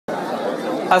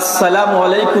আসসালামু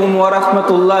আলাইকুম ওয়া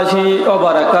রাহমাতুল্লাহি ওয়া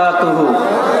বারাকাতুহু।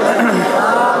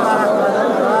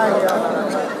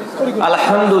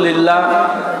 আলহামদুলিল্লাহ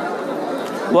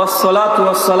ওয়াসসালাতু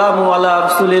ওয়াসসালামু আলা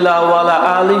রাসূলিল্লাহ ওয়া আলা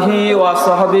আলিহি ওয়া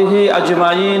সাহবিহি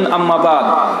আজমাইন, আম্মা বাদ।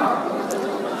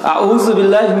 আউযু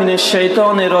বিল্লাহি মিনাশ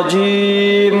শাইতানির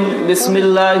রাজীম।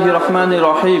 বিসমিল্লাহির রহমানির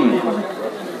রহিম।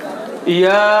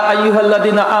 ইয়া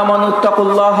আইয়ুহাল্লাযীনা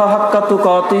আমানুত্তাকুল্লাহা হাক্কা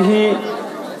তুকাতিহি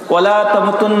ওয়ালা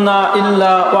তামুতুন্না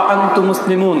ইল্লা ওয়া আনতুম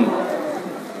মুসলিমুন।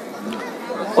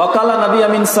 ওয়াকালা নবী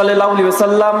আমিন সাল্লাল্লাহু আলাইহি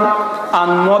ওয়াসাল্লাম আন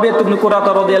মুআবিয়া ইবনে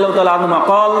কুরাতা রাদিয়াল্লাহু তাআলা আনহু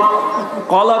قال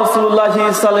قال رسول الله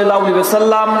صلى الله عليه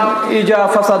وسلم إذا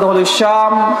فسد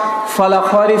الشام فلا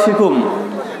خير فيكم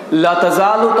لا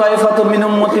تزال طائفة من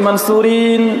أمتي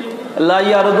منصورين لا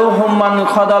يرضهم من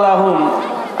خذلهم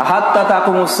حتى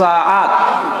تقوم الساعة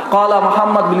قال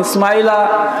محمد بن إسماعيل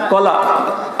قال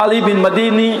علي بن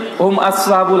مديني هم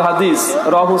أصحاب الحديث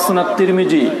رواه سنن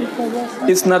الترمذي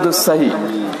ইসনাদু সহিহ।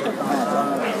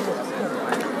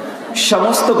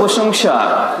 সমস্ত প্রশংসা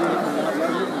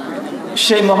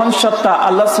সেই মহান সত্তা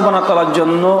আল্লাহ সুবহানাহু ওয়া তাআলার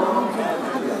জন্য,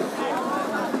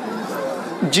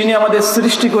 যিনি আমাদের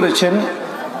সৃষ্টি করেছেন।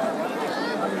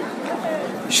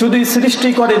 শুধুই সৃষ্টি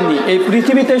করেননি, এই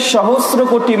পৃথিবীতে সহস্র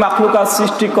কোটি মাখলুকাত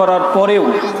সৃষ্টি করার পরেও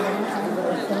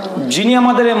যিনি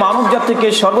আমাদের মানব জাতিকে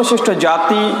সর্বশ্রেষ্ঠ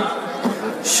জাতি,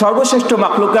 সর্বশ্রেষ্ঠ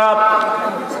মাখলুকাত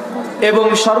এবং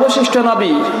সর্বশ্রেষ্ঠ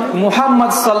নবী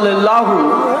মুহাম্মদ সাল্লাল্লাহু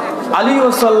আলাইহি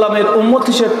ওয়াসাল্লামের উম্মত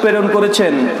হিসেবে প্রেরণ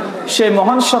করেছেন, সেই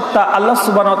মহান সত্তা আল্লাহ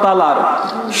সুবহানাহু ওয়া তাআলার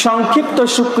সংক্ষিপ্ত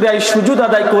শুকরিয়ায় সুজুদ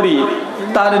আদায় করি।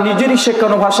 তার নিজেরই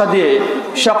শেখানো ভাষা দিয়ে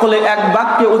সকলে এক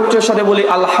বাক্যে উচ্চস্বরে বলি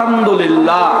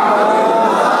আলহামদুলিল্লাহ।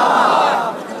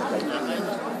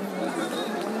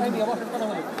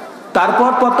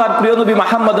 তারপর তার প্রিয় নবী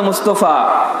মুহাম্মদ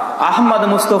আহমদ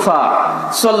মুস্তাফা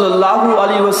সাল্লাল্লাহু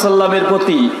আলাইহি ওয়াসাল্লামের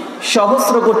প্রতি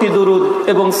সহস্র কোটি দুরূদ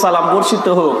এবং সালাম বর্ষিত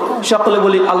হোক। সকলে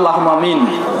বলি আল্লাহুম্মা আমিন।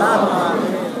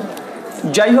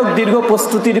 যাই হোক, দীর্ঘ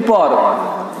প্রস্তুতির পর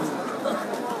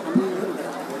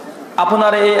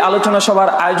আপনারা এই আলোচনা সভার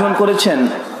আয়োজন করেছেন,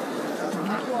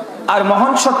 আর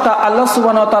মহান সত্তা আল্লাহ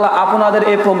সুবহানাহু ওয়া তাআলা আপনাদের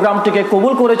এই প্রোগ্রামটিকে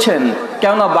কবুল করেছেন।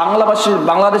 কেননা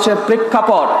বাংলাদেশের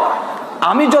প্রেক্ষাপট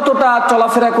আমি যতটা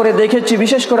চলাফেরা করে দেখেছি,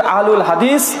 বিশেষ করে আহলুল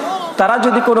হাদিস, তারা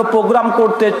যদি কোনো প্রোগ্রাম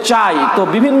করতে চায় তো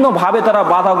বিভিন্নভাবে তারা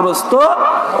বাধাগ্রস্ত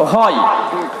হয়।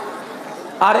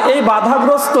 আর এই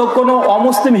বাধাগ্রস্ত কোনো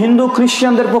অমুসলিম হিন্দু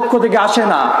খ্রিস্টানদের পক্ষ থেকে আসে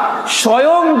না,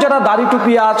 স্বয়ং যারা দাড়ি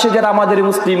টুপি আছে, যারা আমাদের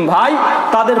মুসলিম ভাই,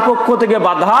 তাদের পক্ষ থেকে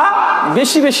বাধা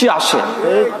বেশি বেশি আসে।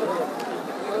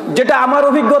 যেটা আমার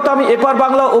অভিজ্ঞতা, আমি এপার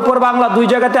বাংলা ওপর বাংলা দুই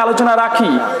জায়গাতে আলোচনা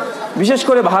রাখি, বিশেষ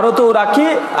করে ভারতেও রাখি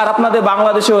আর আপনাদের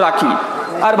বাংলাদেশেও রাখি।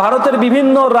 আর ভারতের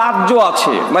বিভিন্ন রাজ্য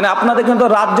আছে, মানে আপনাদের কিন্তু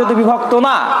রাজ্যতে বিভক্ত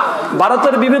না,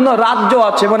 ভারতের বিভিন্ন রাজ্য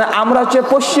আছে। মানে আমরা হচ্ছে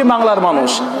পশ্চিম বাংলার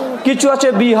মানুষ, কিছু আছে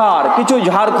বিহার, কিছু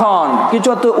ঝাড়খণ্ড, কিছু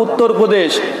আছে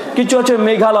উত্তরপ্রদেশ, কিছু আছে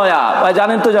মেঘালয়া,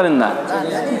 জানেন তো জানেন না।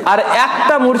 আর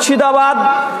একটা মুর্শিদাবাদ,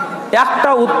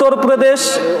 একটা উত্তরপ্রদেশ।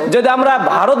 যদি আমরা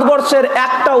ভারতবর্ষের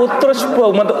একটা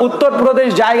উত্তরপ্রদেশ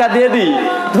জায়গা দিয়ে দিই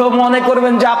তো মনে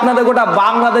করবেন যে আপনাদের গোটা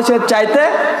বাংলাদেশের চাইতে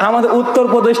আমাদের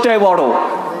উত্তরপ্রদেশটাই বড়,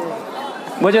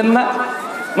 বুঝেন না?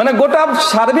 মানে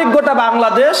সার্বিক গোটা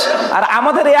বাংলাদেশ আর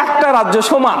আমাদের একটা রাজ্য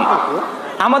সমান।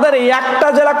 আমাদের এই একটা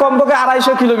জেলা কমপক্ষে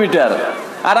 250 কিলোমিটার,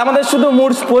 আর আমাদের শুধু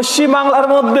পশ্চিম বাংলার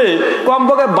মধ্যে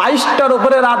কমপক্ষে 22টার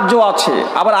উপরে রাজ্য আছে,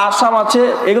 আবার আসাম আছে।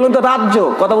 এগুলো তো রাজ্য,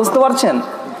 কথা বুঝতে পারছেন?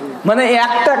 মানে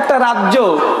একটা রাজ্য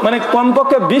মানে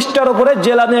কমপক্ষে 20টার উপরে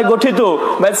জেলা নিয়ে গঠিত।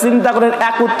 ভাই চিন্তা করেন,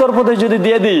 এক উত্তরপ্রদেশ যদি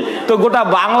দিয়ে দিই তো গোটা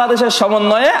বাংলাদেশের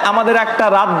সমন্বয়ে আমাদের একটা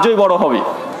রাজ্যই বড় হবে।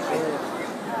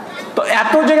 তো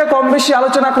এত জায়গায় কম বেশি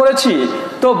আলোচনা করেছি।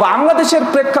 তো বাংলাদেশের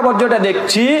প্রেক্ষাপট যেটা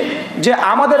দেখছি যে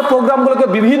আমাদের প্রোগ্রামগুলোকে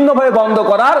বিভিন্নভাবে বন্ধ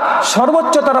করার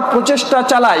সর্বোচ্চ তারা প্রচেষ্টা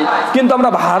চালায়, কিন্তু আমরা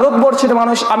ভারতবর্ষের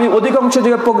মানুষ, আমি অধিকাংশ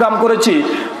জায়গায় প্রোগ্রাম করেছি,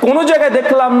 কোনো জায়গায়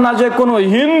দেখলাম না যে কোনো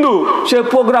হিন্দু সে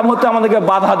প্রোগ্রাম হতে আমাদেরকে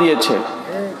বাধা দিয়েছে।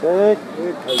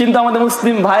 কিন্তু আমাদের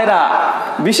মুসলিম ভাইরা,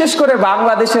 বিশেষ করে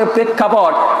বাংলাদেশের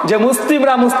প্রেক্ষাপট যে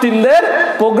মুসলিমরা মুসলিমদের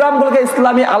প্রোগ্রামগুলোকে,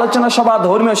 ইসলামী আলোচনা সভা,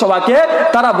 ধর্মীয় সভাকে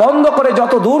তারা বন্ধ করে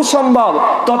যত দূর সম্ভব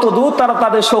তত দূর তারা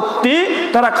তাদের শক্তি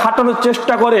তারা খাটানোর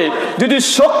চেষ্টা করে। যদি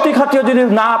শক্তি খাটিয়ে যদি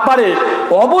না পারে,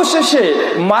 অবশেষে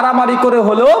মারামারি করে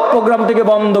হলেও প্রোগ্রামটিকে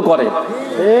বন্ধ করে।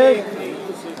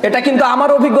 এটা কিন্তু আমার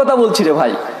অভিজ্ঞতা বলছি রে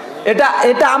ভাই,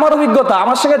 এটা আমার অভিজ্ঞতা।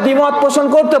 আমার সঙ্গে দ্বিমত পোষণ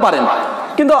করতে পারেন,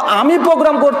 কিন্তু আমি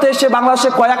প্রোগ্রাম করতে এসে বাংলাদেশে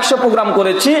কয়েকশো প্রোগ্রাম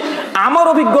করেছি। আমার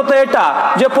অভিজ্ঞতা এটা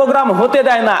যে প্রোগ্রাম হতে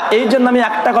দেয় না। এই জন্য আমি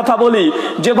একটা কথা বলি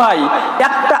যে ভাই,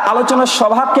 একটা আলোচনা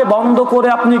সভাকে বন্ধ করে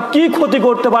আপনি কি ক্ষতি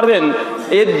করতে পারবেন?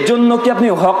 এর জন্য কি আপনি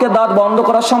হকের দাওয়াত বন্ধ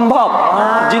করা সম্ভব?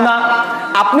 জি না।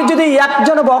 আপনি যদি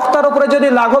একজন বক্তার উপরে যদি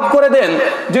লাঘব করে দেন,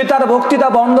 যদি তার বক্তৃতা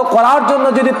বন্ধ করার জন্য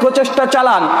যদি প্রচেষ্টা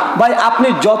চালান, ভাই আপনি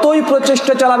যতই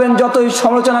প্রচেষ্টা চালাবেন, যতই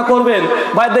সমালোচনা করবেন,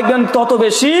 ভাই দেখবেন তত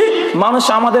বেশি মানুষ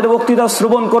আমাদের বক্তৃতা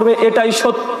শ্রবণ করবে। এটাই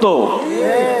সত্য।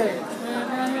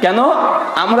 কেন?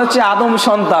 আমরা হচ্ছে আদম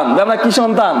সন্তান। আমরা কি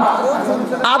সন্তান?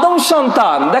 আদম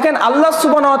সন্তান। দেখেন আল্লাহ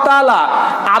সুবহানাহু ওয়া তাআলা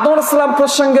আদম আলাইহিস সালাম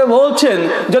প্রসঙ্গে বলছেন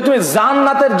যে তুমি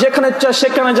জান্নাতের যেখানে ইচ্ছা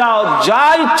সেখানে যাও, যা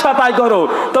ইচ্ছা তাই করো,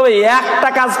 তবে একটা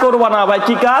কাজ করবা না। ভাই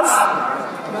কি কাজ?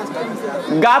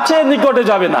 গাছের নিকটে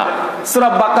যাবে না। সূরা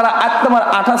বাকারা আয়াত নম্বর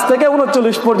 28 থেকে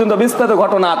 39 পর্যন্ত বিস্তারিত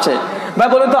ঘটনা আছে। ভাই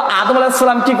বলেন তো আদম আলাইহিস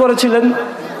সালাম কি করেছিলেন?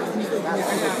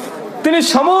 তিনি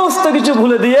সমস্ত কিছু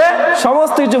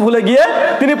ভুলে গিয়ে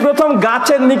তিনি প্রথম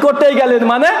গাছের নিকটেই গেলেন।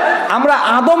 মানে আমরা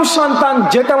আদম সন্তান,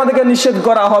 যেটা আমাদেরকে নিষেধ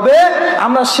করা হবে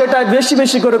আমরা সেটা বেশি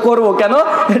বেশি করে করব। কেন?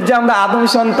 যে আমরা আদম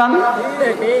সন্তান,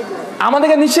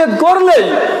 আমাদেরকে নিষেধ করলেই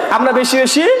আমরা বেশি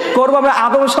বেশি করবো। আমরা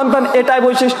আদম সন্তান, এটাই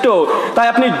বৈশিষ্ট্য। তাই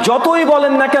আপনি যতই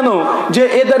বলেন না কেন যে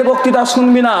এদের বক্তৃতা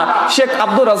শুনবি না, শেখ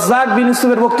আব্দুর রাজ্জাক বিন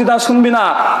ইউসুফের বক্তৃতা শুনবি না,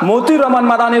 মতিউর রহমান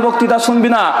মাদানির বক্তৃতা শুনবি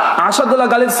না, আসাদুল্লাহ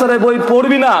গালিব স্যারের বই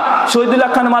পড়বি না,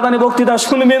 শহীদুল্লাহ খান মাদানি বক্তৃতা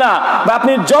শুনবি না, বা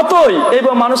আপনি যতই এই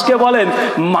মানুষকে বলেন,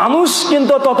 মানুষ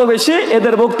কিন্তু তত বেশি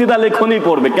এদের বক্তৃতা লেখনই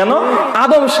পড়বে। কেন?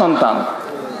 আদম সন্তান।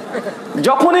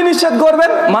 যখনই নিষেধ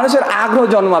করবেন মানুষের আগ্রহ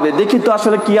জন্মাবে, দেখি তো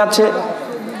আসলে কি আছে।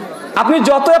 আপনি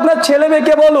যত আপনার ছেলে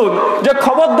মেয়েকে বলুন যে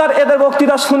খবরদার এদের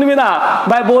বক্তৃতা শুনবি না,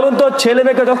 ভাই বলুন তো ছেলে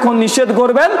মেয়েকে যখন নিষেধ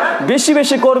করবেন বেশি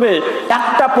বেশি করবে।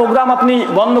 একটা প্রোগ্রাম আপনি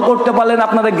বন্ধ করতে পারলেন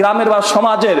আপনাদের গ্রামের বা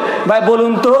সমাজের, ভাই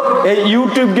বলুন তো এই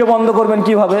ইউটিউবকে বন্ধ করবেন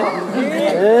কিভাবে?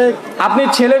 আপনি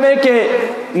ছেলে মেয়েকে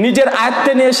নিজের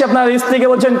আয়ত্তে নিয়ে এসে আপনার স্ত্রীকে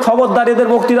বলছেন খবরদার এদের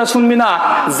বক্তৃতা শুনবি না,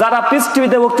 যারা পিস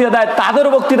টিভিতে বক্তৃতা দেয় তাদের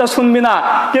বক্তৃতা শুনবি না।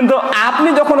 কিন্তু আপনি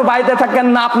যখন বাড়িতে থাকেন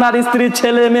না, আপনার স্ত্রী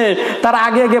ছেলে মেয়ে তারা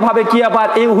আগে আগে ভাবে কি আবার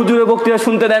এই হুজুরের বক্তৃতা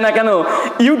শুনতে দেয় না কেন?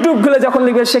 ইউটিউব খুলে যখন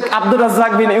লিখবে শেখ আব্দুর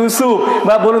রাজ্জাক বিন ইউসুফ,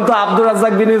 বা বলুন তো আব্দুর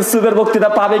রাজ্জাক বিন ইউসুফের বক্তৃতা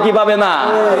পাবে কি পাবে না?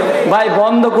 ভাই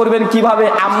বন্ধ করবেন কিভাবে?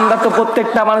 আমরা তো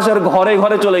প্রত্যেকটা মানুষের ঘরে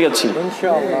ঘরে চলে গেছি,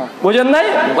 বুঝেন নাই?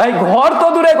 ভাই ঘর তো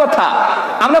দূরের কথা,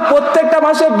 আমরা প্রত্যেকটা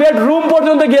মানুষের বেডরুম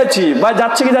পর্যন্ত গিয়েছি। ভাই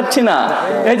যাচ্ছি কি যাচ্ছি না?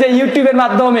 এই যে ইউটিউবের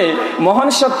মাধ্যমে মহান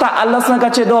সত্তা আল্লাহর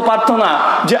কাছে দোয়া প্রার্থনা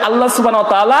যে আল্লাহ সুবহানাহু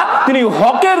ওয়া তাআলা তিনি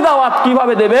হকের দাওয়াত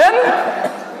কিভাবে দেবেন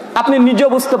আপনি নিজেও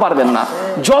বুঝতে পারবেন না।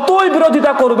 যতই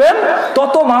বিরোধিতা করবেন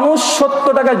তত মানুষ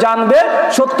সত্যটাকে জানবে,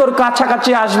 সত্যর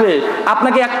কাছাকাছি আসবে।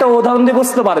 আপনাকে একটা উদাহরণ দিয়ে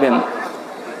বুঝতে পারবেন।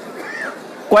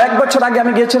 কয়েক বছর আগে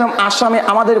আমি গিয়েছিলাম আসামে,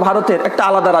 আমাদের ভারতের একটা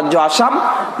আলাদা রাজ্য আসাম,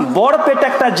 বরপেটা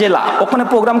একটা জেলা, ওখানে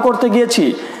প্রোগ্রাম করতে গিয়েছি।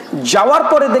 যাওয়ার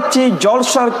পরে দেখছি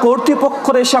জলসার কর্তৃপক্ষ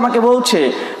এসে আমাকে বলছে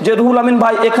যে রুহুল আমিন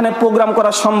ভাই এখানে প্রোগ্রাম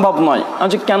করা সম্ভব নয়।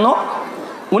 আমি কেন?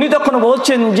 উনি তখন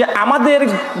বলছেন যে আমাদের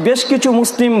বেশ কিছু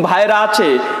মুসলিম ভাইরা আছে,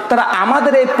 তারা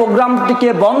আমাদের এই প্রোগ্রামটিকে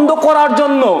বন্ধ করার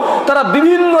জন্য তারা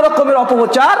বিভিন্ন রকমের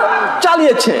অপপ্রচার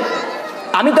চালিয়েছে।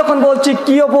 আমি তখন বলছি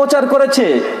কি অপপ্রচার করেছে?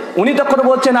 উনি তখন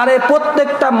বলছেন আরে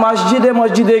প্রত্যেকটা মসজিদে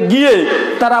মসজিদে গিয়ে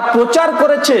তারা প্রচার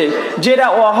করেছে যে এরা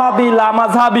ওয়াহাবি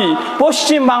লামাযহাবি,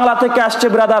 পশ্চিম বাংলা থেকে আসছে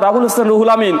ব্রাদার রাহুল হোসেন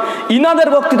রুহুল আমিন, ইনাদের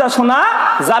বক্তৃতা শোনা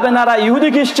যাবে না, ইহুদি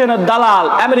খ্রিস্টানের দালাল,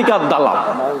 আমেরিকার দালাল,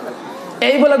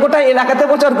 এই বলে গোটা এলাকাতে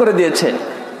প্রচার করে দিয়েছে।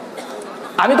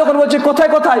 আমি তখন বলছি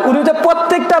কোথায় কোথায়? উনি তো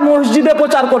প্রত্যেকটা মসজিদে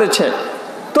প্রচার করেছে।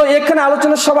 তো এখানে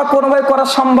আলোচনা সভা কোনোভাবে করা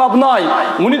সম্ভব নয়।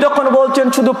 উনি যখন বলছেন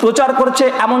শুধু প্রচার করছে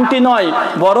এমনটি নয়,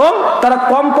 বরং তারা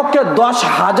কমপক্ষে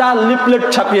 10,000 লিফলেট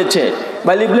ছাপিয়েছে।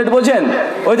 ভাই লিফলেট বোঝেন?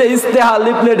 ওই যে ইস্তেহার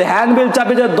লিফলেট হ্যান্ডবিল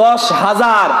ছাপিয়েছে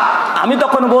 10,000। আমি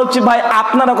তখন বলছি ভাই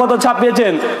আপনারা কত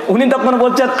ছাপিয়েছেন? উনি তখন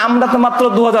বলছেন আমরা তো মাত্র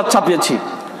 2000 ছাপিয়েছি।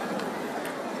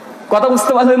 কথা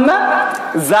বুঝতে পারলেন না?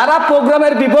 যারা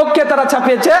প্রোগ্রামের বিপক্ষে তারা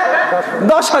ছাপিয়েছে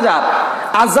 10,000,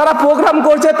 আর যারা প্রোগ্রাম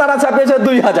করছে তারা ছাপিয়েছে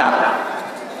 2000।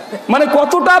 মানে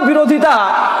কতটা বিরোধিতা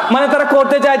মানে তারা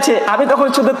করতে চাইছে। আমি তখন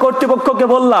শুধু কর্তৃপক্ষকে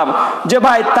বললাম যে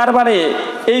ভাই তার মানে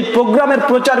এই প্রোগ্রামের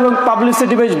প্রচার এবং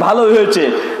পাবলিসিটি বেশ ভালো হয়েছে,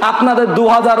 আপনাদের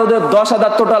 2000 ওদের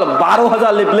 10,000, টোটাল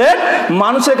 12,000 লিফলেট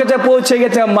মানুষের কাছে পৌঁছে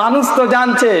গেছে। মানুষ তো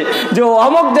জানছে যে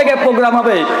অমুক জায়গায় প্রোগ্রাম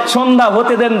হবে, সন্ধ্যা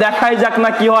হতে দেন দেখাই যাক না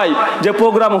কি হয়, যে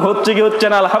প্রোগ্রাম হচ্ছে কি হচ্ছে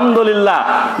না। আলহামদুলিল্লাহ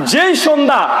যেই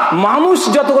সন্ধ্যা মানুষ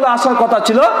যতগুলো আসার কথা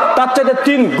ছিল তার চাইতে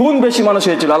 3 গুণ বেশি মানুষ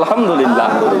হয়েছিল। আলহামদুলিল্লাহ।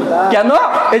 কেন?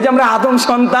 এই যে আমরা আদম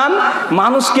সন্তান,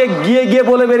 মানুষকে গিয়ে গিয়ে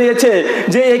বলে বেরিয়েছে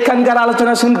যে এখানকার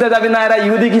আলোচনা শুনতে যাবি না, এরা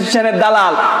ইহুদি খ্রিস্টানের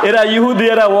দালাল, এরা ইহুদি,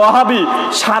 এরা ওয়াহাবি।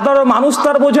 সাধারণ মানুষ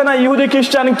তার বোঝে না ইহুদি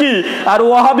খ্রিস্টান কি আর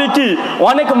ওয়াহাবি কি।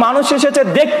 অনেক মানুষ এসেছে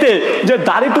দেখতে যে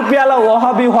দাড়ি টুপিওয়ালা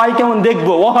ওয়াহাবি হয় কেমন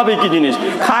দেখবো, ওয়াহাবি কি জিনিস,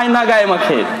 খায় না গায়ে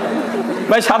মাখে।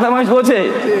 ভাই সাধারণ মানুষ বোঝে?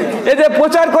 এই যে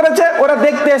প্রচার করেছে ওরা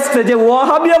দেখতে এসছে যে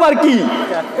ওয়াহাবি আবার কি,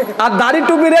 আর দাড়ি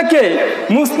টুপি রেখে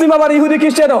মুসলিম আবার ইহুদি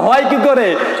খ্রিস্টান হয় কি করে।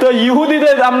 তো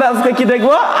ইহুদিদের আমরা আজকে কি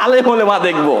দেখবো? আলেম ওলেমা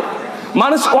দেখবো।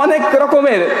 মানুষ অনেক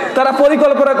রকমের তারা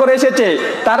পরিকল্পনা করে এসেছে,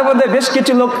 তার মধ্যে বেশ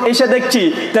কিছু লোক এসে দেখছি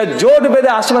জোট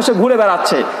বেঁধে আশেপাশে ঘুরে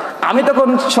বেড়াচ্ছে। আমি তখন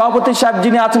সভাপতি সাহেব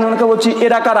যিনি আছেন ওনাকে বলছি,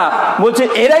 এরা কারা? বলছে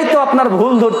এরাই তো আপনার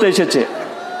ভুল ধরতে এসেছে।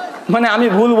 মানে আমি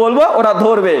ভুল বলবো, ওরা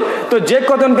ধরবে। তো যে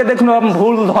কজনকে দেখলাম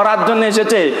ভুল ধরার জন্য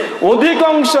এসেছে,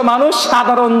 অধিকাংশ মানুষ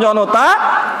সাধারণ জনতা।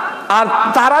 আর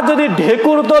তারা যদি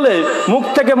ঢেকুর তোলে মুখ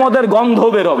থেকে মদের গন্ধ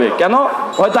বেরোবে। কেন?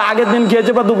 হয়তো আগের দিন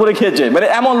খেয়েছে বা দুপুরে খেয়েছে। মানে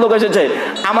এমন লোক এসেছে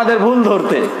আমাদের ভুল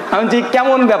ধরতে। আমি বলছি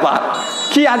কেমন ব্যাপার,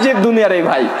 কি আজীব দুনিয়ার এই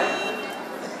ভাই।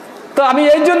 তো আমি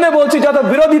এই জন্য বলছি, যত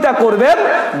বিরোধিতা করবেন,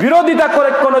 বিরোধিতা করে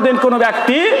কোনোদিন কোনো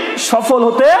ব্যক্তি সফল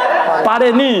হতে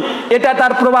পারেনি। এটা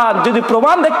তার প্রমাণ। যদি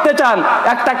প্রমাণ দেখতে চান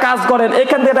একটা কাজ করেন,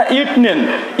 এখান থেকে একটা ইট নেন,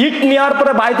 ইট নেওয়ার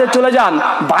পরে বাড়িতে চলে যান।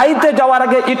 বাড়িতে যাওয়ার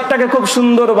আগে ইটটাকে খুব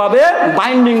সুন্দরভাবে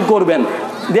বাইন্ডিং করবেন,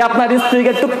 দিয়ে আপনার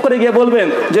স্ত্রীকে টুক করে গিয়ে বলবেন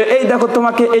যে এই দেখো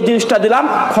তোমাকে এই জিনিসটা দিলাম,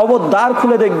 খবরদার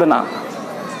খুলে দেখবে না।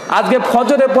 আজকে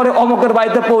ফজরের পরে অমুকের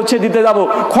বাড়িতে পৌঁছে দিতে যাব,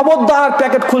 খবরদার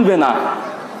প্যাকেট খুলবে না।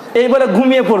 এই বলে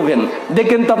ঘুমিয়ে পড়বেন।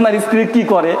 দেখেন তো আপনার স্ত্রী কি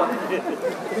করে,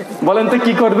 বলেন তো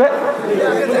কি করবে?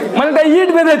 মানে ইট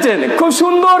বেঁধেছেন খুব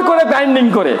সুন্দর করে বাইন্ডিং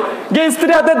করে, যে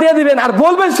স্ত্রী হাতে দিয়ে দিবেন আর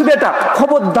বলবেন শুধু এটা,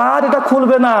 খবরদার এটা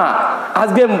খুলবে না।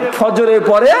 আজকে ফজরের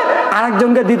পরে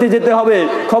আরেকজনকে দিতে যেতে হবে,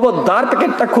 খবরদার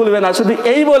প্যাকেটটা খুলবে না। শুধু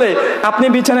এই বলে আপনি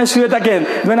বিছানায় শুয়ে থাকেন,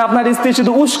 মানে আপনার স্ত্রী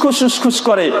শুধু উসখুস উসখুস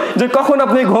করে যে কখন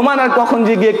আপনি ঘুমান আর কখন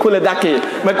যে গিয়ে খুলে দেখে।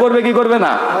 করবে কি করবে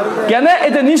না? কেন?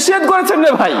 এটা নিষেধ করেছেন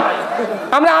রে ভাই।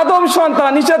 আমরা আদম সন্তান,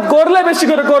 নিষেধ করলে বেশি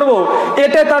করে করব,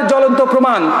 এটাই তার জ্বলন্ত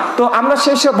প্রমাণ। তো আমরা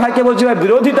সেসব ভাইকে বলছি, ভাই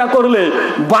বিরোধিতা করলে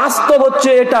বাস্তব হচ্ছে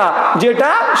এটা, যেটা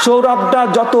সৌরভটা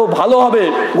যত ভালো হবে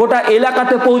গোটা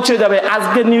এলাকাতে পৌঁছে যাবে।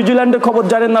 আজকে নিউজিল্যান্ডের খবর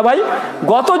জানেন না ভাই?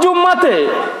 গত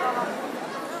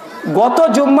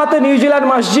জুম্মাতে নিউজিল্যান্ড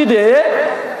মসজিদে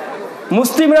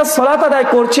মুসলিমরা সালাত আদায়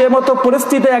করছে, এমতো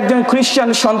পরিস্থিতিতে একজন খ্রিস্টান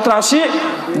সন্ত্রাসী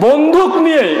বন্দুক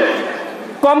নিয়ে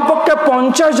কমপক্ষে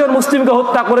 50 জন মুসলিমকে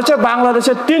হত্যা করেছে।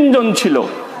 বাংলাদেশে 3 জন ছিল।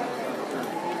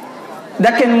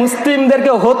 দেখেন,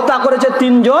 মুসলিমদেরকে হত্যা করেছে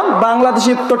 3 জন,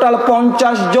 বাংলাদেশি টোটাল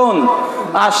 50 জন,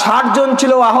 আর 60 জন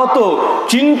ছিল আহত।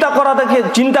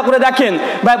 চিন্তা করে দেখেন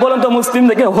ভাই, বলেন তো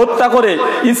মুসলিমদেরকে হত্যা করে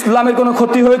ইসলামের কোনো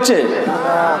ক্ষতি হয়েছে?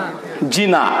 জি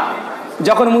না।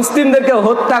 যখন মুসলিমদেরকে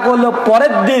হত্যা করলো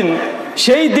পরের দিন,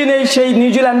 সেই দিনেই সেই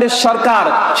নিউজিল্যান্ডের সরকার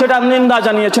সেটা নিন্দা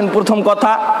জানিয়েছেন, প্রথম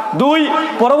কথা। 2,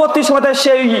 পরবর্তী সময়ে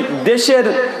সেই দেশের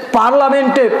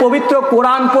পার্লামেন্টে পবিত্র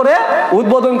কোরআন পড়ে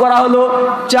উদ্বোধন করা হলো।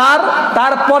 4,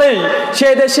 তারপরেই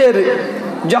সেই দেশের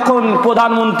যখন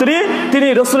প্রধানমন্ত্রী, তিনি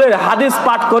রসুলের হাদিস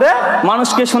পাঠ করে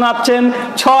মানুষকে শোনাচ্ছেন।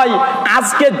 6,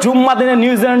 আজকে জুম্মা দিনে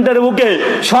নিউজিল্যান্ডের বুকে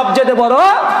সবচেয়ে বড়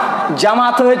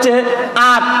জামাত হয়েছে।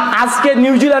 8, আজকে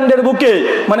নিউজিল্যান্ডের বুকে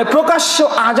মানে প্রকাশ্য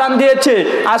আজান দিয়েছে,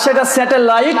 আর সেটা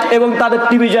স্যাটেলাইট এবং তাদের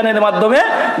টেলিভিশনের মাধ্যমে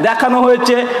দেখানো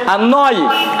হয়েছে। আর 9,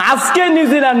 আজকে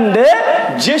নিউজিল্যান্ডে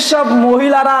যেসব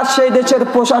মহিলারা সেই দেশের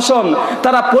প্রশাসন,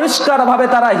 তারা পরিষ্কারভাবে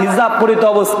তারা হিজাব পরিহিত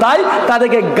অবস্থায়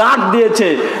তাদেরকে গার্ড দিয়েছে।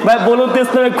 ভাই বলুন তো,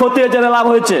 ইসলামের ক্ষতি হয়েছে না লাভ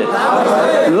হয়েছে?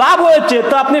 লাভ হয়েছে।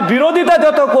 তো আপনি বিরোধিতা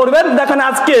যত করবেন, দেখেন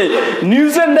আজকে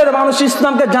নিউজিল্যান্ডের মানুষ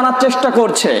ইসলামকে জানার চেষ্টা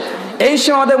করছে। এই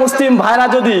সময় আমাদের মুসলিম ভাইরা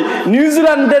যদি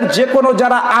নিউজিল্যান্ডের যে কোনো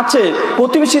যারা আছে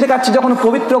প্রতিবেশীর কাছে যখন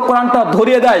পবিত্র কোরআনটা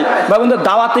ধরিয়ে দেয়, বা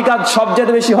দাওয়াতি কাজ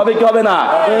সবচেয়ে বেশি হবে কি হবে না?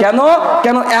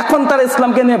 কেন এখন তারা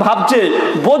ইসলামকে নিয়ে ভাবছে,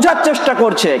 বোঝার চেষ্টা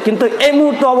করছে। কিন্তু এই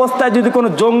মুহূর্তে অবস্থায় যদি কোনো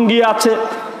জঙ্গি আছে,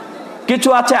 কিছু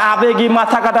আছে আবেগী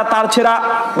মাথা কাটা তার ছেঁড়া,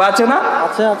 বা আছে না,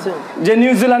 যে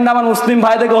নিউজিল্যান্ডে আমার মুসলিম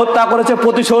ভাইদেরকে হত্যা করেছে,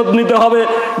 প্রতিশোধ নিতে হবে,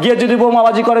 গিয়ে যদি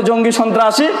বোমাবাজি করে জঙ্গি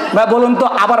সন্ত্রাসী, ভাই বলুন তো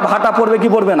আবার ভাটা পড়বে কি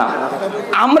পড়বে না?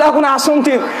 আমরা এখন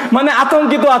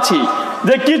আতঙ্কিত আছি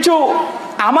যে কিছু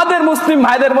আমাদের মুসলিম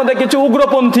ভাইদের মধ্যে কিছু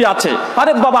উগ্রপন্থী আছে।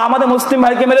 আরে বাবা, আমাদের মুসলিম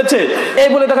ভাইকে মেরেছে, এই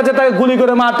বলে দেখা যাচ্ছে তাকে গুলি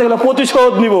করে মারতে গেলে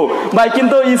প্রতিশোধ নিব ভাই।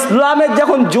 কিন্তু ইসলামের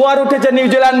যখন জোয়ার উঠেছে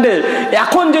নিউজিল্যান্ডে,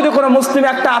 এখন যদি কোনো মুসলিম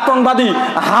একটা আতঙ্কবাদী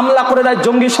হামলা করে দেয়,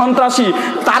 জঙ্গি সন্ত্রাসী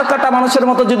তার কাটা মানুষের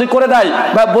মতো যদি করে দেয়,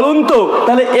 ভাই বলুন তো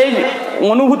তাহলে এই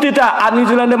অনুভূতিটা আর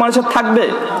নিউজিল্যান্ডের মানুষের থাকবে?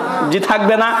 জি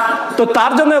থাকবে না। তো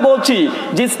তার জন্য বলছি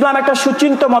যে ইসলাম একটা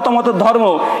সুচিন্তিত মতামতের ধর্ম,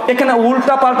 এখানে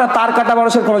উল্টা পাল্টা তার কাটা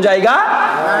মানুষের কোনো জায়গা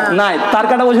নাই। তার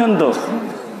কাটা বোঝেন তো,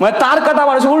 মানে তার কাটা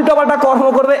মানুষ উল্টা পাল্টা কর্ম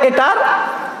করবে, এটার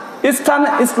স্থান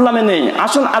ইসলামে নেই।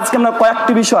 আসুন আজকে আমরা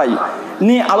কয়েকটি বিষয়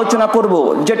নিয়ে আলোচনা করব,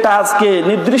 যেটা আজকে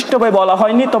নির্দিষ্টভাবে বলা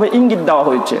হয়নি, তবে ইঙ্গিত দেওয়া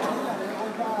হয়েছে।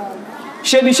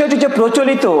 সে বিষয়টি যে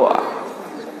প্রচলিত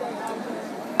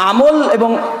আমল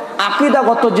এবং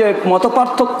আকীদাগত যে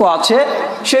মতপার্থক্য আছে,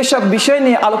 সেসব বিষয়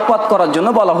নিয়ে আলোকপাত করার জন্য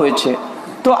বলা হয়েছে।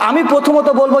 তো আমি প্রথমত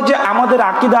বলবো যে আমাদের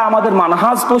আকীদা, আমাদের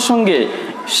মানহাজ প্রসঙ্গে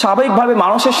স্বাভাবিকভাবে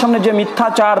মানুষের সামনে যে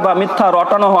মিথ্যাচার বা মিথ্যা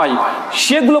রটানো হয়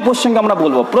সেগুলো প্রসঙ্গে আমরা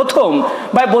বলবো। প্রথম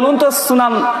ভাই বলুন তো,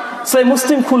 সুনান সহিহ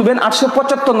মুসলিম খুলবেন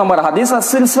 875 নম্বর হাদিস, আর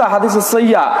সিলসিলা হাদিস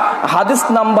সহিহা হাদিস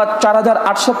নাম্বার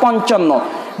 4855।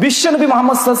 বিশ্বনবী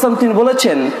মুহাম্মদ সাল্লাল্লাহু আলাইহি ওয়াসাল্লাম তিনি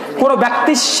বলেছেন, কোন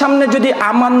ব্যক্তির সামনে যদি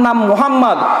আমার নাম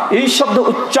মুহাম্মদ এই শব্দ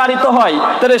উচ্চারিত হয়,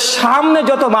 তাহলে সামনে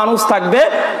যত মানুষ থাকবে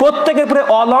প্রত্যেকের উপরে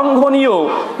অলঙ্ঘনীয়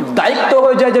দায়িত্ব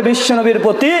হয়ে যায় যে বিশ্বনবীর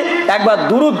প্রতি একবার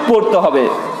দুরূদ পড়তে হবে।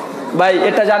 ভাই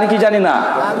এটা জানি কি জানি না,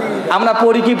 আমরা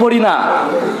পড়ি কি পড়ি না?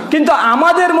 কিন্তু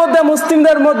আমাদের মধ্যে,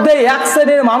 মুসলিমদের মধ্যে এক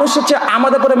শ্রেণীর মানুষ হচ্ছে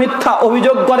আমাদের উপরে মিথ্যা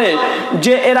অভিযোগ করে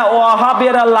যে এরা ওয়াহাবি,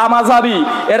 এরা লামাজাবি,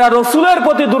 এরা রসুলের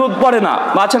প্রতি দুরূদ পড়ে না।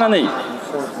 আছে না নেই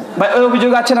ভাই? ওই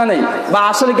অভিযোগ আছে না নেই? বা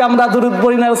আসলে কি আমরা দুরূদ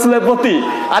পড়ি না রাসূলের প্রতি?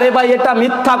 আরে ভাই এটা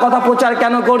মিথ্যা কথা প্রচার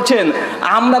কেন করছেন?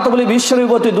 আমরা তো বলি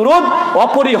বিশ্বনবীর প্রতি দুরূদ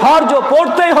অপরিহার্য,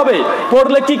 পড়তেই হবে।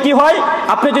 পড়লে কি কি হয়?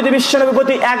 আপনি যদি বিশ্বনবীর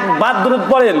প্রতি একবার দুরূদ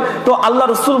পড়েন তো আল্লাহ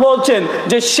রাসূল বলছেন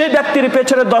যে সেই ব্যক্তির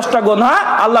পেছনে 10টা গুনাহ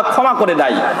আল্লাহ ক্ষমা করে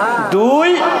দেয়। 2,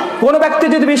 কোন ব্যক্তি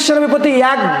যদি বিশ্বনবীর প্রতি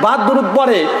একবার দুরূদ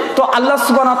পড়ে তো আল্লাহ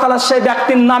সুবহানাহু ওয়া তাআলা সেই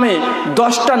ব্যক্তির নামে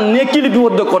 10টা নেকি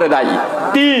লিপিবদ্ধ করে দেয়।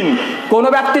 3, কোন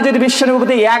ব্যক্তি যদি বিশ্বনবীর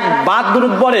প্রতি একবার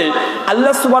দুরূদ পড়ে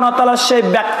আল্লাহ সুবহানাহু ওয়া তাআলা সেই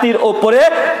ব্যক্তির উপরে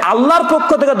আল্লাহর পক্ষ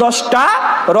থেকে 10টা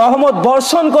রহমত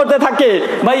বর্ষণ করতে থাকে।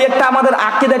 ভাই এটা আমাদের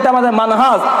আকীদা, এটা আমাদের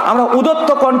মানহাজ, আমরা উদাত্ত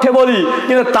কণ্ঠে বলি।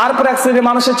 কিন্তু তারপর এক শ্রেণীর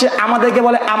মানুষ হচ্ছে আমাদেরকে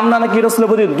বলে আমরা নাকি রাসূলের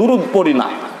প্রতি দুরূদ পড়ি না।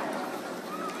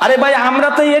 আরে ভাই আমরা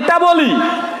তো এটা বলি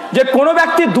যে কোন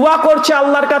ব্যক্তি দোয়া করছে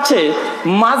আল্লাহর কাছে,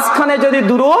 মাঝখানে যদি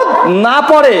দুরূদ না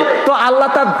পড়ে তো আল্লাহ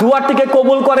তার দোয়াটিকে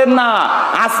কবুল করেন না,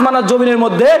 আসমান আর জমিনের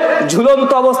মধ্যে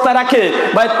ঝুলন্ত অবস্থায় রাখে।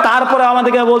 ভাই তারপরে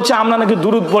আমাদেরকে বলছে আমরা নাকি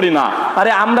দুরূদ পড়ি না।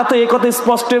 আরে আমরা তো এই কথা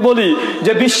স্পষ্ট বলি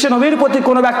যে বিশ্বনবীর প্রতি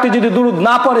কোনো ব্যক্তি যদি দুরূদ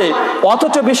না পড়ে,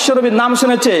 অথচ বিশ্বনবীর নাম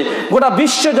শুনেছে, গোটা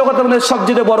বিশ্ব জগতের মধ্যে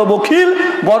সবচেয়ে বড় বখিল,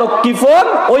 বড় কিফর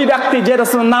ওই ব্যক্তি যে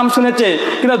রাসূলের নাম শুনেছে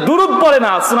কিন্তু দুরূদ পড়ে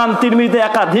না। সুনান তিরমিজিতে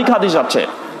একাধিক হাদিস আছে।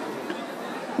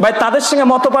 ভাই তাদের সঙ্গে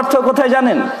মত পার্থক্য কোথায়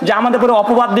জানেন? যে আমাদের উপরে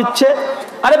অপবাদ দিচ্ছে।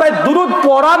 আরে ভাই দুরূদ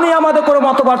পড়া নিয়ে আমাদের কোনো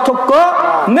মত পার্থক্য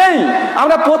নেই,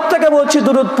 আমরা প্রত্যেকে বলছি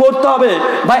দুরূদ পড়তে হবে।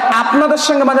 ভাই আপনাদের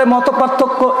সঙ্গে আমাদের মত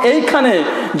পার্থক্য এইখানে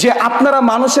যে আপনারা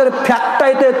মানুষের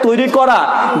ফ্যাক্টরিতে তৈরি করা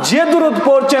যে দুরূদ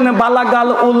পড়ছেন বালাগাল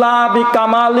উলা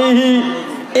বিকামালিহি,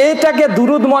 এইটাকে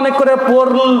দুরূদ মনে করে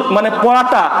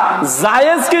পড়াটা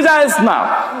জায়েজ কি জায়েজ না?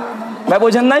 ভাই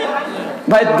বোঝেন নাই?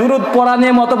 ভাই দুরূদ পড়া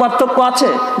নিয়ে মত পার্থক্য আছে?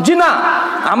 জি না,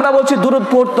 আমরা বলছি দুরূদ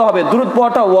পড়তে হবে, দুরূদ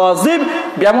পড়াটা ওয়াজিব।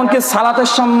 এমনকি সালাতের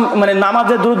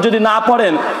নামাজে দুরূদ যদি না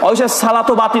পড়েন অবশ্যই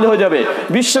সালাতও বাতিল হয়ে যাবে।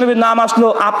 বিশ্বনবীর নাম আসলো,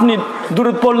 আপনি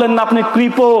দুরূদ পড়লেন না, আপনি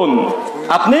কৃপণ,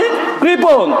 আপনি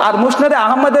কৃপণ। আর মুসনাদে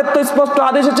আহমদের তো স্পষ্ট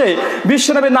আদেশ আছে,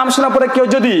 বিশ্বনবীর নাম শোনা পরে কেউ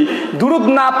যদি দুরূদ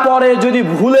না পড়ে, যদি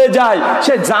ভুলে যায়,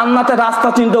 সে জান্নাতের রাস্তা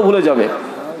চিনতেও ভুলে যাবে।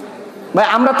 ভাই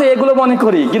আমরা তো এগুলো মনে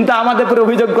করি, কিন্তু আমাদের উপরে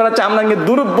অভিযোগ করাচ্ছে আমরা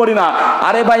দুরূদ পড়ি না।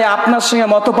 আরে ভাই আপনার সঙ্গে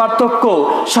মত পার্থক্য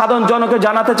সাধারণ জনকে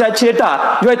জানাতে চাইছি এটা,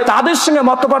 যে তাদের সঙ্গে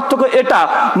মত পার্থক্য এটা,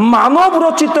 মানব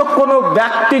রচিত কোনো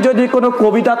ব্যক্তি যদি কোনো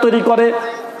কবিতা তৈরি করে,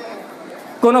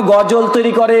 কোনো গজল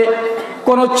তৈরি করে,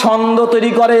 কোনো ছন্দ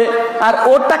তৈরি করে, আর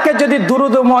ওটাকে যদি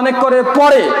দুরূদ মনে করে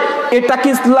পড়ে, এটা কি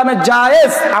ইসলামে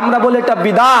জায়েজ? আমরা বলি এটা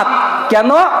বিদআত।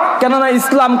 কেন? কেননা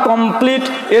ইসলাম কমপ্লিট,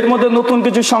 এর মধ্যে নতুন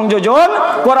কিছু সংযোজন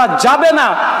করা যাবে না।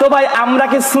 তো ভাই আমরা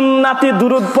কি সুন্নাতি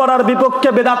দুরূদ পড়ার বিপক্ষে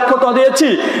বেদাত ফতোয়া দিয়েছি,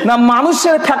 না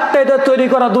মানুষের ফ্যাক্টরিতে তৈরি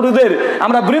করা দুরূদের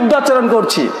আমরা বিরুদ্ধাচরণ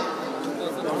করছি?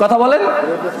 কথা বলেন।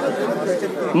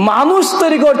 মানুষ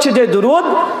তৈরি করছে যে দুরূদ,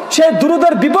 সেই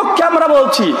দুরূদের বিপক্ষে আমরা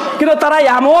বলছি, কিন্তু তারা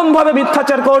এমন ভাবে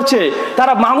মিথ্যাচার করছে,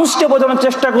 তারা মানুষকে বোঝানোর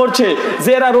চেষ্টা করছে যে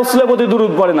এরা রাসূলের প্রতি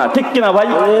দুরূদ পড়ে না। ঠিক কিনা ভাই?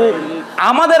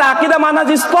 আমাদের আকীদা মানহাজ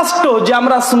স্পষ্ট যে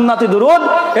আমরা সুন্নাতি দুরূদ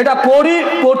এটা পড়ি,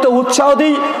 পড়তে উৎসাহ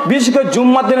দিই। বিশেষ করে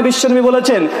জুম্মার দিনে বিশ্বনবী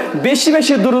বলেছেন বেশি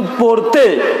বেশি দুরূদ পড়তে।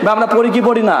 আমরা পড়ি কি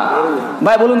পড়ি না?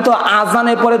 ভাই বলুন তো,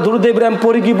 আজানের পরে দুরূদ ইব্রাহিম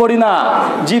পড়ি কি পড়ি না?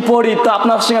 জি পড়ি। তো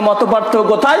আপনার সঙ্গে মত পার্থক্য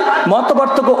কোথায়? মত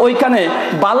পার্থক্য ওইখানে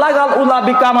বালাগাল উলা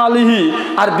বিকামালিহি।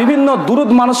 আর বিভিন্ন দুরূদ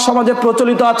মানুষ সমাজে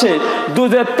প্রচলিত আছে,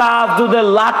 দুধের তাজ, দুধের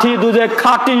লাঠি, দুধের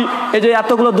খাটি, এই যে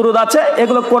এতগুলো দুরূদ আছে,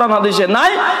 এগুলো কোরআন হাদিসে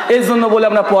নাই, এই জন্য বলে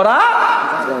আমরা পড়া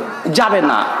যাবে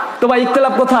না। তো ভাই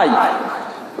ইখতিলাফ কোথায়?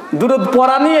 দুরূদ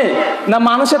পড়া নিয়ে না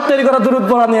মানুষের তৈরি করা দুরূদ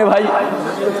পড়া নিয়ে? ভাই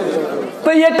তো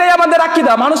এটাই আমাদের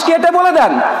আকীদা, মানুষকে এটা বলে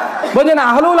দেন। বলছেন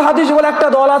আহলুল হাদিস বলে একটা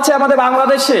দল আছে আমাদের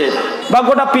বাংলাদেশে বা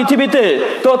গোটা পৃথিবীতে,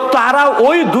 তো তারা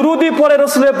ওই দুরূদই পড়ে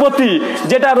রাসূলের প্রতি,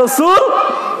 যেটা রাসূল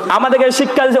আমাদেরকে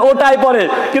শিক্ষা দিয়েছে ওটাই পড়ে,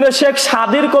 কিন্তু শেখ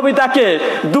সাদির কবিতাকে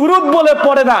দুরূদ বলে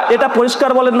পড়ে না। এটা পরিষ্কার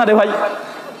বলেন না রে ভাই?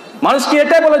 মানুষ কি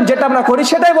এটাই বলেন যেটা আমরা করি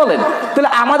সেটাই বলেন। তাহলে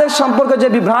আমাদের সম্পর্কে যে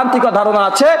বিভ্রান্তিকর ধারণা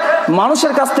আছে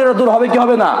মানুষের কাছ থেকে দূর হবে কি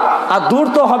হবে না? আর দূর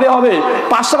তো হবে হবে।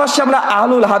 পাশাপাশি আমরা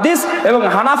আহলুল হাদিস এবং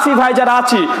হানাফি ভাই যারা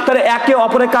আছি তাহলে একে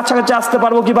অপরের কাছাকাছি আসতে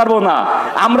পারবো কি পারবো না?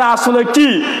 আমরা আসলে কি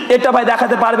এটা ভাই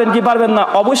দেখাতে পারবেন কি পারবেন না?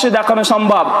 অবশ্যই দেখানো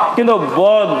সম্ভব, কিন্তু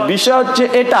বিষয় হচ্ছে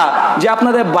এটা যে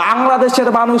আপনাদের বাংলাদেশের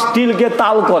মানুষ তিলকে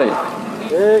তাল করে।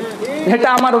 এটা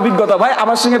আমার অভিজ্ঞতা ভাই,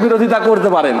 আমার সঙ্গে বিরোধিতা করতে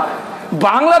পারেন।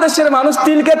 বাংলাদেশের মানুষ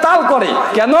তিলকে তাল করে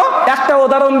কেন? একটা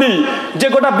উদাহরণ দিই, যে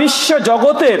গোটা বিশ্ব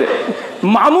জগতের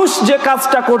মানুষ যে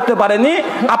কাজটা করতে পারেনি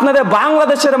আপনাদের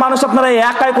বাংলাদেশের মানুষ আপনারা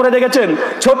একাই করে দেখেছেন।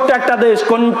 ছোট্ট একটা দেশ,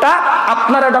 কোনটা?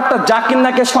 আপনারা ডক্টর জাকির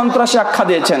নাইককে সন্ত্রাসী আখ্যা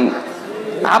দিয়েছেন।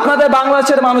 আপনাদের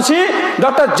বাংলাদেশের মানুষই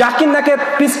ডক্টর জাকির নাইকের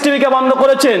পিস টিভিকে বন্ধ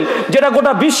করেছেন, যেটা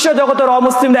গোটা বিশ্ব জগতের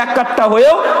অমুসলিমরা এককাট্টা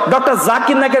হয়েও ডক্টর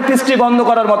জাকির নাইকের পিস টিভি বন্ধ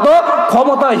করার মতো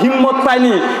ক্ষমতা হিম্মত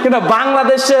পায়নি। কিন্তু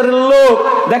বাংলাদেশের লোক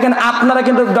দেখেন, আপনারা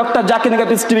কিন্তু ডক্টর জাকির নাইকের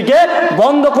পিস টিভিকে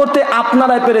বন্ধ করতে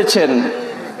আপনারাই পেরেছেন।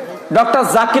 ডক্টর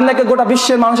জাকির নাইক গোটা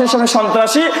বিশ্বের মানুষের সঙ্গে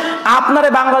সন্ত্রাসী আপনারা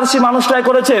বাংলাদেশি মানুষরাই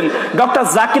করেছেন। Doctor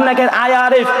Zakir নাইকের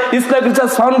IRF Islamic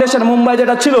research foundation Mumbai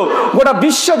যেটা ছিল গোটা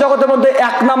বিশ্ব জগতের মধ্যে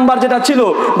 1 নাম্বার যেটা ছিল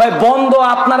ভাই, বন্ধ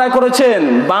আপনারাই করেছেন,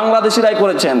 বাংলাদেশিরাই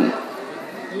করেছেন।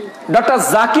 ডক্টর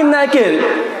জাকির নাইকের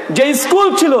যে স্কুল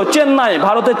ছিল চেন্নাই,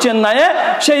 ভারতের চেন্নাইয়ে,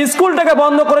 সেই স্কুলটাকে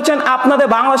বন্ধ করেছেন আপনাদের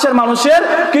বাংলাদেশের মানুষের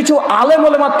কিছু আলেম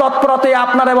ওলেমার তৎপরতে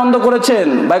আপনারাই বন্ধ করেছেন।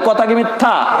 ভাই কথা কি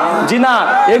মিথ্যা? জি না,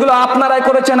 এগুলো আপনারাই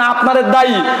করেছেন, আপনাদের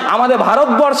দায়ী। আমাদের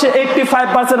ভারতবর্ষে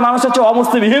 85% মানুষ হচ্ছে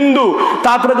অমুসলিম হিন্দু,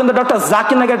 তারপরে কিন্তু ডক্টর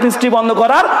জাকির নাইকের পিস টিভি বন্ধ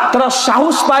করার তারা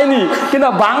সাহস পায়নি। কিন্তু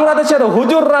বাংলাদেশের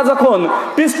হুজুররা যখন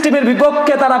পিস টিভির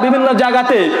বিপক্ষে তারা বিভিন্ন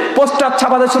জায়গাতে পোস্টার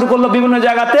ছাপাতে শুরু করলো, বিভিন্ন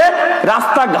জায়গাতে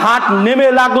রাস্তাঘাট নেমে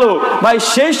লাগলো, ভাই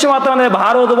সেই সময়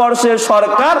ভারতবর্ষের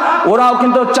সরকার ওরাও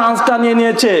কিন্তু চান্সটা নিয়ে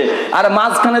নিয়েছে। আর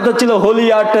মাঝখানে তো ছিল হোলি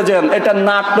আর্টিজান, এটা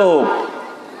নাটক,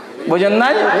 বুঝেন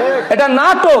নাই? এটা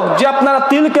নাটক যে আপনারা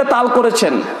তিলকে তাল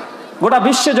করেছেন। গোটা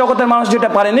বিশ্ব জগতের মানুষ যেটা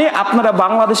পারেনি আপনারা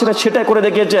বাংলাদেশিরা সেটাই করে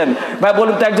দেখিয়েছেন। ভাই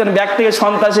বলুন তো, একজন ব্যক্তিকে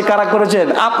সন্ত্রাসী কারা করেছেন?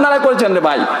 আপনারা করেছেন রে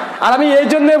ভাই। আর আমি এই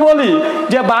জন্য বলি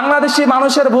যে বাংলাদেশি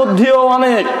মানুষের বুদ্ধিও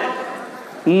অনেক।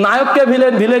 নায়ককে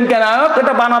ভিলেন, ভিলেনকে নায়ক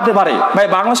এটা বানাতে পারে ভাই।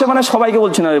 বাংলাদেশে মানে সবাইকে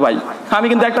বলছি না ভাই, আমি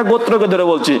কিন্তু একটা গোত্রকে ধরে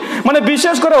বলছি, মানে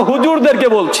বিশেষ করে হুজুরদেরকে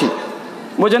বলছি,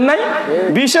 বুঝেন নাই?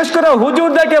 বিশেষ করে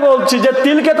হুজুরদেরকে বলছি যে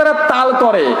তিলকে তারা তাল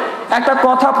করে। একটা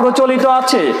কথা প্রচলিত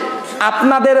আছে,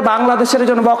 আপনাদের বাংলাদেশের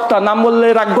একজন বক্তা, নাম বললে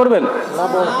রাগ করবেন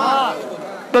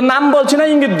তো নাম বলছি না,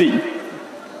 ইঙ্গিত দিই।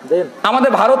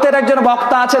 আমাদের ভারতের একজন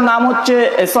বক্তা আছে, নাম হচ্ছে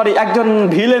একজন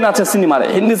ভিলেন আছে সিনেমারে,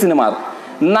 হিন্দি সিনেমার,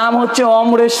 নাম হচ্ছে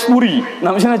অমরেশ পুরী,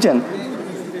 নাম শুনেছেন?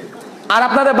 আর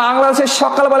আপনাদের বাংলাদেশের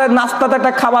সকালবেলায় নাস্তাতে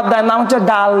একটা খাবার দেয়, নাম হচ্ছে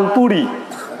ডাল পুরি,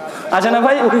 আছে না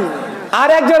ভাই? আর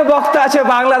একজন বক্তা আছে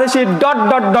Bangladeshi, dot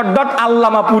dot dot dot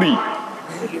আল্লামা পুরি।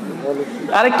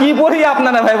 আরে কি পড়ি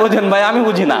আপনারা ভাই, বোঝেন ভাই? আমি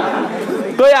বুঝি না।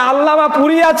 তো এই আল্লামা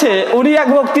পুরি আছে, উনি এক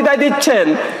বক্তৃতায় দিচ্ছেন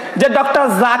যে ডক্টর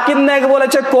জাকির নাইক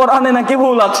বলেছে কোরআনে নাকি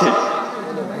ভুল আছে।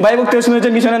 ভাই বক্তৃতা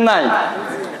শুনেছেন কি শোনেন নাই?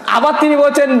 আবার তিনি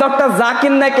বলছেন ডক্টর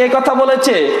জাকির নাইক এই কথা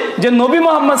বলেছে যে নবী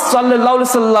মুহাম্মদ সাল্লাল্লাহু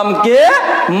আলাইহি সাল্লামকে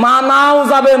মানাও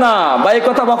যাবে না। ভাই এই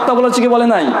কথা বক্তা বলেছে কি বলে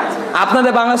নাই?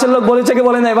 আপনাদের বাংলাদেশের লোক বলেছে কি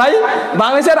বলে নাই? ভাই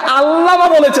বাংলাদেশের আল্লামা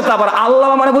বলেছে। তারপর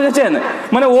আল্লামা মানে বুঝেছেন,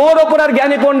 মানে ওর ওপর আর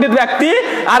জ্ঞানী পণ্ডিত ব্যক্তি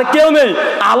আর কেউ নেই।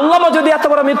 আল্লামা যদি এত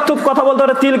বড় মিথ্যুক কথা বলতে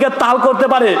পারে, তিলকে তাল করতে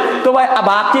পারে, তো ভাই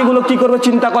বাকিগুলো কি করবে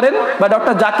চিন্তা করেন। বা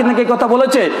ডক্টর জাকির নাইক এই কথা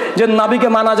বলেছে যে নবীকে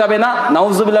মানা যাবে না,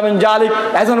 নাউজুবিল্লাহ মিন জালিক।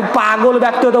 একজন পাগল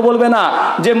ব্যক্তি তো বলবে না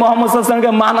যে মুহাম্মদ সাল্লাল্লাহু আলাইহি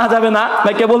ওয়াসাল্লামকে মানা যাবে না,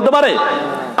 ভাই কে বলতে পারে?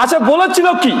 আচ্ছা বলেছিল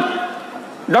কি?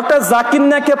 ডক্টর জাকির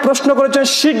নাইককে প্রশ্ন করেছেন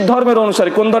শিখ ধর্মের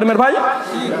অনুসারী। কোন ধর্মের ভাই?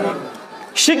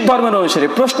 শিখ ধর্মের অনুসারী।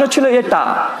 প্রশ্ন ছিল এটা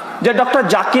যে ডক্টর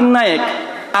জাকির নাইক,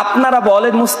 আপনারা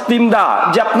বলেন মুসলিমরা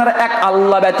যে আপনারা এক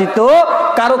আল্লাহ ব্যতীত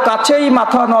কারো কাছেই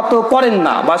মাথা নত করেন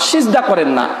না বা সিজদা করেন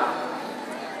না,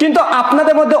 কিন্তু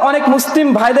আপনাদের মধ্যে অনেক মুসলিম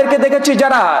ভাইদেরকে দেখেছি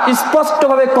যারা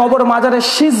স্পষ্টভাবে কবর মাজারে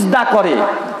সিজদা করে,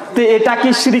 তো এটা কি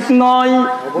শিরক নয়?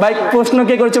 ভাই প্রশ্ন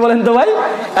কে করেছে বলেন তো ভাই?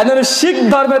 একজন শিখ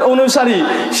ধর্মের অনুসারী,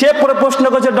 সে পরে প্রশ্ন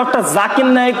করেছে ডক্টর জাকির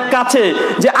নাইক কাছে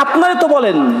যে আপনারা তো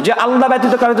বলেন যে আল্লাহ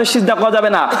ব্যতীত কারো সিজদা করা যাবে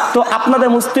না, তো আপনাদের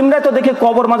মুসলিমরাই তো দেখে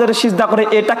কবর মাজারে সিজদা করে,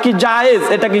 এটা কি জায়েজ?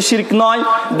 এটা কি শিরক নয়?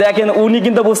 দেখেন উনি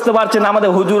কিন্তু বুঝতে পারছেন, আমাদের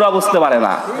হুজুরা বুঝতে পারে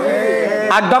না।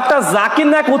 আর ডক্টর জাকির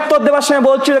নাইক উত্তর দেওয়ার সময়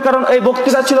বলছিল, কারণ এই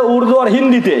বক্তৃতা ছিল উর্দু আর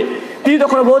হিন্দিতে, তিনি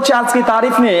তখন বলছে আজকে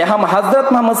তারিফ নেই হাম হযরত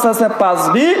মুহাম্মদ সাল্লাল্লাহু আলাইহি ওয়াসাল্লাম পাস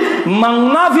ভি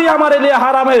মাংনা ভি हमारे लिए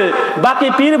হারাম है, বাকি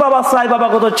পীর বাবা সাই বাবা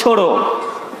কো তো ছোড়ো।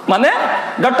 মানে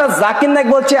ডক্টর জাকির নাইক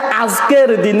বলছে আজকের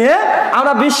দিনে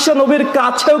আমরা বিশ্ব নবীর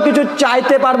কাছেও কিছু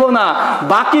চাইতে পারবো না,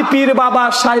 বাকি পীর বাবা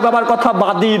সাই বাবার কথা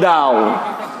বাদই দাও।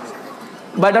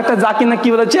 ভাই ডক্টর জাকির নায়েক কি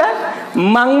বলেছে,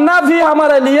 মাংনা ভি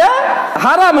হামারে লিয়ে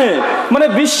হারাম হে, মানে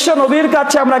বিশ্ব নবীর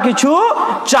কাছে আমরা কিছু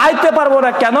চাইতে পারবো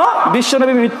না। কেন? বিশ্ব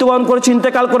নবী মৃত্যুবরণ করেছে,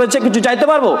 ইন্তেকাল করেছে, কিছু চাইতে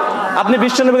পারবো? আপনি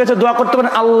বিশ্ব নবীর কাছে দোয়া করতে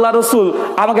পারেন, আল্লাহ রসুল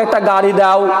আমাকে একটা গাড়ি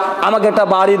দাও, আমাকে একটা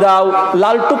বাড়ি দাও,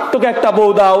 লাল টুকটুকে একটা বউ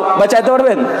দাও, বা চাইতে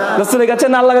পারবেন? রসুলের কাছে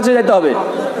না আল্লাহর কাছে চাইতে হবে?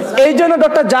 এই জন্য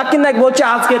ডক্টর জাকির নায়েক বলছে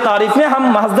আজকে তারিফ মে হাম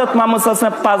হযরত মুহাম্মদ সাল্লাল্লাহু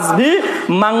আলাইহি ওয়াসাল্লাম পাস ভি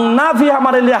মাংনা ভি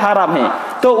হামারে লিয়ে হারাম হে।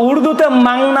 তো উর্দুতে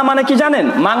মাংনা মানে কি জানেন?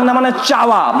 মাংনা মানে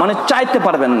চাওয়া, মানে চাইতে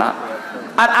পারবেন না।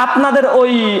 আর আপনাদের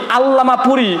ওই আল্লামা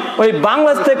পুরি ওই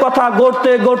বাংলাদেশ থেকে কথা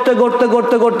গড়তে গড়তে গড়তে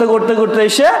গড়তে গড়তে গড়তে গড়তে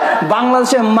এসে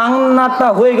বাংলাদেশে মাংনাটা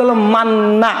হয়ে গেল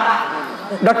মান্না।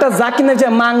 ডক্টর জাকির নায়েক যে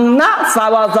মাংনা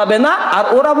চাওয়া যাবে না, আর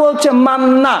ওরা বলছে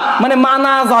মান্না মানে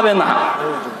মানা যাবে না।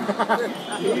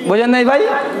 বুঝেন নাই ভাই?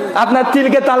 আপনার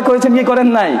তিলকে তাল করেছেন কি করেন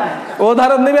নাই?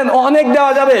 উদাহরণ দিবেন অনেক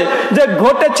দেওয়া যাবে, যে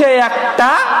ঘটেছে একটা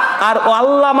আর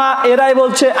আল্লামা এরাই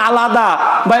বলছে আলাদা।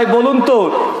 ভাই বলুন তো,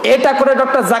 এটা করে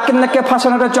ডক্টর জাকির নায়েককে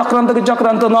ফাঁসানোটা চক্রান্ত কি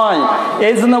চক্রান্ত নয়?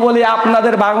 এই জন্য বলি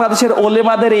আপনাদের বাংলাদেশের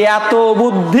ওলেমাদের এত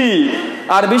বুদ্ধি,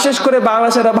 আর বিশেষ করে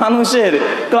বাংলাদেশের মানুষের।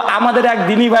 তো আমাদের এক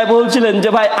দিনী ভাই বলছিলেন যে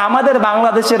ভাই আমাদের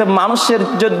বাংলাদেশের মানুষের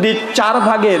যদি 4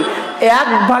 ভাগের 1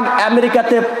 ভাগ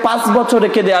আমেরিকাতে 5 বছর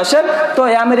রেখে দিয়ে আসেন, তো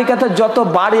আমেরিকাতে যত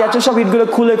বাড়ি আছে সব ইটগুলো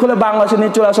খুলে খুলে বাংলাদেশে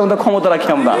নিয়ে চলে আসার মতো ক্ষমতা রাখি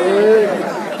আমরা।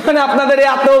 মানে আপনাদের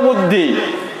এত বুদ্ধি।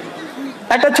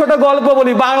 একটা ছোট গল্প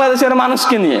বলি বাংলাদেশের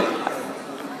মানুষকে নিয়ে।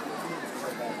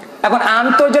 এখন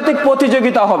আন্তর্জাতিক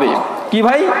প্রতিযোগিতা হবে কি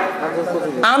ভাই?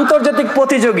 আন্তর্জাতিক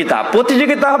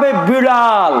প্রতিযোগিতা হবে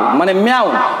বিড়াল মানে ম্যাও,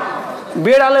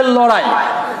 বিড়ালের লড়াই।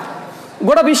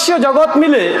 গোটা বিশ্ব জগৎ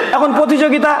মিলে এখন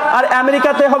প্রতিযোগিতা, আর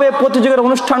আমেরিকাতে হবে প্রতিযোগিতার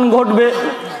অনুষ্ঠান ঘটবে।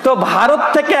 তো ভারত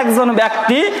থেকে একজন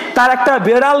ব্যক্তি তার একটা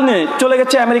বিড়াল নিয়ে চলে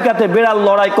গেছে আমেরিকাতে বিড়াল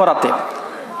লড়াই করাতে।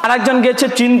 আর একজন গেছে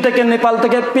চীন থেকে, নেপাল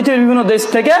থেকে, পৃথিবীর বিভিন্ন দেশ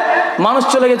থেকে মানুষ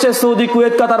চলে গেছে, সৌদি,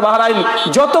 কুয়েত, কাতার, বাহরাইন,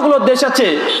 যতগুলো দেশ আছে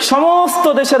সমস্ত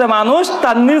দেশের মানুষ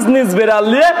তার নিজ নিজ বিড়াল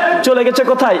নিয়ে চলে গেছে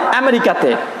কোথায়? আমেরিকাতে।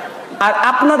 আর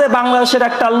আপনাদের বাংলাদেশের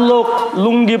একটা লোক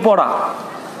লুঙ্গি পরা,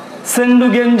 সেন্ডু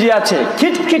গেঞ্জি আছে,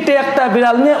 খিটখিটে একটা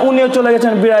বিড়াল নিয়ে উনিও চলে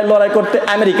গেছেন বিড়াল লড়াই করতে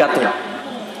আমেরিকাতে।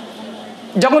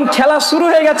 যখন খেলা শুরু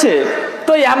হয়ে গেছে,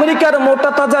 তো আমেরিকার মোটা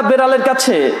তাজা বিড়ালের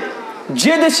কাছে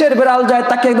যে দেশের বিড়াল যায়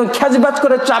তাকে একদম খ্যাচবাজ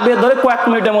করে চাপিয়ে ধরে কয়েক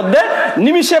মিনিটের মধ্যে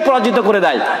নিমিষে পরাজিত করে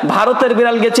দেয়। ভারতের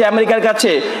বিড়াল গেছে আমেরিকার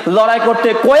কাছে লড়াই করতে,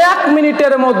 কয়েক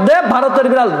মিনিটের মধ্যে ভারতের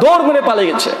বিড়াল দৌড় মেরে পালিয়ে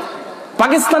গেছে।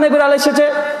 পাকিস্তানের বিড়াল এসেছে,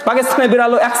 পাকিস্তানের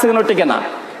বিড়ালও 1 সেকেন্ডও টেকে না।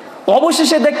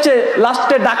 অবশেষে দেখছে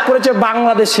লাস্টে ডাক পড়েছে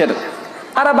বাংলাদেশের,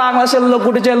 আর বাংলাদেশের লোক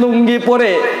উঠেছে লুঙ্গি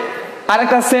পরে, আর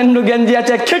একটা সেন্ডু গেঞ্জি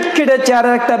আছে, খিটখিটে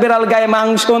চেহারার একটা বিড়াল, গায়ে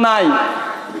মাংস নাই।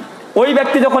 ওই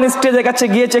ব্যক্তি যখন স্টেজের কাছে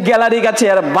গিয়েছে, গ্যালারির কাছে,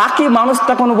 আর বাকি মানুষ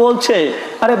তখন বলছে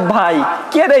আরে ভাই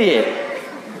কে রে,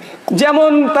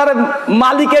 যেমন তার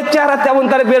মালিকের চেহারা তেমন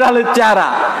তার বিড়ালের চেহারা,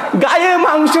 গায়ে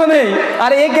মাংস নেই,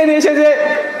 আর একে নিয়ে এসেছে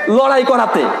লড়াই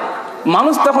করাতে।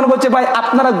 মানুষ তখন বলছে ভাই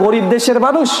আপনারা গরিব দেশের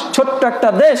মানুষ, ছোট্ট একটা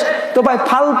দেশ, তো ভাই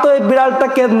ফালতু এই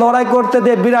বিড়ালটাকে লড়াই করতে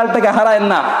দিয়ে বিড়ালটাকে হারায়েন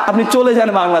না, আপনি চলে যান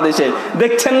বাংলাদেশে।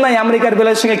 দেখছেন না আমেরিকার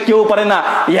বিড়ালের সঙ্গে কেউ পারে না,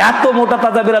 এত মোটা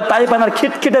তাজা বিড়াল তাই পারে না,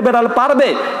 খিটখিটে বিড়াল পারবে,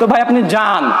 তো ভাই আপনি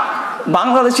যান।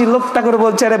 বাংলাদেশি লোকটা করে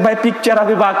বলছে আরে ভাই পিকচার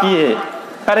আমি বাকি,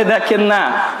 আরে দেখেন না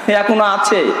এখনো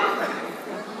আছে।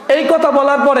 এই কথা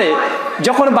বলার পরে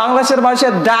যখন বাংলাদেশের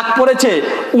মানুষের ডাক পড়েছে,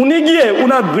 উনি গিয়ে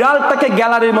উনার বিড়ালটাকে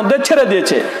গ্যালারির মধ্যে ছেড়ে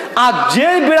দিয়েছে। আর যে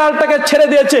বিড়ালটাকে ছেড়ে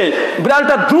দিয়েছে,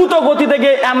 বিড়ালটা দ্রুত গতিতে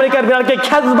গিয়ে আমেরিকার বিড়ালকে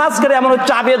খ্যাচবাজ করে এমন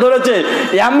চাপিয়ে ধরেছে,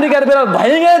 আমেরিকার বিড়াল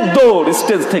ভেঙে দৌড়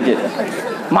স্টেজ থেকে।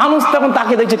 মানুষ তখন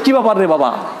তাকে দেখছে, কি ব্যাপার রে বাবা,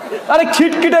 আরে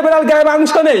খিটখিটে বিড়াল, গায়ে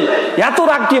মাংস নেই, এত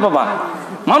রাগ কি বাবা?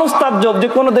 মানুষ তাজ্জব যে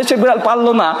কোনো দেশের বিড়াল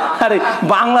পারলো না, আরে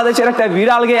বাংলাদেশের একটা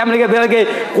বিড়াল গিয়ে আমেরিকার বিড়ালকে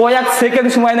কয়েক সেকেন্ড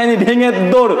সময় নেয়নি, ভেঙে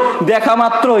দৌড়, দেখা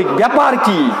মাত্রই ব্যাপার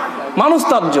কি? মানুষ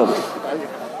তাজ্জব।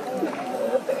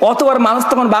 অতবার মানুষ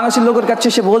তখন বাংলাদেশের লোকের কাছে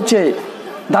এসে বলছে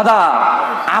দাদা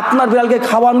আপনার বিড়ালকে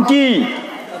খাওয়ান কি?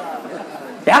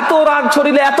 এত রাগ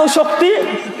ছড়িলে এত শক্তি,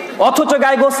 অথচ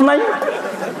গায়ে গোস নাই।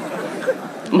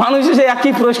 মানুষ এসে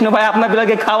একই প্রশ্ন, ভাই আপনার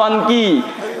বিড়ালকে খাওয়ান কি?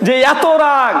 যে এত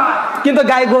রাগ কিন্তু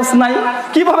গায়ে গোস নাই,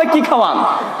 কিভাবে কি খাওয়ান?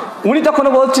 উনি তখন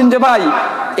বলছেন যে ভাই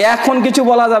এখন কিছু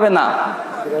বলা যাবে না,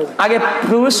 আগে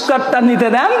পুরস্কারটা নিতে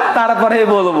দেন তারপরে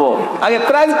বলবো, আগে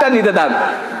প্রাইজটা নিতে দেন।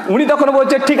 উনি তখন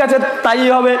বলছে ঠিক আছে তাই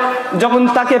হবে। যখন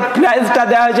তাকে প্রাইজটা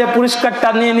দেওয়া হয়েছে, পুরস্কারটা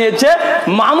নিয়ে নিয়েছে,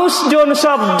 মানুষজন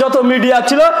সব যত মিডিয়া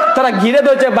ছিল তারা ঘিরে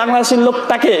ধরেছে বাংলাদেশের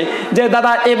লোকটাকে, যে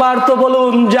দাদা এবার তো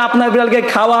বলুন যে আপনার বিড়ালকে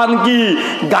খাওয়ান কি?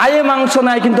 গায়ে মাংস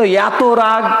নাই কিন্তু এত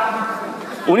রাগ।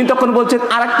 উনি তখন বলছেন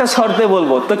আর একটা শর্তে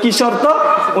বলবো। তো কি শর্ত?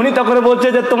 উনি তখন বলছে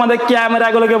যে তোমাদের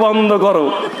ক্যামেরাগুলোকে বন্ধ করো,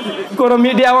 কোনো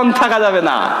মিডিয়া অন থাকা যাবে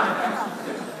না।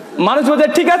 মানুষ বলছে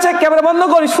ঠিক আছে ক্যামেরা বন্ধ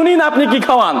করি, শুনি না আপনি কি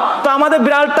খাওয়ান, তো আমাদের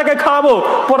বিড়ালটাকে খাওয়াবো,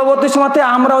 পরবর্তী সময়তে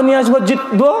আমরাও নিয়ে আসবো,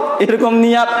 জিতবো, এরকম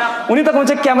নিয়াত। উনি তখন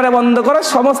বলছে ক্যামেরা বন্ধ করো,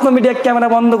 সমস্ত মিডিয়া ক্যামেরা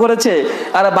বন্ধ করেছে।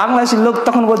 আর বাংলাদেশের লোক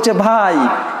তখন বলছে ভাই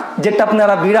যেটা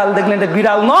আপনারা বিড়াল দেখলেন এটা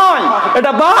বিড়াল নয়,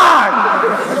 এটা বাঘ।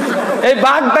 এই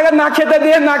বাঘটাকে না খেতে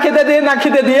দিয়ে না খেতে দিয়ে না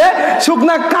খেতে দিয়ে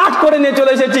শুকনা কাঠ করে নিয়ে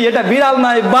চলে এসেছি, এটা বিড়াল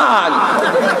নয় বাঘ,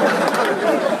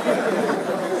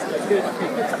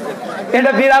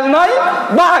 এটা বিড়াল নয়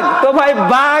বাঘ। তো ভাই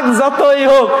বাঘ যতই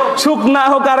হোক, শুকনা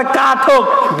হোক আর কাঠ হোক,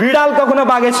 বিড়াল কখনো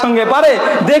বাঘের সঙ্গে পারে?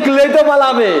 দেখলেই তো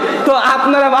পালাবে। তো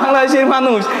আপনারা বাংলাদেশের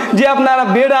মানুষ যে আপনারা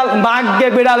বিড়াল বাঘকে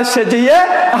বিড়াল সেজিয়ে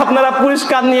আপনারা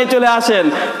পুরস্কার নিয়ে চলে আসেন,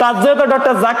 তার জন্য তো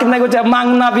ডক্টর জাকির নায়ক হচ্ছে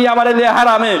মাংনাবি আমার এলে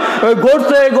হারামে, ওই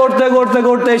গড়তে গড়তে গড়তে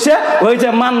গড়তে এসে হয়েছে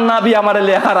মান্নাবি আমার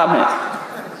এলে হারামে।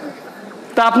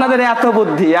 তা আপনাদের এত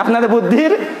বুদ্ধি, আপনাদের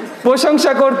বুদ্ধির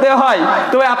প্রশংসা করতে হয়।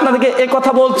 তবে আপনাদেরকে এই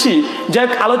কথা বলছি, যে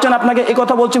আলোচনা আপনাকে এই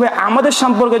কথা বলছি ভাই, আমাদের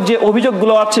সম্পর্কে যে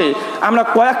অভিযোগগুলো আছে আমরা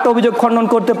কয়েকটা অভিযোগ খণ্ডন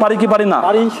করতে পারি কি পারি না?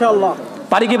 ইনশাআল্লাহ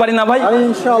পারি কি পারি না ভাই?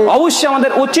 অবশ্যই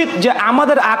আমাদের উচিত যে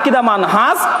আমাদের আকীদা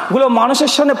মানহাজ গুলো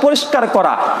মানুষের সামনে পরিষ্কার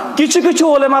করা। কিছু কিছু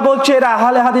ওলেমা বলছে এরা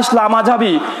আহলে হাদিস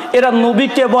লামাযাবি, এরা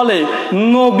নবীকে বলে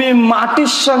নবী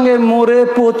মাটির সঙ্গে মরে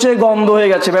পচে গন্ধ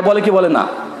হয়ে গেছে। ভাই বলে কি বলে না?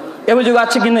 এ অভিযোগ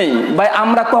আছে কি নেই ভাই?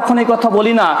 আমরা কখনোই কথা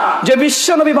বলি না যে বিশ্ব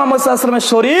নবী মুহাম্মদ সাল্লাল্লাহু আলাইহি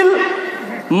ওয়াসাল্লামের শরীর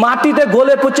মাটিতে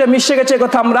গলে পচে মিশে গেছে,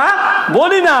 কথা আমরা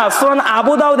বলি না। সুনান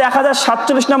আবু দাউদ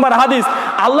 1047 নম্বর হাদিস,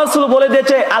 আল্লাহ রাসূল বলে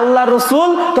দিয়েছে আল্লাহ রাসূল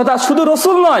তথা শুধু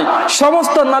রাসূল নয়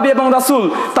সমস্ত নবী এবং রাসূল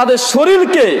তাদের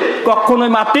শরীরকে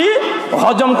কখনোই মাটি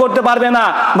হজম করতে পারবে না।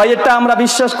 ভাই এটা আমরা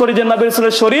বিশ্বাস করি যে নবী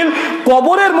রাসূলের শরীর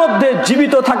কবরের মধ্যে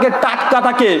জীবিত থাকে, টাটকা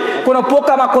থাকে, কোনো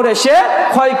পোকামাকড় এসে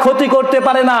ক্ষতি করতে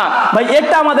পারে না। ভাই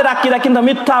এটা আমাদের আকীদা, কিন্তু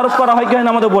মিথ্যা আরোপ করা হয় কি হয়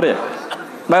না আমাদের উপরে?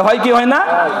 ভাই হয় কি হয় না?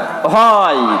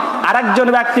 হয়। আরেকজন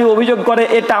ব্যক্তি অভিযোগ করে,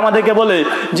 এটা আমাদেরকে বলে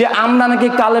যে আমরা নাকি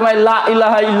কালেমা লা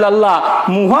ইলাহা ইল্লাল্লাহ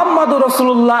মুহাম্মাদুর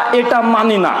রাসূলুল্লাহ এটা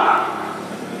মানি না।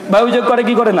 ভাই অভিযোগ করে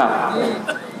কি করে না?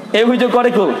 এই অভিযোগ করে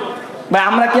কেউ? ভাই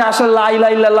আমরা কি আসলে লা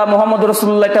ইলাহা ইল্লাল্লাহ মুহাম্মাদুর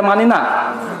রাসূলুল্লাহ এটা মানি না?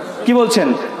 কি বলছেন,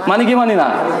 মানি কি মানি না?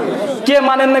 কে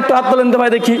মানেন না একটু হাত তোলেন তো ভাই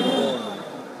দেখি।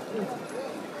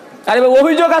 আরে ভাই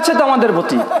অভিযোগ আছে তো আমাদের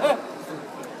প্রতি,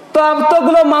 তো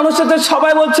এতগুলো মানুষের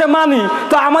সবাই বলছে মানি,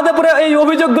 তো আমাদের পরে এই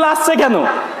অভিযোগগুলো আসছে কেন?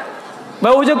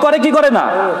 ভাই অভিযোগ করে কি করে না?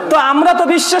 তো আমরা তো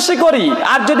বিশ্বাসই করি।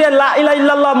 আর যদি লা ইলাহা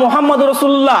ইল্লাল্লাহ মুহাম্মাদুর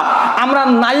রাসূলুল্লাহ আমরা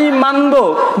নাই মানবো,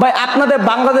 ভাই আপনাদের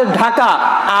বাংলাদেশ ঢাকা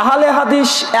আহলে হাদিস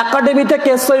একাডেমি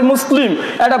থেকে সহিহ মুসলিম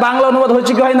এটা বাংলা অনুবাদ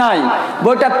হয়েছে কি হয় নাই?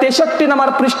 বইটা 63 নম্বর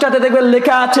পৃষ্ঠাতে দেখবেন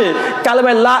লেখা আছে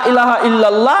কালেমা লা ইলাহা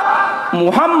ইল্লাল্লাহ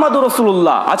মুহাম্মাদুর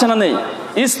রাসূলুল্লাহ, আছে না নেই?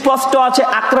 স্পষ্ট আছে।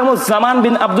 আকরামুজ্জামান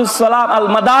বিন আব্দুল সালাম আল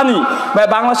মাদানী, ভাই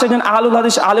বাংলাদেশের একজন আহলুল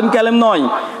হাদিস আলেম কালেম নয়,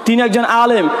 তিনি একজন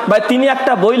আলেম। ভাই তিনি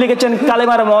একটা বই লিখেছেন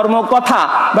কালেমার মর্ম কথা।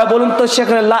 ভাই বলুন তো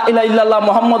সেখানে লা ইলাহা ইল্লাল্লাহ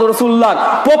মুহাম্মাদুর রাসূলুল্লাহর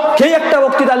পক্ষে একটা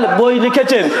বক্তৃতা বই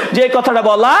লিখেছেন যে এই কথাটা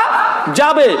বলা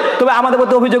যাবে। তবে আমাদের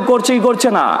মধ্যে অভিযোগ করছে কি করছে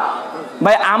না?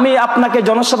 ভাই আমি আপনাকে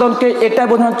জনসাধারণকে এটা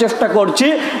বোঝানোর চেষ্টা করছি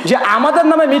যে আমাদের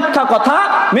নামে মিথ্যা কথা,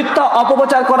 মিথ্যা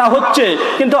অপপ্রচার করা হচ্ছে,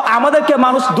 কিন্তু আমাদেরকে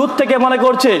মানুষ দূর থেকে মনে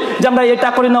করছে যে আমরা এটা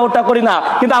করি না ওটা করি না,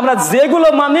 কিন্তু আমরা যেগুলো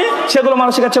মানি সেগুলো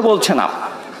মানুষের কাছে বলছে না,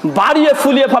 বাড়িয়ে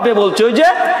ফুলিয়ে ফাঁপে বলছে। ওই যে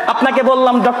আপনাকে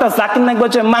বললাম ডক্টর জাকির নায়ক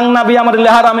বলছে মাংনাবি আমার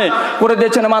লেহারামে করে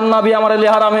দিয়েছেন, মান্নাবি আমার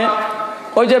লেহারামে।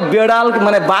 ওই যে বিড়াল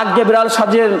মানে বাঘকে বিড়াল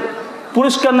সাজিয়ে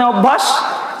পুরস্কার নেওয়া অভ্যাস,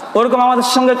 ওরকম আমাদের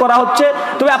সঙ্গে করা হচ্ছে।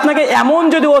 তবে আপনাকে এমন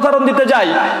যদি উদাহরণ দিতে যাই,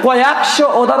 কয়েকশো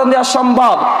উদাহরণ দেওয়া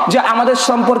সম্ভব যে আমাদের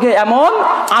সম্পর্কে এমন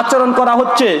আচরণ করা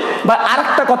হচ্ছে। বা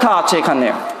আরেকটা কথা আছে এখানে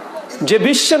যে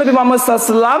বিশ্বনবী মুহাম্মদ সাল্লাল্লাহু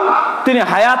আলাইহি ওয়াসাল্লাম তিনি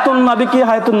হায়াতুন নবী কি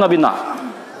হায়াতুন নবী না?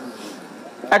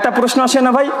 একটা প্রশ্ন আসে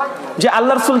না ভাই যে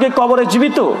আল্লাহ রাসূলকে কবরে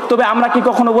জীবিত, তবে আমরা কি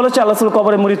কখনো বলেছি আল্লাহ রাসূল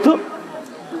কবরে মৃত্যু?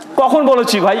 কখন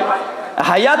বলেছি ভাই?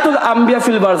 হায়াতুল আম্বিয়া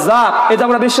ফিল বারযাখ, এটা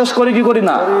আমরা বিশ্বাস করি কি করি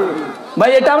না?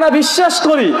 ভাই এটা আমরা বিশ্বাস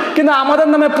করি, কিন্তু আমাদের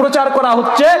নামে প্রচার করা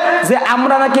হচ্ছে যে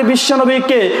আমরা নাকি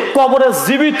বিশ্বনবীকে কবরে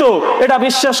জীবিত, এটা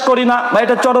বিশ্বাস করি না। ভাই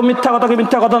এটা চরম মিথ্যা কথা, কি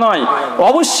মিথ্যা কথা নয়?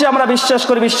 অবশ্যই আমরা বিশ্বাস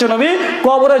করি বিশ্বনবী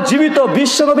কবরে জীবিত।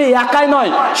 বিশ্বনবী একাই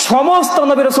নয়, সমস্ত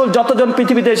নবী রাসূল যতজন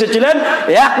পৃথিবীতে এসেছিলেন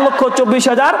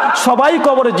 1,24,000 সবাই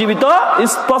কবরে জীবিত।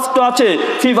 স্পষ্ট আছে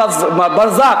ফি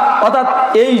বারযাখ, অর্থাৎ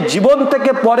এই জীবন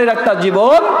থেকে পরের একটা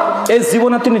জীবন, এই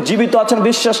জীবনে তিনি জীবিত আছেন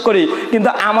বিশ্বাস করি, কিন্তু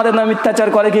আমাদের নামে মিথ্যাচার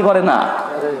করে কি করে না?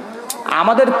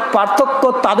 আমাদের পার্থক্য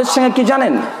তাদের সঙ্গে কি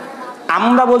জানেন?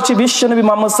 আমরা বলছি বিশ্বনবী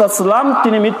মুহাম্মদ সাল্লাল্লাহু আলাইহি ওয়াসাল্লাম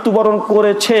তিনি মৃত্যুবরণ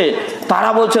করেছে, তারা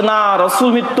বলছে না রাসূল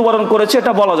মৃত্যুবরণ করেছে,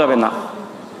 এটা বলা যাবে না।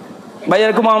 ভাই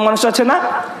এরকম মানুষ আছে না?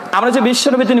 আমরা যে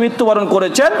বিশ্বনবী তিনি মৃত্যুবরণ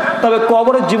করেছেন, তবে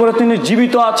কবরের জীবনে তিনি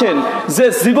জীবিত আছেন, যে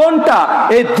জীবনটা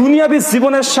এই দুনিয়াবী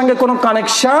জীবনের সঙ্গে কোনো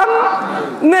কানেকশন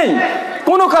নেই,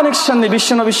 কোনো কানেকশন নেই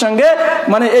বিশ্বনবীর সঙ্গে,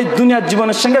 মানে এই দুনিয়ার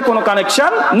জীবনের সঙ্গে কোনো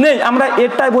কানেকশন নেই। আমরা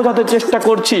এটাই বোঝাতে চেষ্টা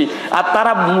করছি, আর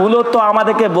তারা মূলত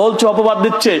আমাদেরকে বলছে, অপবাদ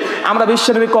দিচ্ছে আমরা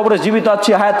বিশ্বনবীর কবরে জীবিত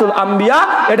আছি, হায়াতুল আম্বিয়া,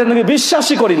 এটা নাকি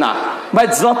বিশ্বাসই করি না। ভাই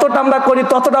যতটা আমরা করি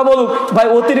ততটা বলুক ভাই,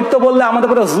 অতিরিক্ত বললে আমাদের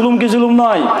প্রতি জুলুম কি জুলুম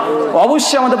নয়?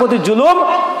 অবশ্যই আমাদের প্রতি জুলুম।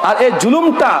 আর এই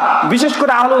জুলুমটা বিশেষ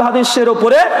করে আহলুল হাদিসের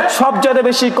উপরে সবচেয়ে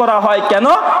বেশি করা হয়। কেন?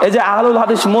 এই যে আহলুল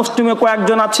হাদিস মুসলিমে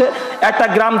কয়েকজন আছে, একটা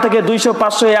গ্রাম থেকে 200,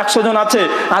 500, 100 জন আছে,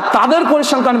 আর তাদের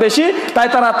পরিসংখ্যান বেশি, তাই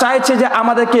তারা চাইছে যে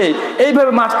আমাদেরকে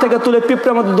এইভাবে মাঠ থেকে তুলে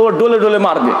পিঁপড়ের মধ্যে ডলে ডলে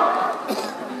মারবে।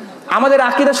 আমাদের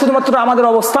আকীদা শুধুমাত্র আমাদের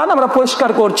অবস্থান আমরা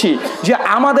পরিষ্কার করছি যে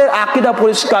আমাদের আকীদা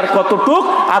পরিষ্কার কতটুক,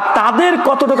 আর তাদের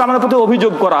কতটুক আমাদের প্রতি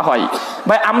অভিযোগ করা হয়।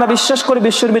 ভাই আমরা বিশ্বাস করি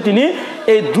বিশ্বনবী তিনি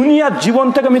এই দুনিয়ার জীবন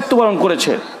থেকে মৃত্যুবরণ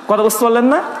করেছে, কথা বুঝতে পারলেন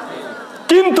না?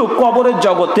 কিন্তু কবরের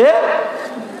জগতে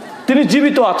তিনি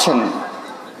জীবিত আছেন।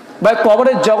 ভাই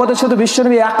কবরের জগতে শুধু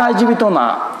বিশ্বনবী একাই জীবিত না।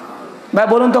 ভাই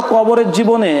বলুন তো, কবরের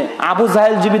জীবনে আবু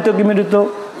জাহেল জীবিত কি মৃত?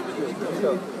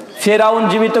 ফেরাউন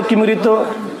জীবিত কি মৃত?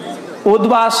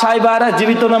 উদবা সাইবারা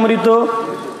জীবিত না মৃত?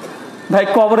 ভাই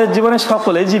কবরের জীবনে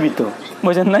সকলেই জীবিত,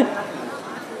 বুঝেন নাই?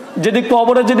 যদি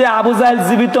কবরে যদি আবু জাহেল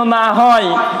জীবিত না হয়,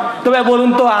 তবে বলুন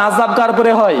তো আযাব কার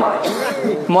উপরে হয়?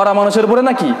 মরা মানুষের উপরে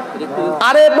নাকি?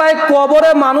 আরে ভাই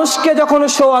কবরে মানুষকে যখন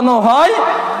শোয়ানো হয়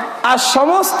আর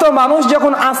সমস্ত মানুষ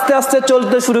যখন আস্তে আস্তে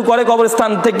চলতে শুরু করে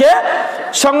কবরস্থান থেকে,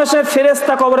 সঙ্গে সঙ্গে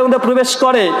ফেরেশতা কবরের মধ্যে প্রবেশ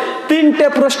করে, 3টে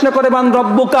প্রশ্ন করে, মান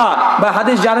রব্বুকা। ভাই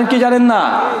হাদিস জানেন কি জানেন না?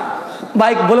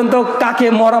 ভাই বলেন তো, কাকে?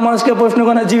 মরা মানুষকে প্রশ্ন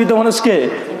করে, জীবিত মানুষকে?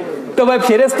 তো ভাই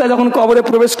ফেরেশতা যখন কবরে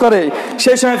প্রবেশ করে,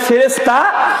 সেই সময় ফেরেশতা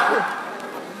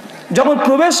যখন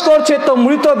প্রবেশ করছে, তো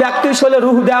মৃত ব্যক্তির শরীরে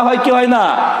রূহ দেওয়া হয় কি হয় না?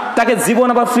 তাকে জীবন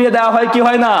আবার ফিরিয়ে দেওয়া হয় কি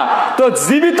হয় না? তো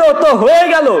জীবিত তো হয়ে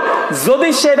গেল। যদি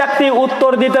সে ব্যক্তি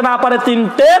উত্তর দিতে না পারে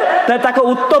 3টের, তাই তাকে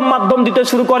উত্তম মাধ্যম দিতে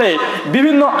শুরু করে,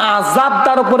 বিভিন্ন আযাব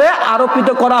তার উপরে আরোপিত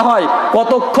করা হয়।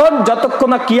 কতক্ষণ? যতক্ষণ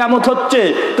না কিয়ামত হচ্ছে।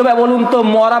 তবে বলুন তো,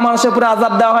 মরা মানুষের উপরে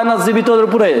আযাব দেওয়া হয় না জীবিতদের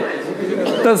উপরে?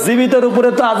 তো জীবিতের উপরে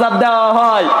তো আযাব দেওয়া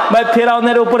হয়। ভাই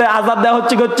ফেরাউনের উপরে আযাব দেওয়া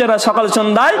হচ্ছে কি হচ্ছে না? সকাল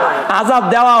সন্ধ্যায় আযাব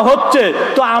দেওয়া হচ্ছে।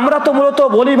 তো আমরা তো মূলত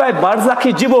বলি ভাই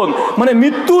বারজাখী জীবন মানে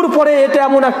মৃত্যুর পরে এটা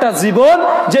এমন একটা জীবন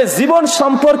যে জীবন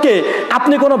সম্পর্কে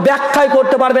আপনি কোনো ব্যাখ্যাই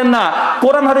করতে পারবেন না।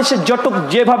 কোরআন হাদিসে যতটুকু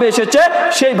যেভাবে এসেছে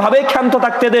সেইভাবেই ক্ষান্ত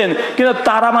থাকতে দেন, কিন্তু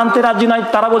তারা মানতে রাজি নয়।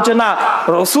 তারা বলছে না,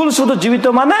 রাসূল শুধু জীবিত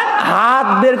মানে হাত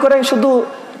বের করে শুধু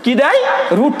কি দেয়?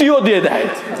 রুটিও দিয়ে দেয়।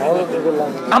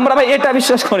 আমরা ভাই এটা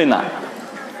বিশ্বাস করি না,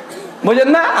 বুঝেন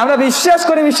না? আমরা বিশ্বাস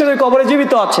করি বিশ্বনবী কবরে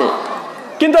জীবিত আছে,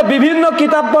 কিন্তু বিভিন্ন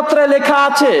কিতাবপত্রে লেখা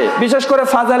আছে, বিশেষ করে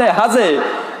ফাজালে হাজে,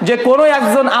 যে কোনো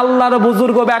একজন আল্লাহর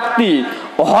বুজুর্গ ব্যক্তি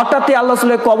হঠাৎই আল্লাহ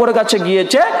রাসূলের কবরের কাছে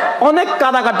গিয়েছে, অনেক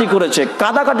কাদাকাটি করেছে,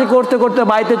 কাদাকাটি করতে করতে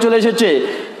বাড়িতে চলে এসেছে।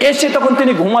 এসে তখন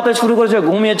তিনি ঘুমাতে শুরু করেছে,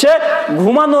 ঘুমিয়েছে।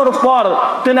 ঘুমানোর পর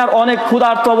তিনি আর অনেক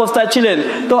ক্ষুধার্ত অবস্থায় ছিলেন।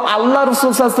 তো আল্লাহ রাসূল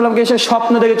সাল্লাল্লাহু আলাইহি ওয়াসাল্লামকে এসে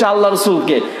স্বপ্নে দেখেছে, আল্লাহ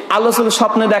রাসূলকে। আল্লাহ রাসূল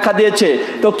স্বপ্নে দেখা দিয়েছে।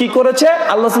 তো কি করেছে?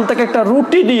 আল্লাহ রাসূল তাকে একটা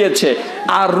রুটি দিয়েছে,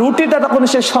 আর রুটিটা তখন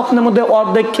সে স্বপ্নের মধ্যে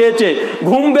অর্ধেক খেয়েছে।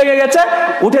 ঘুম ভেঙে গেছে,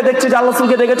 উঠে দেখছে যে আল্লাহ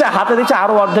রাসূলকে দেখেছে, হাতে দেখছে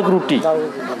আরো অর্ধেক রুটি।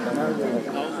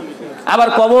 আবার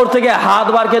কবর থেকে হাত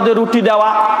বার করে রুটি দেওয়া।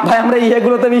 ভাই আমরা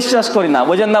এগুলোতে বিশ্বাস করি না,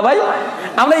 বুঝেন না ভাই?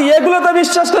 আমরা এগুলোতে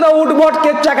বিশ্বাস করি না, উটবট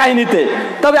কেচ্চা কাহিনীতে।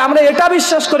 তবে আমরা এটা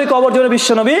বিশ্বাস করি কবর জীবনে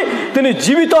বিশ্বনবী তিনি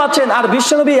জীবিত আছেন। আর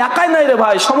বিশ্বনবী একাই নাই রে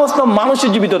ভাই, সমস্ত মানুষই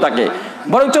জীবিত থাকে।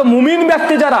 বরঞ্চ মুমিন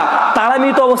ব্যক্তি যারা, তারা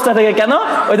মৃত অবস্থা থেকে। কেন?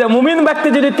 ওই যে মুমিন ব্যক্তি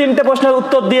যদি 3টে প্রশ্নের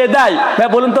উত্তর দিয়ে দেয়, ভাই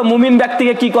বলুন তো মুমিন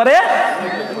ব্যক্তিকে কি করে?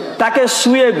 তাকে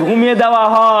শুয়ে ঘুমিয়ে দেওয়া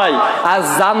হয়। আর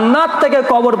জান্নাত থেকে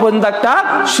কবর পর্যন্ত একটা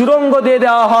সুড়ঙ্গ দিয়ে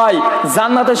দেওয়া হয়,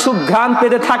 জান্নাতে সুঘ্রাণ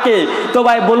পেতে থাকে। তো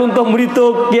ভাই বলুন তো, মৃত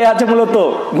কে আছে? মূলত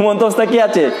ঘুমন্ত অবস্থায় কি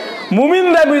আছে?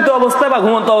 মুমিনরা মৃত অবস্থায় বা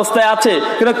ঘুমন্ত অবস্থায় আছে,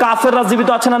 কিন্তু কাফেররা জীবিত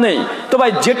আছে না নেই? তো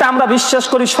ভাই যেটা আমরা বিশ্বাস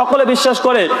করি, সকলে বিশ্বাস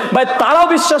করে, ভাই তারাও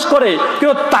বিশ্বাস করে,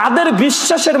 কিন্তু তাদের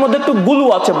বিশ্বাসের মধ্যে একটু গুলু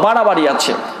আছে, বাড়াবাড়ি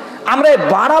আছে। আমরা এই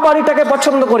বাড়াবাড়িটাকে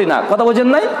পছন্দ করি না, কথা বোঝেন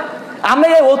নাই? আমরা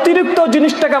এই অতিরিক্ত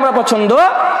জিনিসটাকে আমরা পছন্দ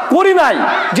করি নাই,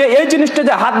 যে এই জিনিসটা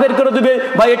যে হাত বের করে দিবে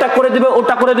বা এটা করে দিবে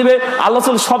ওটা করে দিবে। আল্লাহ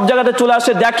রাসূল সব জায়গাতে চলে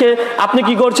আসে, দেখে আপনি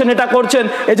কি করছেন, এটা করছেন।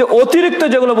 এই যে অতিরিক্ত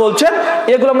যেগুলো বলছেন,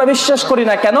 এগুলো আমরা বিশ্বাস করি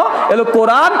না। কেন? এগুলো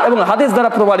কোরআন এবং হাদিস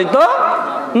দ্বারা প্রমাণিত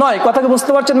নয়। কথা কি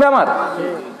বুঝতে পারছেন ভাই আমার?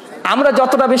 আমরা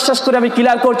যতটা বিশ্বাস করি আমি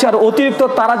ক্লিয়ার করছি, আর অতিরিক্ত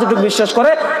তারা যেটুকু বিশ্বাস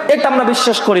করে এটা আমরা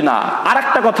বিশ্বাস করি না। আর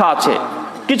একটা কথা আছে,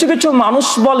 কিছু কিছু মানুষ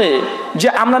বলে যে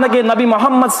আমরা নাকি নবী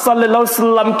মুহাম্মদ সাল্লাল্লাহু আলাইহি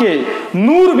সাল্লামকে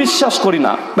নূর বিশ্বাস করি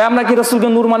না। ভাই আমরা কি রাসূলকে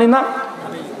নূর মানি না?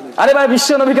 আরে ভাই বিশ্ব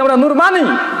নবীকে আমরা নূর মানি।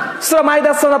 সূরা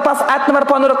মাইদা সূরা 5 আয়াত নম্বর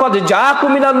 15 কয় যে জাআকুম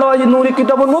মিনাল্লাহি নূরি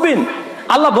কিতাবুন মুবিন।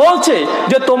 আল্লাহ বলছে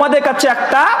যে তোমাদের কাছে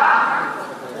একটা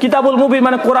কিতাবুল মুবিন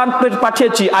মানে কোরআন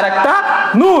পাঠিয়েছি, আর একটা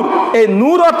নূর। এই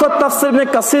নূর অর্থাৎ তাফসীর ইবনে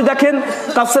কাসির দেখেন,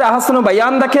 তাফসীর আহসান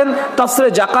বায়ান দেখেন, তাফসীর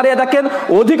জাকারিয়া দেখেন,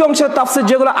 অধিকাংশ তাফসীর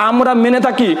যেগুলো আমরা মেনে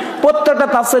থাকি প্রত্যেকটা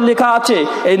তাফসীর লেখা আছে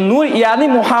এই নূর ইয়ানি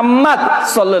মুহাম্মদ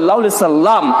সাল্লাল্লাহু আলাইহি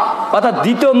সাল্লাম, অর্থাৎ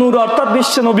দ্বিতীয় নূর অর্থাৎ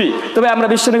বিশ্ব নবী। তবে আমরা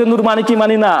বিশ্ব নবীকে নূর মানি কি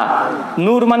মানি না?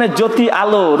 নূর মানে জ্যোতি,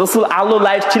 আলো। রাসূল আলো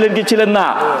লাইট ছিলেন কি ছিলেন না?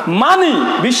 মানি।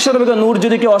 বিশ্ব নবীকে নূর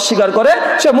যদি কেউ অস্বীকার করে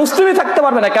সে মুসলিমই থাকতে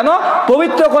পারবে না। কেন?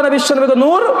 পবিত্র কোরআনে বিশ্ব নবীকে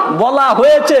নূর বলা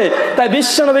হয়েছে, তাই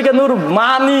বিশ্ব নবীকে নূর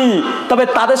মানি। তবে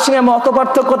তাদের সঙ্গে মত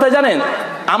পার্থক্য কোথায় জানেন?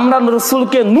 আমরা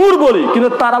রাসূলকে নূর বলি, কিন্তু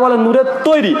তারা বলে নূরের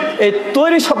তৈরি। এই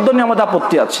তৈরি শব্দ নিয়ে আমাদের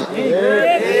আপত্তি আছে,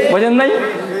 বুঝেন নাই?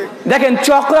 দেখেন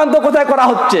চক্রান্ত কোথায় করা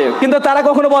হচ্ছে, কিন্তু তারা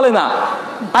কখনো বলে না।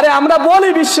 আরে আমরা বলি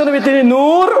বিশ্বনবী তিনি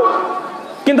নূর,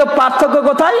 কিন্তু পার্থক্য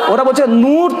কোথায়? ওরা বলছে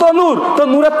নূর তো নূর, তো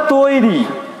নূরের তৈরি।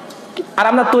 আর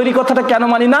আমরা তৈরি কথাটা কেন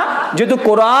মানি না? যেহেতু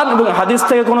কোরআন এবং হাদিস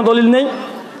থেকে কোনো দলিল নেই।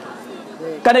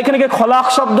 কারণ এখানে কি খলাক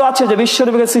শব্দ আছে যে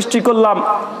বিশ্বনবীকে সৃষ্টি করলাম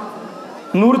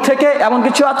নূর থেকে, এমন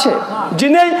কিছু আছে? জি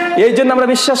নেই। এই জন্য আমরা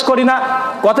বিশ্বাস করি না।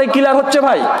 কথাই ক্লিয়ার হচ্ছে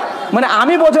ভাই? মানে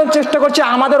আমি বোঝার চেষ্টা করছি,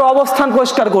 আমাদের অবস্থান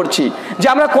পরিষ্কার করছি যে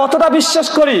আমরা কতটা বিশ্বাস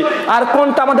করি আর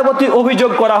কোনটা আমাদের প্রতি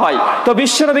অভিযোগ করা হয়। তো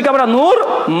বিশ্বনবীকে আমরা নূর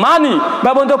মানি।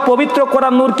 বা বন্ধু, পবিত্র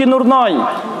কোরআন নূর কি নূর নয়?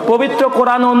 পবিত্র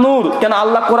কোরআন ও নূর। কেন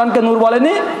আল্লাহ কোরআনকে নূর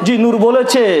বলেনি? জি নূর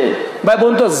বলেছে। ভাই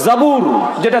বন্ধু, জাবুর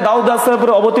যেটা দাউদ আলাইহিস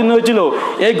উপরে অবতীর্ণ হয়েছিল,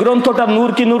 এই গ্রন্থটা নূর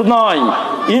কি নূর নয়?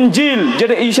 ইনজিল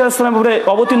যেটা ঈসা আলাইহিস সালামের উপরে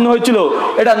অবতীর্ণ হয়েছিল,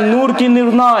 এটা নূর কি নূর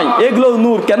নয়? এগুলো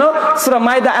নূর। কেন? সূরা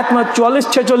মাইদা আয়াত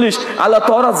 44-46 আল্লাহ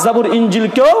তাওরাত, জাবুর,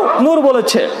 ইনজিলকেও নূর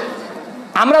বলেছে।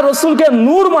 আমরা রাসূলকে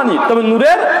নূর মানি, তবে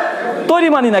নূরের তৈরি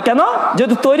মানি না। কেন?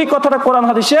 যেহেতু তৈরি কথাটা কোরআন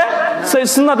হাদিসে সেই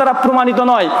সুন্নাহ দ্বারা প্রমাণিত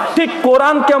নয়। ঠিক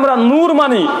কোরআনকে আমরা নূর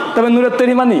মানি, তবে নূরের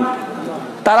তৈরি মানি।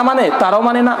 তারা মানে? তারাও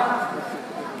মানে না।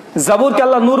 জাবুরকে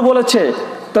আল্লাহ নূর বলেছে,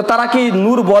 তো তারা কি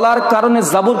নূর বলার কারণে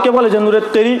জাবুরকে বলে যে নূরের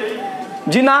তৈরি?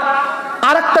 জি না।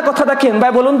 আর একটা কথা দেখেন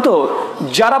ভাই, বলুন তো,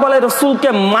 যারা বলে রাসূলকে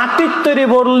মাটির তৈরি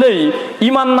বললেই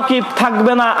ঈমান নাকি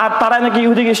থাকবে না, আর তারা নাকি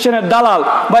ইহুদি খ্রিস্টানের দালাল,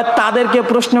 বা তাদেরকে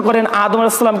প্রশ্ন করেন আদম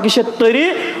আলাইহিস সালাম কিসের তৈরি?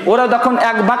 ওরা যখন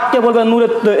এক বাক্যে বলবে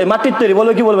নূরের মাটির তৈরি,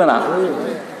 বলবে কি বলবে না?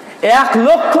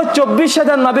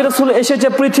 1,24,000 নবী রাসূল এসেছে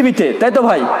পৃথিবীতে, তাই তো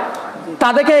ভাই?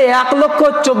 তাদেরকে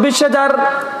 1,24,000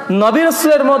 নবী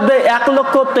রাসূলের মধ্যে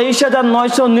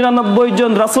 1,23,999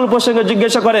 জন রাসূল প্রসঙ্গে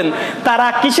জিজ্ঞাসা করেন তারা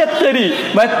কিসের তৈরি,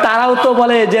 ভাই তারাও তো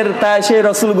বলে যে সেই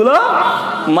রাসূলগুলো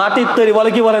মাটির তৈরি, বলে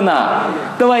কি বলে না?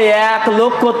 তো ভাই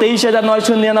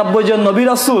 1,23,999 জন নবী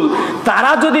রাসূল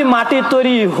তারা যদি মাটির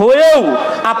তৈরি হয়েও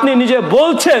আপনি নিজে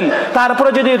বলছেন, তারপরে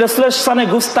যদি রাসূলের শানে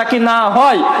গুস্তাকি না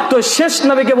হয়, তো শেষ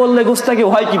নবীকে বললে গুস্তাকি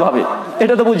হয় কিভাবে?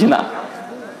 এটা তো বুঝি না।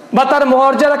 বা তার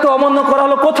মর্যাদাকে অমান্য করা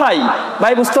হলো কোথায়?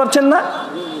 ভাই বুঝতে পারছেন না?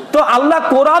 তো আল্লাহ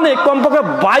কোরআনে কমপক্ষে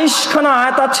 22খানা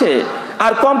আয়াত আছে,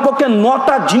 আর কমপক্ষে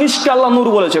 9টা জিনিসকে আল্লাহ নূর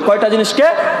বলেছে। কয়টা জিনিসকে?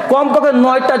 কমপক্ষে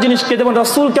 9টা জিনিসকে। যেমন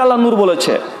রাসূলকে আল্লাহ নূর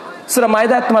বলেছে, সূরা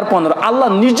মাইদা আয়াত নম্বর 15। আল্লাহ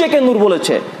নিজেকে নূর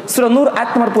বলেছে, সূরা নূর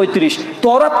আয়াত নম্বর 35।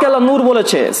 তওরাতকে আল্লাহ নূর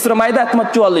বলেছে, সূরা মাইদা আয়াত নম্বর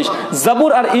 44।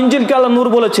 জাবুর আর ইনজিলকে আল্লাহ নূর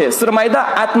বলেছে, সূরা মাইদা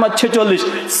আয়াত নম্বর 46।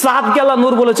 সাদকে আল্লাহ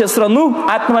নূর বলেছে, সূরা নূহ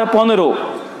আয়াত নম্বর 15।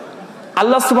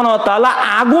 আল্লাহ সুবহানাহু ওয়া তাআলা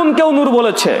আগুনকেও নূর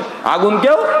বলেছে,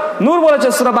 আগুনকেও নূর বলেছে,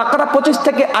 সূরা বাকারা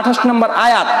 25-28 নম্বর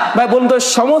আয়াত। ভাই বলুন তো,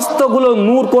 সমস্তগুলো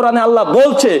নূর কোরআনে আল্লাহ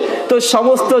বলছে, তো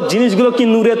সমস্ত জিনিসগুলো কি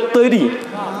নূরের তৈরি?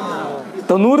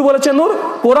 তো নূর বলেছে নূর।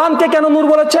 কোরআনকে কেন নূর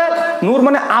বলেছে? নূর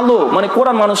মানে আলো, মানে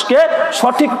কোরআন মানুষকে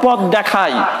সঠিক পথ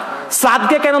দেখায়।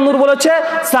 সাদকে কেন নূর বলেছে?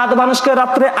 সাদ মানুষকে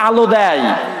রাত্রে আলো দেয়।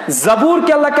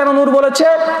 জাবুরকে আল্লাহ কেন নূর বলেছে?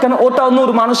 কেন ওটাও নূর,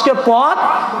 মানুষকে পথ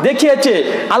দেখিয়েছে।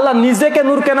 আল্লাহ নিজেকে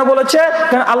নূর কেন বলেছে?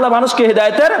 কারণ আল্লাহ মানুষকে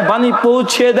হিদায়াতের বাণী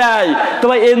পৌঁছে দেয়। তো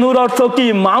ভাই এই নূর অর্থ কি?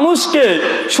 মানুষকে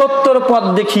সত্যের পথ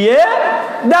দেখিয়ে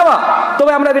দেওয়া।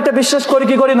 তবে আমরা এটা বিশ্বাস করি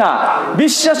কি করি না?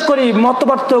 বিশ্বাস করি।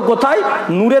 মতপার্থক্য কোথায়?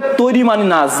 নূরের তৈরি মানি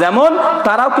না। যেমন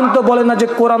তারাও কিন্তু বলে না যে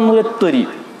কোরআন নূরের তৈরি,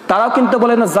 তারাও কিন্তু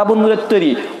বলে না জাবুর নূরের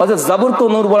তৈরি। অর্থাৎ জাবুরকেও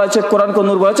নূর বলা হয়েছে, কোরআনকেও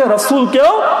নূর বলা হয়েছে,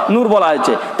 রাসূলকেও নূর বলা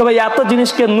হয়েছে। তবে এত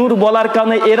জিনিসকে নূর বলার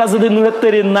কারণে এরা যদি নূরের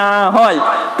তৈরি না হয়,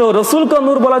 তো রাসূলকেও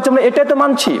নূর বলা হয়েছে, আমরা এটাই তো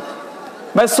মানছি।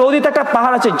 ভাই সৌদিতে একটা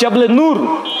পাহাড় আছে, জাবলে নূর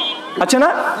আছে না?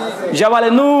 জাবালে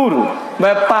নূর,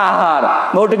 ভাই পাহাড়,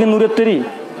 ওটা কি নূরের তৈরি?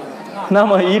 না,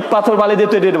 ইট পাথর বালি দিয়ে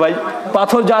তৈরি। ভাই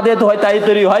পাথর যা দিয়ে হয় তাই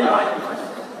তৈরি হয়।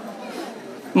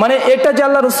 মানে এটা যে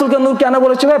আল্লাহ রাসূলকে নূর কেন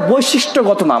বলেছে? ভাই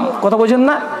বৈশিষ্ট্যগত নাম, কথা বোঝেন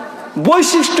না?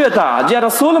 বৈশিষ্ট্য এটা যে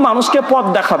রাসূল মানুষকে পথ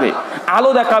দেখাবে,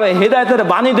 আলো দেখাবে, হেদায়েতের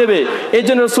বাণী দেবে। এই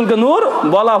জন্য রাসূলকে নূর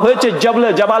বলা হয়েছে,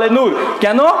 জাবালে নূর।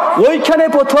 কেন? ওইখানে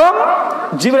প্রথম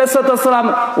জিবরাইল আলাইহিস সালাম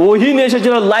ওহী নিয়ে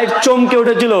এসেছিল, লাইট চমকে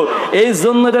উঠেছিল, এই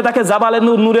জন্য তাকে জাবালে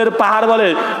নূর, নূরের পাহাড় বলে।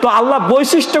 তো আল্লাহ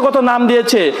বৈশিষ্ট্যগত নাম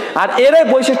দিয়েছে, আর এরাই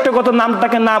বৈশিষ্ট্যগত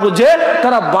নামটাকে না বুঝে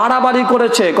তারা বাড়াবাড়ি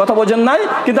করেছে। কথা বোঝেন নাই?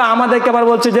 কিন্তু আমাদেরকে আবার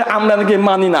বলছে যে আমরা নাকি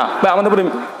মানি না, বা আমাদের উপরে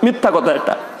মিথ্যা কথা,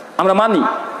 এটা আমরা মানি।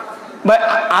 ভাই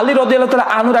আলী রাদিয়াল্লাহু তাআলা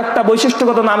আনহুর একটা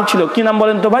বৈশিষ্ট্যগত নাম ছিল, কি নাম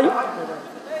বলেন তো ভাই?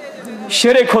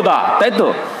 শেরে খোদা, তাই তো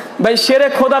ভাই? শেরে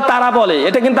খোদা তারা বলে,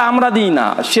 এটা কিন্তু আমরা দিই না।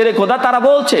 শেরে খোদা তারা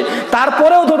বলছে।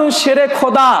 তারপরেও ধরুন শেরে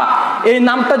খোদা এই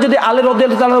নামটা যদি আলী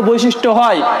রাদিয়াল্লাহু তাআলার বৈশিষ্ট্য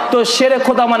হয়, তো শেরে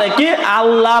খোদা মানে কি?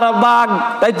 আল্লাহর বাগ,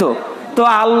 তাই তো? তো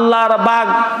আল্লাহর বাগ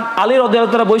আলী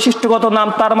রাদিয়াল্লাহু তাআলার বৈশিষ্ট্যগত নাম।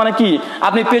 তার মানে কি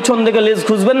আপনি পেছন থেকে লেজ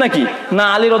খুঁজবেন নাকি? না,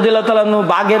 আলী রাদিয়াল্লাহু তাআলা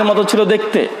বাঘের মতো ছিল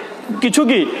দেখতে, কিছু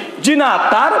কি জি না,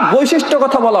 তার বৈশিষ্ট্য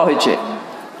কথা বলা হয়েছে।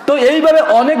 তো এইভাবে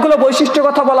অনেকগুলো বৈশিষ্ট্য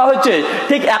কথা বলা হয়েছে।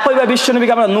 ঠিক একইভাবে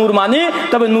বিশ্বনবীকে আমরা নূর মানি,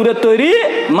 তবে নূরের তৈরি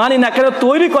মানি না। কেন?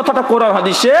 তৈরি কথাটা কোরআন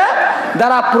হাদিসে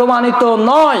দ্বারা প্রমাণিত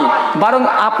নয়, বরং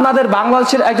আপনাদের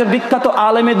বাংলাদেশের একজন বিখ্যাত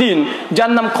আলেমে দ্বীন,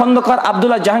 যার নাম খন্দকার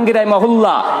আব্দুল্লাহ জাহাঙ্গীর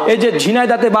রাহিমাহুল্লাহ, এই যে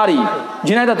ঝিনাইদাতে বাড়ি,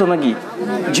 ঝিনাইদাতে নাকি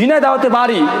ঝিনাইদাতে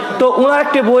বাড়ি, তো ওনার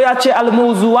একটি বই আছে আল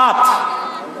মৌজুয়াত।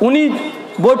 উনি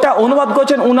বইটা অনুবাদ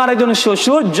করেছেন উনার একজন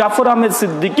শ্বশুর জাফর আহমেদ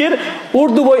সিদ্দিকীর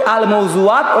উর্দু বই আল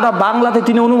মৌজুয়াত, ওটা বাংলাতে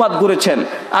তিনি অনুবাদ করেছেন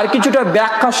আর কিছুটা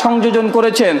ব্যাখ্যা সংযোজন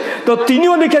করেছেন। তো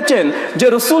তিনিও লিখেছেন যে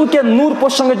রাসূলকে নূর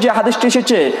প্রসঙ্গে যে হাদিসটি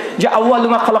এসেছে যে আউয়ালু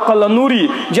মা খালাকাল্লাহ নূরি,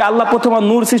 যে আল্লাহ প্রথমে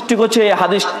নূর সৃষ্টি করেছে, এই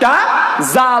হাদিসটা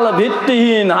জাল,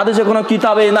 ভিত্তিহীন, হাদিসে কোনো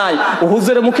কিতাবে নাই,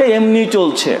 হুজুরের মুখে এমনি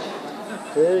চলছে।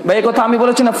 ভাই এই কথা আমি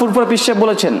বলেছি না, ফুরফুরা পীর সাহেব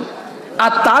বলেছেন।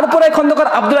 আর তারপরে খন্দকার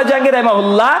আব্দুল্লাহ জাহাঙ্গীর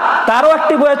রাহিমাহুল্লাহ তারও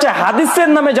একটি বই আছে হাদিসের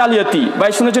নামে জালিয়াতি।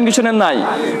 ভাই শুনেছেন কি শুনেন নাই?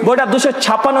 বইটা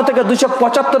 256 থেকে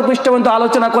 275 পৃষ্ঠা পর্যন্ত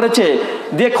আলোচনা করেছে।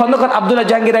 দিয়ে খন্দকার আব্দুল্লাহ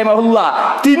জাহাঙ্গীর রাহিমাহুল্লাহ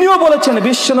তিনিও বলেছেন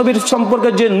বিশ্বনবীর সম্পর্কে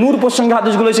যে নূর প্রসঙ্গে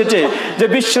হাদিসগুলো এসেছে, যে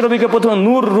বিশ্বনবীকে প্রথম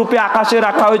নূর রূপে আকাশে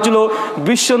রাখা হয়েছিল,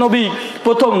 বিশ্বনবী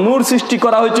প্রথম নূর সৃষ্টি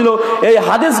করা হয়েছিল, এই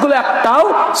হাদিসগুলো একটাও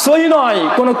সহিহ নয়,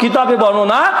 কোনো কিতাবে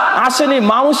বর্ণনা আসেনি,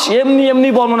 মানুষ এমনি এমনি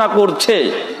বর্ণনা করছে।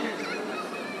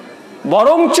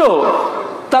 বরঞ্চ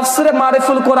তাফসিরে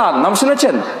মারিফুল কোরআন নাম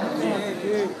শুনেছেন?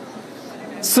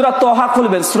 সূরা তাহা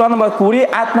খুলবেন, সূরা নম্বর 20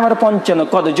 আয়াত নম্বর 55,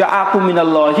 কদ জাআকুম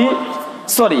মিনাল্লাহি,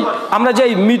 সরি, আমরা যে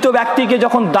মৃত ব্যক্তিকে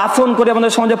যখন দাফন করি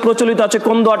আমাদের সমাজে প্রচলিত আছে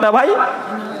কোন দোয়াটা ভাই?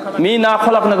 মিনা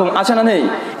খলাকনাকুম, আছে না নেই?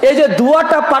 এই যে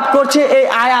দোয়াটা পাঠ করছে এই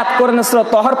আয়াত কোরআনের সূরা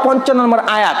তাহার 55 নম্বর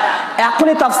আয়াত।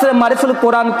 এখনই তাফসিরে মারিফুল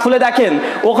কোরআন খুলে দেখেন,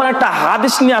 ওখানে একটা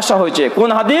হাদিস নিয়ে আসা হয়েছে। কোন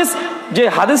হাদিস? যে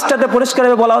হাদিসটাতে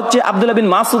পরিষ্কারভাবে বলা হচ্ছে আব্দুল্লাহ বিন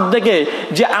মাসউদ থেকে,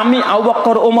 যে আমি আবু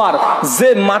বকর ওমর যে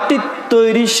মাটির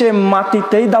তৈরি সে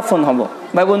মাটিতেই দাফন হব।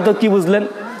 ভাই বোন তো কি বুঝলেন?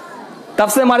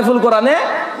 তাফসিরে মারিফুল কোরআনে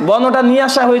বর্ণনাটা নিয়ে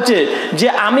আসা হয়েছে যে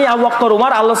আমি আবু বকর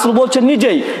ওমর, আল্লাহ রাসূল বলছেন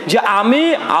নিজেই যে আমি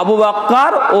আবু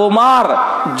বকর ওমর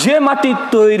যে মাটির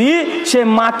তৈরি সে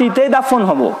মাটিতেই দাফন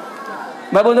হব।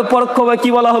 ভাই বোন পরোক্ষভাবে কি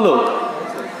বলা হলো?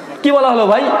 কি বলা হলো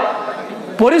ভাই?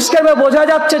 পরিষ্কারভাবে বোঝা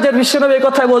যাচ্ছে যে বিশ্বনবী এই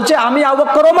কথাই বলছে আমি আবু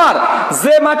বকর ওমর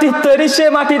যে মাটির তৈরি সে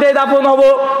মাটিতেই দাফন হব।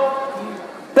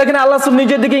 দেখেন আল্লাহ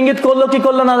নিজের দিকে ইঙ্গিত করলো কি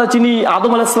করলো না, চিনি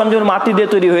আদম আলাইহিস সালাম যখন মাটি দিয়ে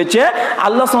তৈরি হয়েছে,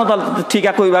 আল্লাহ সুবহানাহু ওয়া তাআলা ঠিক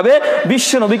একইভাবে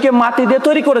বিশ্ব নবীকে মাটি দিয়ে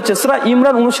তৈরি করেছে। সূরা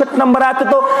ইমরান 59 নম্বর আয়াতে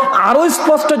তো আরো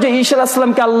স্পষ্ট যে ঈসা আলাইহিস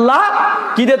সালামকে আল্লাহ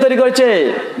কি দিয়ে তৈরি করেছে?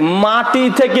 মাটি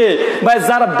থেকে। ভাই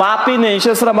যার বাপই নেই, ঈসা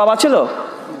আলাইহিস সালাম বাবা ছিল?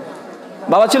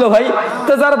 বাবা ছিল ভাই।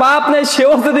 তো যার বাপ নেই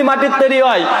সেও যদি মাটির তৈরি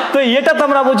হয়, তো এটা তো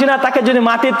আমরা বুঝি না, তাকে যদি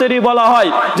মাটির তৈরি বলা হয়,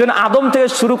 যেন আদম থেকে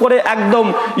শুরু করে একদম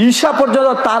ঈসা পর্যন্ত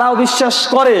তারাও বিশ্বাস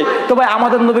করে, তো ভাই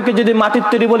আমাদের নবীকে যদি মাটির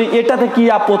তৈরি বলি এটাতে কি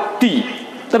আপত্তি?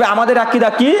 তবে আমাদের আকীদা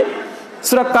কি?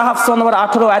 সূরা কাহাফ সূরা নম্বর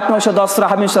 18 আয়াত নম্বর 10, সূরা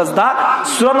হামিম সাজদা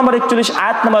সূরা নম্বর 41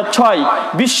 আয়াত নম্বর 6,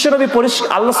 বিশ্বনবী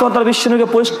আল্লাহ সুবহানাহু ওয়া তাআলা বিশ্বনবীকে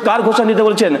পরিষ্কার ঘোষণা দিতে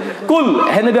বলেছেন, কুল,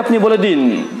 হে নবী আপনি বলে দিন,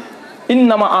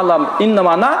 ইন্নামা আলাম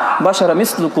ইন্নামা না বাশারা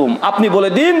মিসলুকুম, আপনি বলে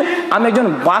দিন আমি একজন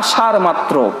বাশার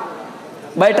মাত্র।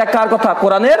 বা এটা কার কথা?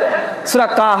 কোরআনের সূরা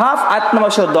কাহাফ আয়াত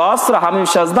নম্বর 10, সূরা হামিম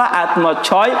সাজদা আয়াত নম্বর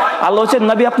 6। আল্লাহ বলেন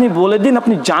নবী আপনি বলে দিন,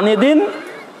 আপনি জানিয়ে দিন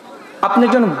আপনি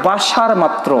একজন বাশার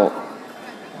মাত্র।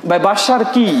 ভাই বাশার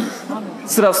কি?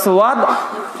 সূরা সুয়াদ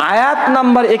আয়াত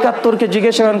নাম্বার 71 কে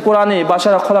জিজ্ঞাসা করেন কোরআনে,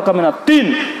 বাশারা খলাকা মিনাত তিন,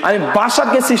 আমি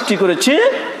বাশারকে সৃষ্টি করেছি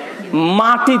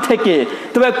মাটি থেকে।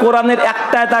 তবে কোরআনের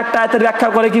একটা আয়াতের ব্যাখ্যা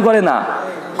করে কি করে না?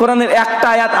 কোরআনের একটা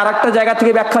আয়াত আরেকটা জায়গা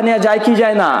থেকে ব্যাখ্যা নেওয়া যায় কি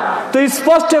যায় না? তো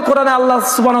স্পষ্ট কোরআনে আল্লাহ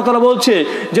সুবহানাহু ওয়া তাআলা বলছে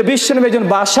যে বিশ্বনবী একজন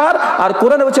বাশার, আর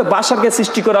কোরআনে বলছে বাশারকে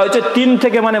সৃষ্টি করা হয়েছে তিন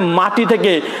থেকে, মানে মাটি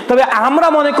থেকে। তবে আমরা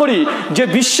মনে করি যে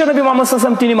বিশ্বনবী মুহাম্মদ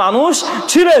সাল্লাল্লাহু আলাইহি ওয়াসাল্লাম তিনি মানুষ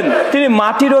ছিলেন, তিনি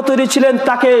মাটিরও তৈরি ছিলেন,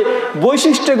 তাকে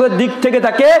বৈশিষ্ট্যের দিক থেকে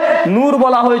তাকে নূর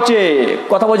বলা হয়েছে।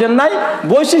 কথা বোঝেন নাই?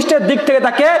 বৈশিষ্ট্যের দিক থেকে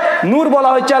তাকে নূর বলা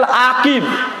হয়েছে। আল আকিব,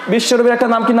 বিশ্বনবীর একটা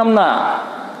নাম কি নাম না?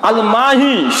 আল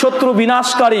মাহি, শত্রু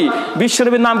বিনাশকারী,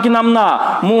 বিশ্বনবীর নাম কি নাম না?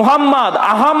 মুহাম্মদ,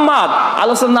 আহম্মদ,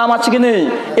 আল্লাহর নাম আছে কি নেই?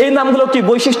 এই নামগুলো কি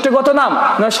বৈশিষ্ট্যগত নাম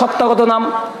না সত্তাগত নাম?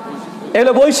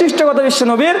 এগুলো বৈশিষ্ট্যগত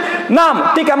বিশ্বনবীর নাম।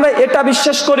 ঠিক আমরা এটা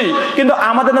বিশ্বাস করি, কিন্তু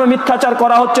আমাদের নামে মিথ্যাচার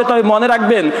করা হচ্ছে। তবে মনে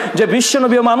রাখবেন যে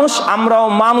বিশ্বনবীও মানুষ, আমরাও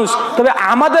মানুষ, তবে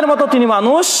আমাদের মতো তিনি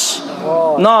মানুষ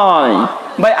নয়।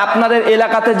 ভাই আপনাদের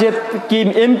এলাকাতে যে কি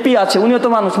এমপি আছে উনিও তো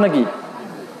মানুষ নাকি?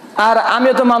 আর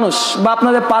আমিও তো মানুষ, বা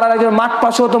আপনাদের পাড়ার একজন মাঠ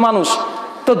পাশেও তো মানুষ।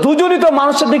 তো দুজনই তো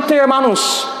মানুষের দিক থেকে মানুষ,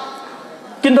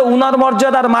 কিন্তু উনার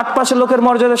মর্যাদা আর মাঠ পাশের লোকের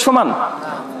মর্যাদা সমান?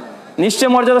 নিশ্চয়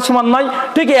মর্যাদা সমান নয়।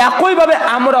 ঠিক একইভাবে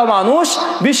আমরাও মানুষ,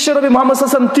 বিশ্বনবী মুহাম্মদ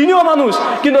সাল্লাল্লাহু আলাইহি ওয়াসাল্লাম তিনিও মানুষ,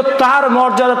 কিন্তু তার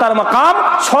মর্যাদা, তার মাকাম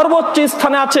সর্বোচ্চ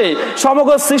স্থানে আছে।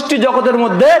 সমগ্র সৃষ্টি জগতের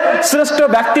মধ্যে শ্রেষ্ঠ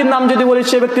ব্যক্তির নাম যদি বলি,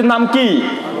 সেই ব্যক্তির নাম কি?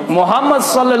 মুহাম্মদ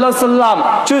সাল্লাল্লাহু আলাইহি ওয়াসাল্লাম।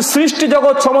 সৃষ্টি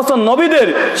জগৎ সমস্ত নবীদের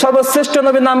সর্বশ্রেষ্ঠ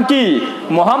নবীর নাম কি?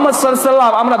 মুহাম্মদ সাল্লাল্লাহু আলাইহি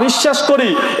ওয়াসাল্লাম। আমরা বিশ্বাস করি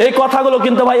এই কথাগুলো,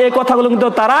 কিন্তু ভাই এই কথাগুলো কিন্তু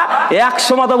তারা এক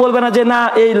সময় তো বলবে না যে না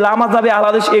এই লামাযাবি আহলে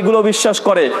হাদিস এগুলো বিশ্বাস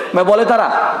করে। ভাই বলে তারা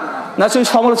না শুধু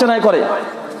সমালোচনাই করে?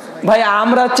 ভাই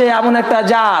আমরা হচ্ছে এমন একটা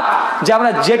জাত যে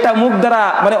আমরা যেটা মুখ দ্বারা,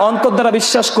 মানে অন্তর দ্বারা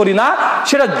বিশ্বাস করি না,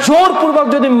 সেটা জোরপূর্বক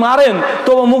যদি মারেন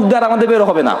তবু মুখ দ্বারা আমাদের বের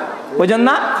হবে না। বুঝেন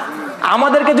না?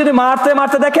 আমাদেরকে যদি মারতে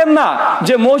মারতে দেখেন না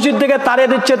যে মসজিদ থেকে তাড়িয়ে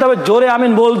দিচ্ছে, তবে জোরে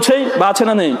আমিন বলছেই, বা আছে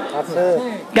না নেই?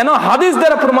 কেন? হাদিস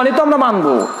দ্বারা প্রমাণিত আমরা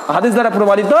মানবো, হাদিস দ্বারা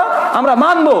প্রমাণিত আমরা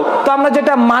মানবো। তো আমরা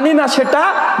যেটা মানি না সেটা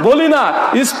বলি না।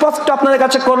 স্পষ্ট আপনাদের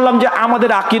কাছে করলাম যে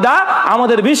আমাদের আকীদা,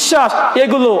 আমাদের বিশ্বাস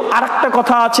এগুলো। আরেকটা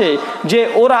কথা আছে যে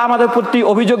ওরা আমাদের প্রতি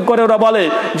অভিযোগ করে, ওরা বলে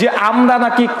যে আমরা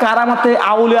নাকি কারামাতে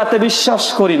আউলিয়াতে বিশ্বাস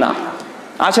করি না।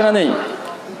 আছে না নেই?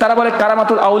 তারা বলে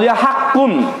কারামাতুল আউলিয়া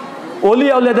হাক্কুন, ওলি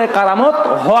আউলিয়াদের কারামত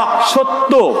হক,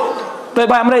 সত্য। তো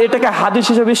ভাই আমরা এটাকে হাদিস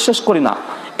হিসেবে বিশ্বাস করি না।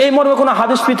 এই মর্মে কোনো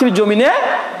হাদিস পৃথিবীর জমিনে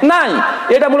নাই।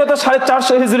 এটা মূলত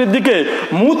 450 হিজরির দিকে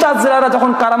মুতাজিলারা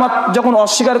যখন কারামাত যখন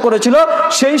অস্বীকার করেছিল,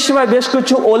 সেই সময় বেশ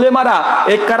কিছু ওলেমারা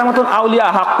এই কারামাতুল আউলিয়া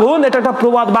হাক্কুন, এটা একটা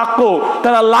প্রবাদ বাক্য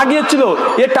তারা লাগিয়েছিল।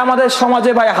 এটা আমাদের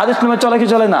সমাজে ভাই হাদিস নামে চলে কি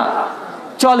চলে না?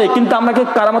 চলে। কিন্তু আমরা কি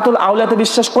কারামাতুল আউলিয়াতে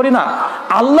বিশ্বাস করি না?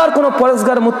 আল্লাহর কোন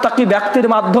পরেজগার মুত্তাকি ব্যক্তির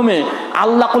মাধ্যমে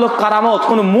আল্লাহ কোনো কারামত,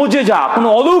 কোনো মুজিজা, কোনো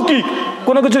অলৌকিক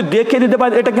কোনো কিছু দেখে দিতে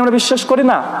পারে, এটা কি আমরা বিশ্বাস করি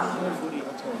না?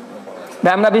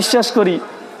 আমরা বিশ্বাস করি,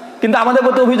 কিন্তু আমাদের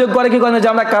প্রতি অভিযোগ করে কি করে যে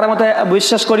আমরা কারামতে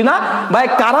বিশ্বাস করি না। ভাই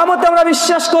কারামতে আমরা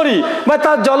বিশ্বাস করি। ভাই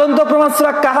তার জ্বলন্ত প্রমাণ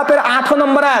সূরা কাহাফের 8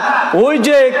 নম্বর আয়াত। ওই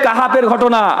যে কাহাফের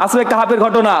ঘটনা, আসলে কাহাফের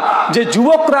ঘটনা যে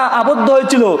যুবকরা আবদ্ধ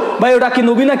হয়েছিল, ভাই ওটা কি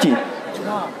নবী নাকি?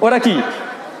 ওরা কি?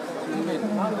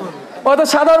 ও তো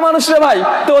সাধারণ মানুষ রে ভাই।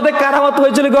 তো ওদের কারামত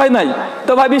হয়েছিল কি হয় নাই?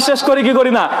 তো ভাই বিশ্বাস করি কি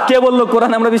করি না? কে বললো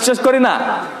কোরআন আমরা বিশ্বাস করি না?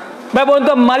 ভাই বলুন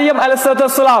তো, মারিয়াম আলাইহিস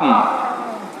সালাম,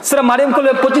 সূরা মারিয়াম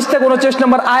কলে 25 থেকে 29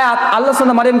 নম্বর আয়াত, আল্লাহ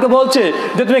সুবহানাহু মারিয়ামকে বলছে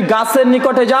যে তুমি গাছের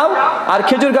নিকটে যাও আর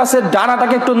খেজুর গাছের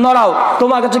ডানাটাকে একটু নড়াও,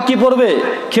 তোমার কাছে কি পড়বে?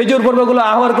 খেজুর পড়বে, গুলো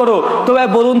আহ্বান করো। তো ভাই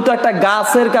বলুন তো, একটা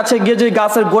গাছের কাছে গিয়ে যে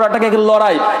গাছের গোড়াটাকে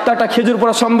লড়াই, তো একটা খেজুর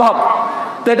পড়া সম্ভব?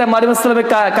 তো এটা মারিয়াম সালামের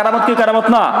কারামত কি কারামত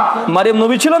না? মারিয়াম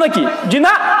নবী ছিল নাকি? জি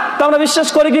না। তো আমরা বিশ্বাস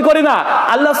করি কি করি না?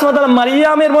 আল্লাহ সুবহানাহু ওয়া তাআলা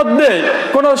মারিয়ামের মধ্যে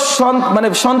কোন মানে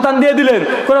সন্তান দিয়ে দিলেন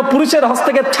কোন পুরুষের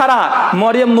হস্তক্ষেপ ছাড়া।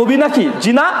 মারিয়াম নবী নাকি?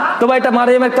 জি না। তো ভাই এটা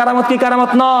মারিয়ামের কারামত কি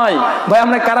কারামত নয়? ভাই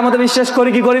আমরা কারামতে বিশ্বাস করি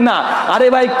কি করি না? আরে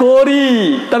ভাই করি।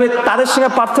 তবে তাদের সঙ্গে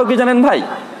পার্থক্য কি জানেন ভাই?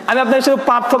 আমি আপনাদের সাথে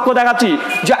পার্থক্য দেখাচ্ছি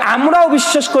যে আমরাও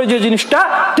বিশ্বাস করি যে জিনিসটা,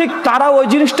 ঠিক তারাও ওই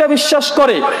জিনিসটা বিশ্বাস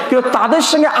করে, কিন্তু তাদের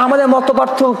সঙ্গে আমাদের মত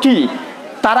পার্থক্য কি?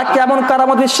 তারা কেমন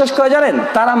কারামত বিশ্বাস করে জানেন?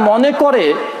 তারা মনে করে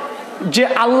যে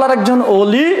আল্লাহর একজন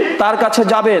ওলি, তার কাছে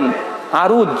যাবেন আর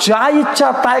ও যা ইচ্ছা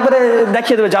তাই করে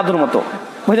দেখিয়ে দেবে জাদুর মতো।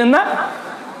 বুঝলেন না?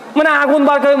 মানে আগুন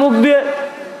বার করে মুখ দিয়ে,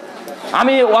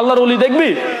 আমি আল্লাহর ওলি দেখবি,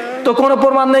 তো কোনো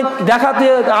প্রমাণ নেই, দেখাতে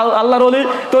আল্লাহর ওলি,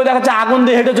 তো দেখাচ্ছে আগুন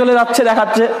দিয়ে হেঁটে চলে যাচ্ছে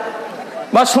দেখাচ্ছে,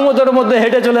 বা সমুদ্রের মধ্যে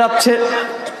হেঁটে চলে যাচ্ছে।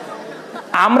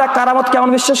 আমরা কারামত কেমন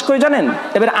বিশ্বাস করি জানেন?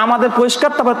 এবার আমাদের পরিষ্কার,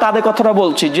 তারপরে তাদের কথাটা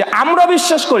বলছি যে আমরা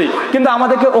বিশ্বাস করি, কিন্তু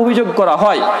আমাদেরকে অভিযোগ করা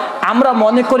হয়। আমরা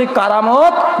মনে করি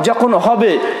কারামত যখন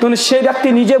হবে তখন সেই ব্যক্তি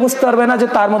নিজে বুঝতে পারবে না যে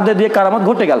তার মধ্যে দিয়ে কারামত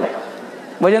ঘটে গেল।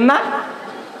 বুঝলেন না?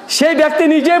 সেই ব্যক্তি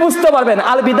নিজে বুঝতে পারবেন।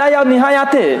 আল বিদায়া ওয়ান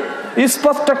নিহায়াতে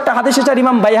স্পষ্ট একটা হাদিস আছে,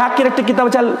 ইমাম বাইহাকির একটা কিতাব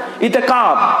আছে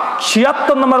ইতিকাব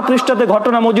 ৭৬ নম্বর পৃষ্ঠাতে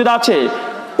ঘটনা মজুদ আছে।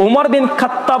 ওমর বিন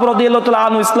খাত্তাব রাদিয়াল্লাহু তাআলা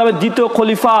আনহু, ইসলামের দ্বিতীয়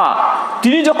খলিফা,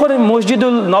 তিনি যখন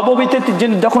মসজিদুল নববীতে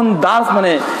যখন দাস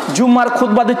মানে জুম্মার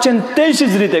খুতবা দিচ্ছেন 23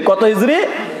 হিজরিতে, কত হিজরি?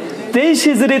 23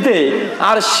 হিজরিতে।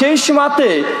 আর সেই সময়তে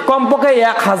কমপক্ষে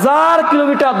 1000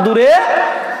 কিলোমিটার দূরে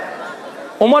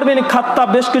ওমর বিন খাত্তাব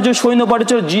বেশ কিছু সৈন্য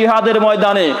পাঠিয়েছিল জিহাদের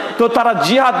ময়দানে। তো তারা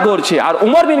জিহাদ করছে, আর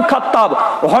ওমর বিন খাত্তাব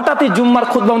হঠাৎই জুম্মার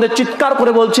খুতবা মধ্যে চিৎকার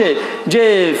করে বলছে যে,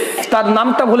 তার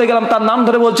নামটা ভুলে গেলাম, তার নাম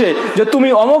ধরে বলছে যে তুমি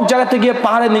অমুক জায়গাতে গিয়ে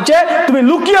পাহাড়ের নিচে তুমি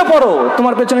লুকিয়ে পড়ো,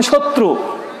 তোমার পেছনে শত্রু।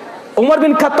 ওমর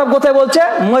বিন খাত্তাব কোথায় বলছে?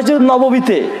 মসজিদ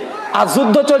নববীতে। আর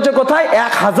যুদ্ধ চলছে কোথায়?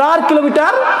 1000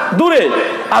 কিলোমিটার দূরে।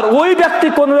 আর ওই ব্যক্তি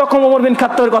কোন রকম ওমর বিন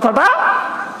খাত্তাবের কথাটা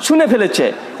শুনে ফেলেছে,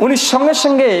 উনি সঙ্গে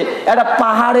সঙ্গে একটা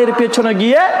পাহাড়ের পেছনে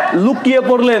গিয়ে লুকিয়ে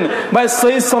পড়লেন। ভাই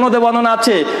সহিহ সনদে বর্ণনা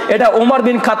আছে, এটা ওমর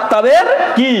বিন খাত্তাবের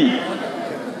কি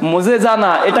মুজিজা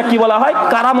না, এটা কি বলা হয়?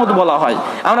 কারামত বলা হয়।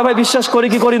 আমরা ভাই বিশ্বাস করি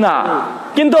কি করি না?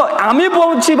 কিন্তু আমি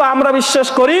বলছি বা আমরা বিশ্বাস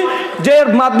করি যে এর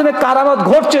মাধ্যমে কারামত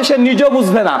ঘটছে, সে নিজেও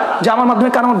বুঝবে না যে আমার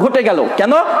মাধ্যমে কারামত ঘটে গেল।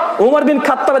 কেন? ওমর বিন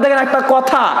খাত্তাব দেখেন একটা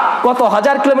কথা, কত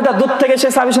হাজার কিলোমিটার দূর থেকে সে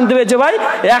সাবি শুনতে পেয়েছে ভাই,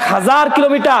 1000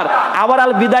 কিলোমিটার। আবার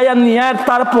আল বিদায়া নিয়ার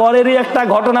তারপরেরই একটা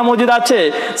ঘটনা মজুদ আছে,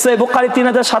 সে বুখারী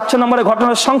 3700 নম্বরের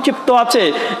ঘটনা সংক্ষিপ্ত আছে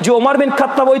যে ওমর বিন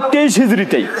খাত্তাব ওই 23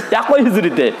 হিজরিতেই, একই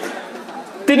হিজরিতে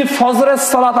তিনি ফজরের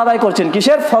সালাত আদায় করছেন।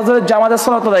 কিসের? ফজরের জামাতের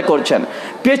সালাত আদায় করছেন।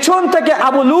 পেছন থেকে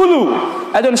আবু লুলু,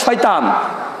 একজন শয়তান,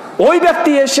 ওই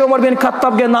ব্যক্তি এসে ওমর বিন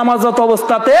খাত্তাবকে নামাজরত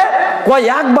অবস্থাতে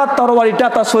কয়েকবার তরবারিটা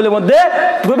তার শরীরের মধ্যে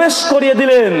প্রবেশ করিয়ে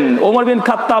দিলেন। ওমর বিন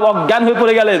খাত্তাব অজ্ঞান হয়ে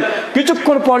পড়ে গেলেন।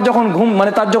 কিছুক্ষণ পর যখন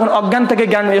তার যখন অজ্ঞান থেকে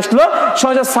জ্ঞান এসলো,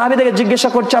 সহজে সাহাবীদেরকে জিজ্ঞাসা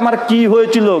করছে আমার কি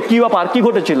হয়েছিল, কি ব্যাপার, কি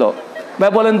ঘটেছিল?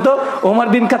 ভাই বলেন তো, ওমর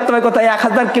বিন খাত্তাবের কথা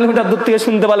 1000 কিলোমিটার দূর থেকে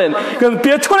শুনতে পেলেন, কিন্তু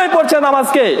পেছনে পড়ছে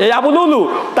নামাজকে এই আবু লুলু,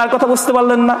 তার কথা বুঝতে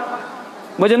পারলেন না।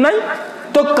 বুঝেন নাই?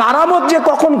 তো কারামত যে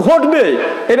কখন ঘটবে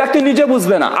এই ব্যক্তি নিজে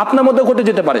বুঝবে না। আপনার মধ্যে ঘটে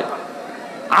যেতে পারে,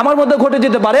 আমার মধ্যে ঘটে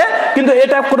যেতে পারে, কিন্তু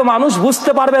এটা কোনো মানুষ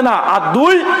বুঝতে পারবে না। আর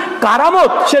দুই,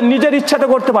 কারামত সে নিজের ইচ্ছাতে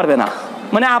করতে পারবে না।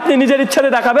 মানে আপনি নিজের ইচ্ছাতে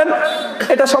দেখাবেন,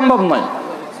 এটা সম্ভব নয়।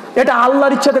 এটা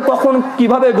আল্লাহর ইচ্ছাতে কখন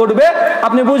কিভাবে ঘটবে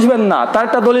আপনি বুঝবেন না। তার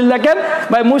একটা দলিল দেখেন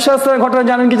ভাই, মূসা আলাইহিস সালামের ঘটনা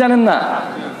জানেন কি জানেন না?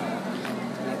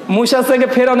 মূসা আলাইহিস সালামকে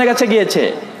ফেরাউনের কাছে গিয়েছে,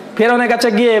 ফেরাউনের কাছে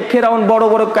গিয়ে ফেরাউন বড়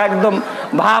বড় একদম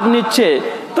ভাব নিচ্ছে।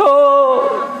 তো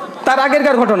তার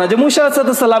আগেরকার ঘটনা যে মূসা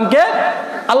আলাইহিস সালামকে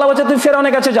আল্লাহ বলছে তুমি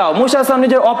ফেরাউনের কাছে যাও। মূসা আলাইহিস সালাম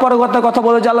নিজের অপারগতার কথা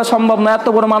বলে যে আল্লাহ সম্ভব না, এত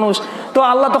বড় মানুষ। তো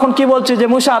আল্লাহ তখন কি বলছে যে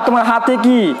মূসা তোমার হাতে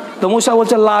কি? তো মূসা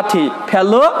বলছে লাঠি।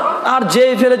 ফেলো, আর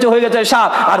যেই ফেলেছে হয়ে গেছে সাপ।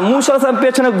 আর মূসা আলাইহিস সালাম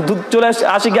পেছনে চলে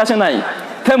আসে কি আসে নাই?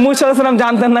 মূসা আলাইহিস সালাম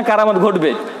জানতেন না কারামত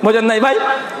ঘটবে, বোঝেন নাই ভাই?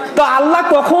 তো আল্লাহ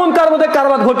কখন কার মধ্যে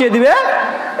কারামত ঘটিয়ে দিবে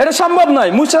এটা সম্ভব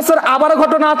নয়। মূসা আলাইহিস সালাম আবারও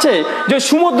ঘটনা আছে যে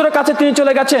সমুদ্রের কাছে তিনি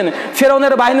চলে গেছেন,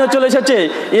 ফেরাউনের বাহিনীও চলে এসেছে।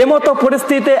 এমতো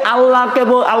পরিস্থিতিতে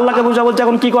আল্লাহকে বুঝা বলছে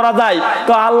এখন কি করা যায়?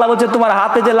 তো আল্লাহ বলছে তোমার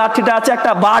হাতে যে লাঠিটা আছে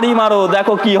একটা বাড়ি মারো,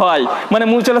 দেখো কি হয়। মানে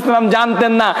মূসা আলাইহিস সালাম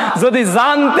জানতেন না, যদি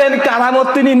জানতেন কারামত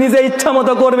তিনি নিজে ইচ্ছা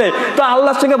মতো করবে তো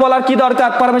আল্লাহর সঙ্গে বলার কি দরকার,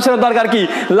 পারমিশনের দরকার কি?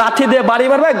 লাঠি দিয়ে বাড়ি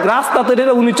মারবে, রাস্তা তৈরি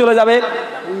উনি চলে যাবে।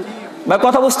 ভাই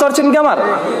কথা বুঝতে পারছেন কি আমার?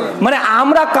 মানে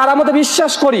আমরা কারামতে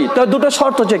বিশ্বাস করি, তো দুটো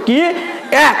শর্ত হচ্ছে কি?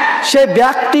 এক, সে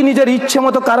ব্যক্তি নিজের ইচ্ছে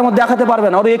মতো কারামত দেখাতে পারবে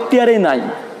না, ওর এখতিয়ারই নাই।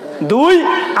 দুই,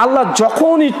 আল্লাহ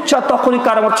যখন ইচ্ছা তখনই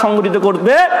কারামত সংঘটিত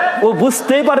করবে, ও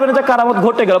বুঝতেই পারবে না যে কারামত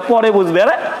ঘটে গেল, পরে বুঝবে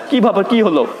আরে কিভাবে কি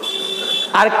হলো।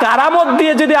 আর কারামত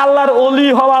দিয়ে যদি আল্লাহর ওলি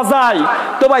হওয়া যায়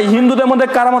তো ভাই হিন্দুদের মধ্যে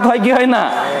কারামত হয় কি হয় না?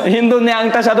 হিন্দু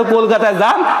ন্যাংটা সাধু কলকাতায়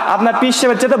যান, আপনার পীর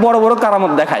সাহেবের চেয়ে বড় বড়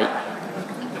কারামত দেখায়,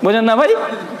 বুঝেন না ভাই?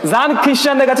 যান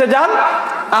খ্রিস্টানদের কাছে যান,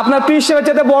 আপনার পীর সাহেবের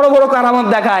চেয়ে বড় বড় কারামত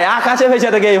দেখায়, আকাশে ভেসে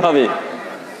থেকে এইভাবে,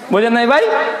 বুঝেন নাই ভাই?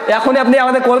 এখনই আপনি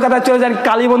আমাদের কলকাতায় চলে যান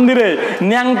কালী মন্দিরে,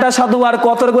 ন্যাংটা সাধু আর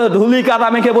কত করে ধুলি কাদা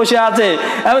মেখে বসে আছে,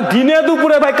 দিনে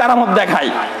দুপুরে ভাই কারামত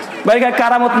দেখায়। ভাই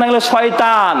কারামত না গেলে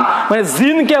শয়তান, মানে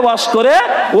জিনকে বশ করে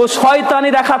ও শয়তানি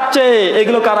দেখাচ্ছে,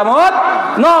 এগুলো কারামত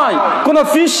নয়। কোন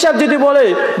পীর সাহেব যদি বলে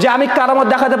যে আমি কারামত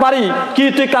দেখাতে পারি, কি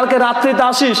তুই কালকে রাত্রিতে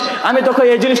আসিস, আমি তোকে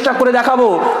এই জিনিসটা করে দেখাবো,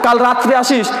 কাল রাত্রে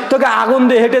আসিস তোকে আগুন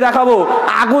দিয়ে হেঁটে দেখাবো,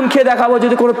 আগুন খেয়ে দেখাবো,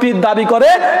 যদি কোনো পীর দাবি করে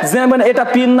যে এটা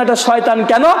পীর না এটা শয়তান,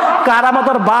 কেন? কারামত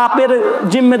আর বাপের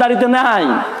জিম্মেদারিতে নাই,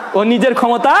 ও নিজের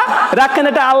ক্ষমতা রাখেন,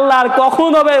 এটা আল্লাহর,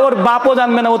 কখন হবে ওর বাপও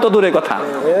জানবে না, ও তো দূরের কথা,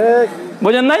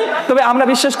 বুঝেন নাই? তবে আমরা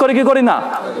বিশ্বাস করি কি করি না?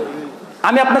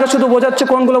 আমি আপনাকে শুধু বোঝাচ্ছি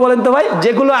কোনগুলো বলেন তো ভাই,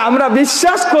 যেগুলো আমরা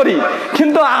বিশ্বাস করি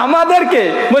কিন্তু আমাদেরকে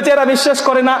বলছে এরা বিশ্বাস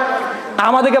করে না,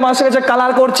 আমাদেরকে মানুষের কাছে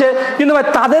কালার করছে, কিন্তু ভাই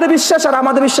তাদের বিশ্বাস আর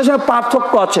আমাদের বিশ্বাসের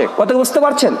পার্থক্য আছে, কথা বুঝতে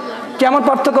পারছেন? কেমন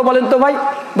পার্থক্য বলেন তো ভাই?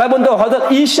 ভাই বন্ধু, হযরত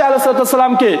ঈসা আলাইহিস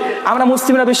সালামকে আমরা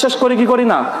মুসলিমরা বিশ্বাস করি কি করি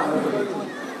না?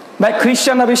 ভাই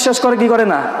খ্রিস্টানরা বিশ্বাস করে কি করে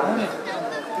না?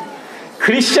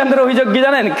 খ্রিস্টানদের অভিযোগ কি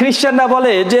জানেন? খ্রিস্টানরা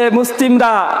বলে যে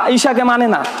মুসলিমরা ঈসাকে মানে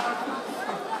না।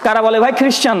 কারা বলে ভাই?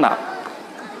 খ্রিস্টানরা।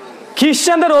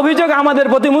 খ্রিস্টানদের অভিযোগ আমাদের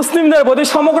প্রতি, মুসলিমদের প্রতি,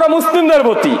 সমগ্র মুসলিমদের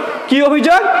প্রতি। কি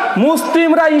অভিযোগ?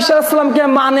 মুসলিমরা ঈসা আলাইহিসসালামকে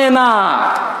মানে না।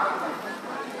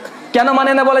 কেন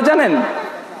মানে না বলে জানেন?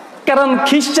 কারণ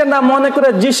খ্রিস্টানরা মনে করে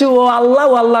যিশু ও আল্লাহ,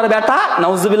 ও আল্লাহর বেটা।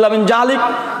 নাউজুবিল্লাহ মিন জালিক।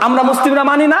 আমরা মুসলিমরা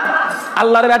মানি না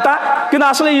আল্লাহর বেটা, কিন্তু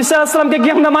আসলে ঈসা আলাইহিস সালামকে কি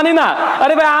আমরা মানি না?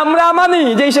 আরে ভাই, আমরা মানি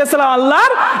যে ঈসা আলাইহিস সালাম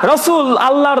আল্লাহর রাসূল,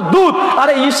 আল্লাহর দূত।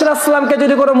 আরে ঈসা আলাইহিস সালামকে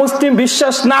যদি কোনো মুসলিম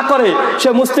বিশ্বাস না করে, সে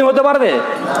মুসলিম হতে পারবে?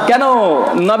 কেন?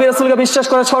 নবী রাসূলকে বিশ্বাস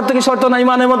করার শর্ত কি শর্ত না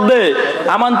ইমানের মধ্যে?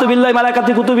 আমানতু বিল্লাহি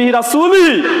মালাইকাতি কুতুবিহি রাসূলি,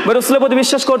 রাসূলের প্রতি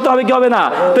বিশ্বাস করতে হবে কি হবে না?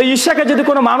 তো ঈসাকে যদি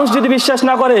কোনো মানুষ যদি বিশ্বাস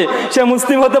না করে, সে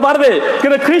মুসলিম হতে পারবে?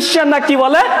 কিন্তু খ্রিস্টানরা কি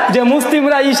বলে যে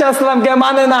মুসলিমরা ঈসা আলাইহিস সালামকে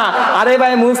মানে না। আরে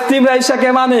ভাই, মুসলিমরা ঈসাকে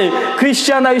মানে,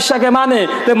 খ্রিস্টানরা ঈসাকে মানে,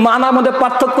 তো মানার মধ্যে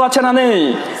পার্থক্য আছে না নেই?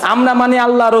 আমরা মানি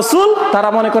আল্লাহ রসুল, তারা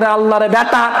মনে করে আল্লাহর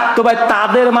বেটা। তো ভাই,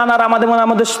 তাদের মানার আমাদের মনে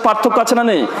আমাদের পার্থক্য আছে না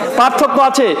নেই? পার্থক্য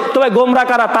আছে। তো ভাই, গোমরা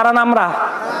কারা? তারা না আমরা?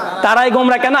 তারাই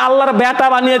গোমরা। কেন? আল্লাহর বেটা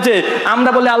বানিয়েছে। আমরা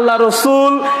বলি আল্লাহ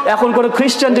রসুল। এখন করে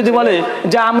খ্রিস্টান যদি বলে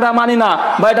যে আমরা মানি না,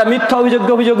 বা এটা মিথ্যা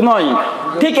অভিযোগ নয়।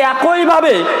 ঠিক একই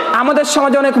ভাবে আমাদের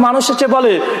সমাজে অনেক মানুষ এসে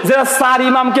বলে যারা চার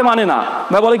ইমামকে মানে না।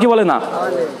 ভাই বলে কি বলে না?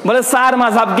 বলে চার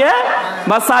মাযহাবকে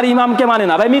বা চার ইমামকে মানে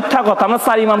না। ভাই মিথ্যা কথা, আমরা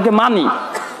চার ইমামকে মানি,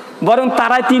 বরং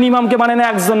তারাই তিন ইমামকে মানে না,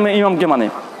 একজন ইমামকে মানে।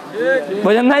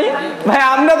 বুঝেন নাই ভাই?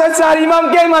 আমরা তো চার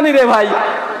ইমামকেই মানি রে ভাই,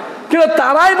 কিন্তু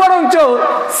তারাই বরঞ্চ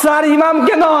চার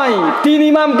ইমামকে নয়, তিন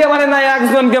ইমামকে মানে না,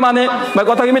 একজনকে মানে। ভাই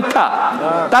কথা কি মিথ্যা?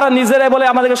 তারা নিজেরাই বলে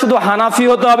আমাদেরকে শুধু হানাফি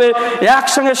হতে হবে,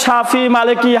 একসঙ্গে শাফি,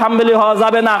 মালিকি, হাম্বলি হওয়া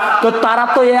যাবে না। তো তারা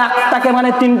তো একটাকে মানে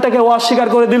তিনটাকে অস্বীকার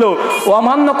করে দিল,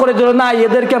 অমান্য করে দিল, না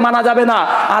এদেরকে মানা যাবে না।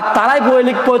 আর তারাই বই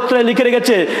পত্রে লিখে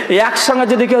রেখেছে একসঙ্গে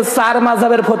যদি কেউ চার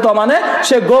মাযহাবের ফতোয়া মানে,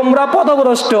 সে গোমরা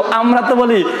পথভ্রষ্ট। আমরা তো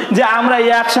বলি যে আমরা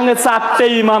একসঙ্গে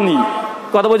চারটেই মানি।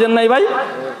 কথা বোঝেন নাই ভাই?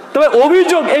 তবে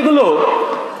অভিযোগ এগুলো,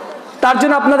 তার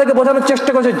জন্য আপনাদেরকে বোঝানোর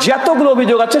চেষ্টা করছে যতগুলো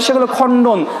অভিযোগ আছে সেগুলো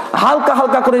খণ্ডন হালকা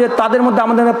হালকা করে, যে তাদের মধ্যে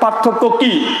আমাদের পার্থক্য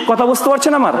কি। কথা বুঝতে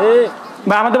পারছেন আমার?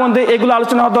 বা আমাদের মধ্যে এগুলো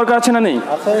আলোচনা হওয়ার দরকার আছে না নেই?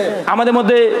 আমাদের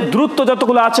মধ্যে দ্রুত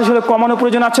যতগুলো আছে সেগুলো কমানোর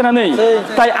প্রয়োজন আছে না নেই?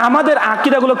 তাই আমাদের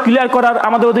আকীদাগুলো ক্লিয়ার করার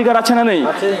আমাদের অধিকার আছে না নেই?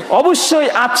 অবশ্যই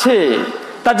আছে।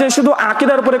 তার জন্য শুধু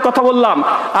আকীদার উপরে কথা বললাম।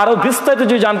 আরো বিস্তারিত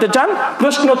যদি জানতে চান,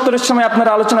 প্রশ্ন উত্তরের সময় আপনারা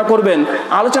আলোচনা করবেন।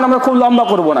 আলোচনা আমরা খুব লম্বা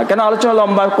করব না, কেন আলোচনা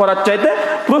লম্বা করার চাইতে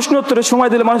প্রশ্ন উত্তরের সময়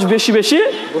দিলে মানুষ বেশি বেশি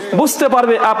বুঝতে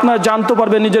পারবে, আপনারা জানতে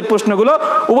পারবেন, নিজের প্রশ্নগুলো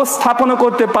উপস্থাপনা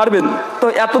করতে পারবেন। তো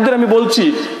এতদিন আমি বলছি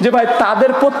যে ভাই,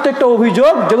 তাদের প্রত্যেকটা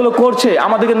অভিযোগ যেগুলো করছে,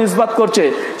 আমাদেরকে নিসবাত করছে,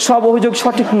 সব অভিযোগ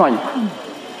সঠিক নয়।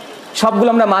 সবগুলো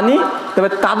আমরা মানি, তবে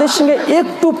তাদের সঙ্গে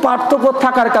একটু পার্থক্য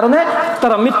থাকার কারণে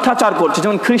তারা মিথ্যাচার করছে।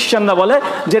 যেমন খ্রিস্টানরা বলে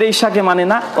যে ঈসাকে মানে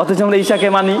না, অথচ আমরা ঈসাকে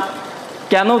মানি।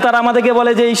 কেন তারা আমাদেরকে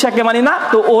বলে যে ঈসাকে মানি না?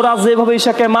 তো ওরা যেভাবে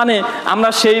ঈসাকে মানে আমরা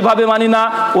সেইভাবে মানি না।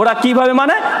 ওরা কিভাবে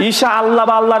মানে? ঈসা আল্লাহ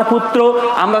বা আল্লাহর পুত্র,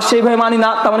 আমরা সেইভাবে মানি না।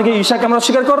 তার মানে কি ঈসাকে আমরা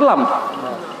স্বীকার করলাম?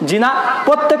 জি না।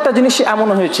 প্রত্যেকটা জিনিস এমন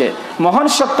হয়েছে। মহান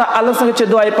সত্তা আল্লাহর কাছে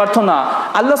দোয়া প্রার্থনা,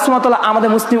 আল্লাহ সুবহানাহু ওয়া তাআলা আমাদের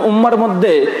মুসলিম উম্মার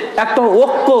মধ্যে একটা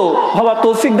ঐক্য হওয়া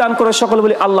তৌফিক দান করে, সকলে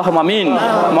বলি আল্লাহুম্মা আমিন।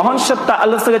 মহান সত্তা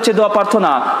আল্লাহর কাছে দোয়া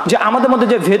প্রার্থনা যে আমাদের মধ্যে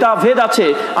যে ভেদাভেদ আছে,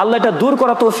 আল্লাহ এটা দূর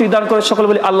করা তৌফিক দান করে, সকলে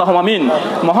বলি আল্লাহুম্মা আমিন।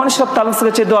 মহান সত্তা আল্লাহর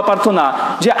কাছে দোয়া প্রার্থনা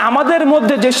যে আমাদের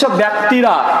মধ্যে যেসব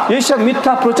ব্যক্তিরা এইসব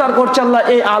মিথ্যা প্রচার করছে, আল্লাহ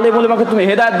এই আলেম ওলামাকে তুমি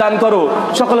হেদায়েত দান করো,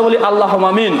 সকলে বলি আল্লাহুম্মা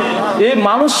আমিন। এই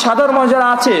মানুষ সাধারণ মানুষ যারা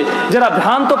আছে, যারা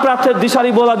ভ্রান্ত প্রার্থের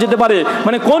দিশারি বলা যেতে পারে,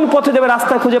 মানে কোন পথে দেবে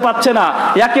রাস্তা খুঁজে পাচ্ছে না,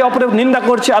 একে অপরের নিন্দা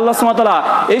করছে, আল্লাহ সুবহানাহু ওয়া তাআলা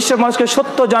এইসব মানুষকে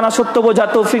সত্য জানা, সত্য বোঝা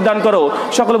তৌফিক দান করো,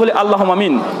 সকলে বলি আল্লাহুম্মা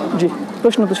আমিন। জি,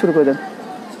 প্রশ্ন তো শুরু করে দেন।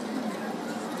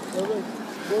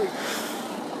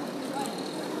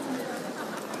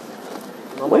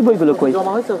 ওই বইগুলো কই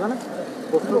জমা হয়েছে? ওখানে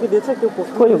প্রশ্ন কি দিয়েছে কেউ?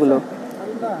 কই ওগুলো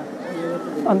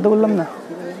আনতে বললাম না।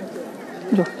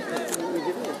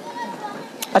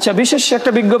 আচ্ছা, বিশেষ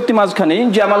একটা বিজ্ঞপ্তি মাঝখানে,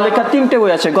 যে আমার লেখা 3টে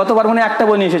বই আছে। গতবার মনে একটা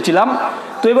বই নিয়ে এসেছিলাম,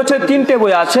 তো এই বছর 3টে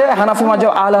বই আছে। হানাফি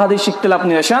মাযহাব, আহলে হাদিস, ইখতিলাফ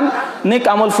নিরসন, নেক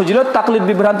আমল ফজিলত, তাকলিদ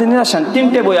বিভ্রান্তি নিরসন,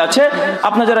 3টে বই আছে।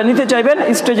 আপনারা যারা নিতে চাইবেন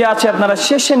স্টেজে আছে, আপনারা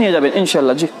শেষে নিয়ে যাবেন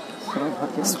ইনশাআল্লাহ। জি,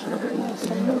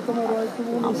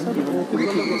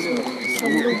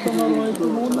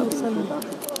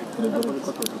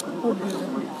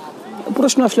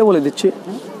 প্রশ্ন আসলে বলে দিচ্ছি।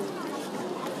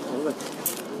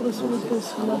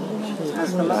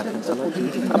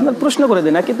 আপনার প্রশ্ন করে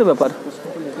দিন, একই তো ব্যাপার।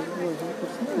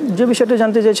 যে বিষয়টা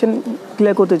জানতে চাইছেন,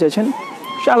 ক্লিয়ার করতে চাইছেন,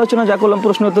 সে আলোচনা যা করলাম,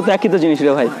 প্রশ্ন তো একই তো জিনিস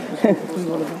রে ভাই।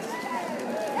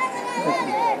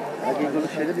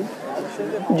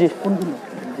 জি,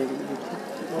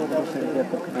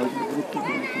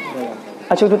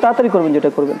 আচ্ছা, একটু তাড়াতাড়ি করবেন যেটা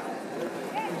করবেন।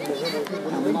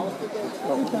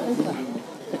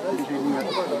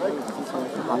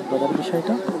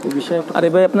 আরে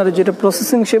ভাই, আপনারা যেটা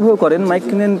প্রসেসিং সেভাবে করেন, মাইক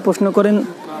কিনেন, প্রশ্ন করেন,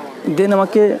 দেন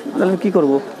আমাকে, তাহলে কি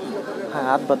করবো? হ্যাঁ,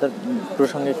 হাত বাঁধার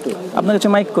প্রসঙ্গে একটু আপনার কাছে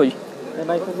মাইক কই?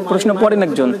 প্রশ্ন পড়েন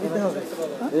একজন।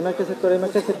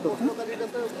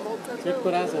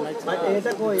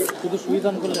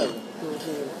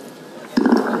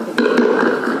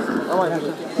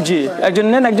 জি, একজন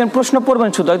নেন, একজন প্রশ্ন পড়বেন,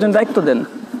 শুধু একজন দায়িত্ব দেন।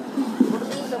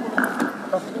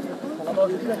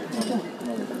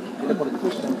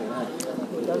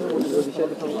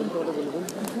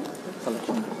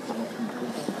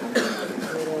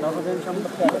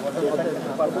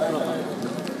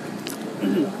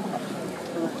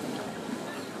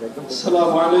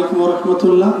 আসসালামু আলাইকুম ওয়া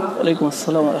রাহমাতুল্লাহ। ওয়ালাইকুম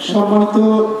আসসালাম। সম্মানিত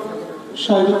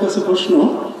সাহেবের কাছে প্রশ্ন,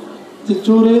 যে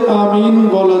জোরে আমিন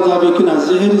বলা যাবে কিনা,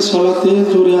 জেহেরি সালাতে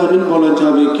জোরে আমিন বলা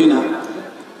যাবে কিনা?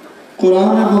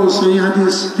 কোরআন এবং সহিহ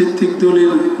হাদিস ভিত্তিক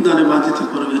দলিল দ্বারা বাধিত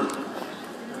করবেন।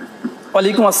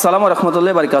 ওয়ালাইকুম আসসালাম ওয়া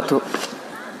রাহমাতুল্লাহি ওয়া বারাকাতুহু।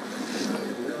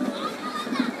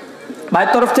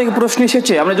 ভাইয়ের তরফ থেকে প্রশ্ন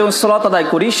এসেছে, আমরা যখন সালাত আদায়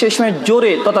করি সেই সময়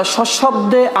জোরে তথা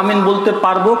সশব্দে আমিন বলতে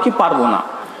পারবো কি পারবো না?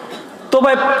 তো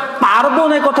ভাই, পারবো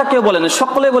না কথা কেউ বলে না,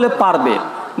 সকলে বলে পারবে।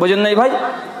 বুঝেন নাই ভাই?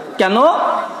 কেন?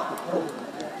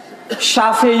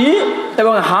 শাফেঈ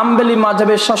এবং হাম্বলি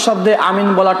মাযহাবের সশব্দে আমিন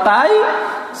বলাটাই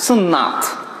সুন্নাত।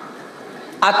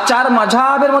 আর চার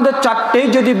মাযহাবের মধ্যে চারটেই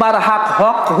যদি বার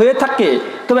হক হয়ে থাকে,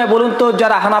 তো ভাই বলুন তো,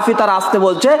 যারা হানাফি তারা আসতে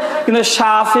বলছে, কিন্তু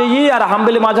শাফেঈ আর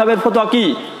হাম্বলি মাযহাবের ফতোয়া কি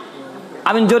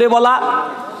আমিন জোরে বলা।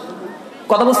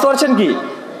 কথা বুঝতে পারছেন কি?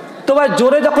 তো ভাই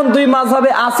জোরে যখন দুই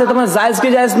মাযহাবে আছে, তোমার জায়েজ কি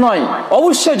জায়েজ নয়?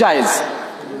 অবশ্যই জায়েজ।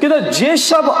 কিন্তু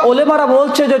যেসব ওলেমারা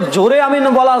বলছে যে জোরে আমিন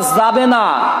বলা যাবে না,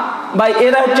 ভাই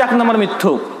এরা হচ্ছে এক নম্বর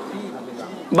মিথ্যুক,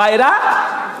 বা এরা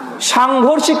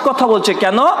সাংঘর্ষিক কথা বলছে।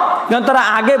 কেন? কারণ তারা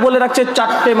আগে বলে রাখছে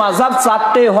চারটে মাযহাব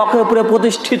চারটে হকের উপরে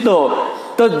প্রতিষ্ঠিত,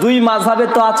 তো দুই মাযহাবে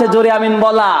তো আছে জোরে আমিন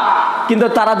বলা, কিন্তু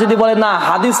তারা যদি বলে না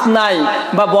হাদিস নাই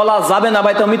বা বলা যাবে না,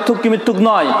 ভাই তো মিথ্যুক কি মিথ্যুক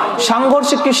নয়?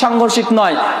 সাংঘর্ষিক কি সাংঘর্ষিক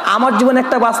নয়? আমার জীবনে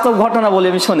একটা বাস্তব ঘটনা বলি,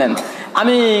 আমি শোনেন।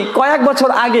 আমি কয়েক বছর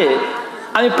আগে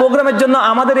আমি প্রোগ্রামের জন্য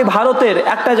আমাদের এই ভারতের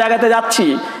একটা জায়গাতে যাচ্ছি,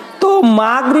 তো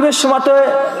মাগরিবের সময়তে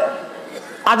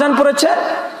আজান পড়েছে,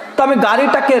 তো আমি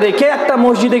গাড়িটাকে রেখে একটা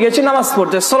মসজিদে গেছি নামাজ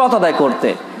পড়তে, সালাত আদায় করতে।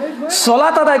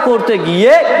 সালাত আদায় করতে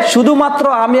গিয়ে শুধুমাত্র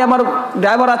আমি, আমার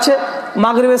ড্রাইভার আছে,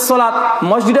 মাগরিবের সালাত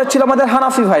মসজিদে ছিল আমাদের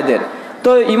হানাফি ভাইদের। তো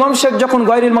ইমাম শেখ যখন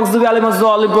গায়রিল মাগদুবি আলাইহিম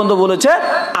পর্যন্ত বলেছে,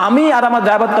 আমি আর আমার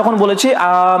ড্রাইভার তখন বলেছি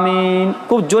আমিন।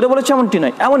 খুব জোরে বলেছি এমনটি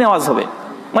নয়, এমনই আওয়াজ হবে,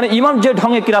 মানে ইমাম যে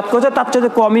ঢঙে কিরাত করেছে তার চেয়ে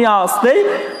কমই আওয়াজতেই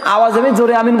আওয়াজ আমি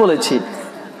জোরে আমিন বলেছি।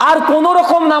 আর কোন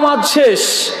রকম নামাজ শেষ,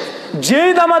 যেই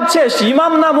নামাজ শেষ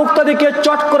ইমাম না মুক্তাদিকে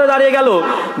চট করে দাঁড়িয়ে গেল,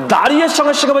 দাঁড়িয়ে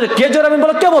সঙ্গে সঙ্গে বলছে কে জোরে আমিন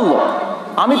বলো? কে বললো?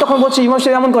 আমি তখন বলছি ইমাম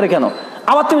সাহেব এমন করে কেন?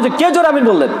 আবার তুমি কে জোরে আমিন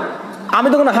বললেন? আমি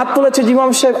তখন হাত তুলেছি, ইমাম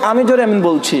সাহেব আমি জোরে আমিন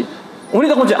বলছি। উনি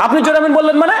তখন বলছে আপনি জোরে আমিন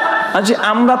বললেন মানে? আচ্ছা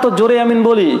আমরা তো জোরে আমিন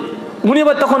বলি। উনি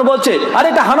এবার তখন বলছে আরে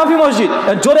এটা হানাফি মসজিদ,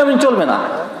 জোরে আমিন চলবে না।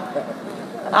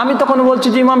 আমি তখন বলছি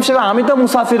যে ইমাম সাহেব আমি তো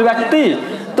মুসাফির ব্যক্তি,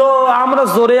 তো আমরা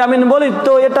জোরে আমিন বলি,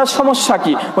 তো এটা সমস্যা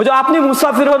কি? বলছে আপনি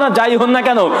মুসাফির হন না যাই হন না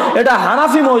কেন, এটা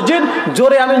হানাফি মসজিদ,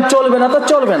 জোরে আমিন চলবে না তো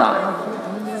চলবে না।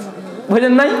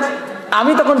 বুঝলেন নাই?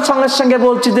 আমি তখন সঙ্গে সঙ্গে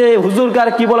বলছি যে হুজুরকে আর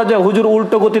কি বলা যায়, হুজুর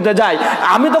উল্টো গতিতে যায়।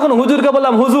 আমি তখন হুজুরকে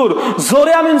বললাম হুজুর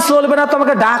জোরে আমিন চলবে না,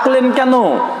 তোমাকে ডাকলেন কেন?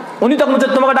 উনি তখন বলছে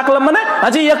তোমাকে ডাকলাম মানে?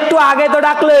 আচ্ছা একটু আগে তো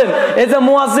ডাকলেন, এই যে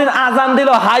মুয়াজ্জিন আজান দিল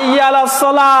হাইয়া আলাস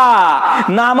সালাহ,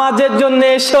 নামাজের জন্য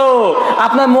এসো,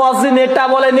 আপনার মুয়াজ্জিন এটা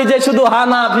বলেনি যে শুধু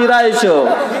হানাফিরা এসো।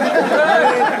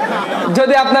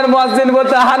 যদি আপনার মুয়াজ্জিন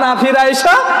বলতো হানাফিরা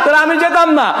এসো তাহলে আমি যেতাম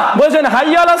না। বলছেন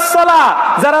হাইয়া আলাস সালাহ,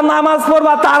 যারা নামাজ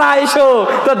পড়বা তারা এসো,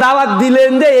 তো দাওয়াত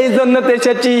দিলেন যে এই জন্য তো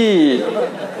এসেছি।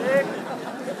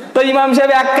 তো ইমাম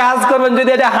সাহেব এক কাজ করবেন, যদি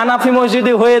এটা হানাফি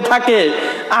মসজিদে হয়ে থাকে,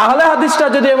 আহলে হাদিসটা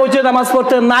যদি এই মসজিদে নামাজ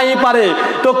পড়তে নাই পারে,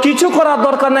 তো কিছু করার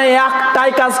দরকার নেই,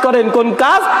 একটাই কাজ করেন। কোন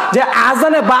কাজ? যে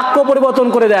আজানে বাক্য পরিবর্তন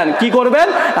করে দেন। কি করবেন?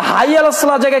 হাইয়া আলাস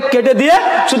সালাহ জায়গায় কেটে দিয়ে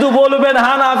শুধু বলবেন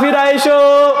হানাফিরা এসো,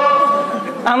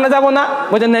 আমরা যাবো না।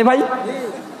 বুঝেন নাই ভাই?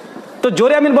 তো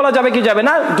জোরে আমিন বলা যাবে কি যাবে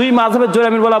না? দুই মাযহাবের জোরে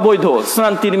আমিন বলা বৈধ।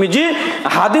 সুনান তিরমিজি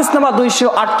হাদিস নাম্বার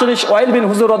 248, ওয়াইল বিন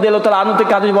হুজুর রাদিয়াল্লাহু তাআলা আনহু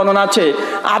থেকে হাদিস বর্ণনা আছে,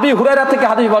 আবি হুরায়রা থেকে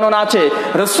হাদিস বর্ণনা আছে,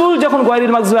 রাসূল যখন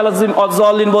গায়রিল মাগদুবি আলাইহিম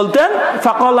ওয়াজ্জালিন বলতেন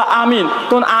ফাকালা আমিন,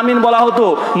 তখন আমিন বলা হতো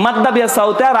মাদ্দা বিয়া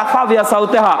সাউতা রাফা বিয়া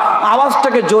সাউতাহা,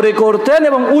 আওয়াজটাকে জোরে করতেন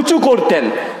এবং উঁচু করতেন।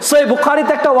 সহিহ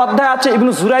বুখারীতে একটা অধ্যায় আছে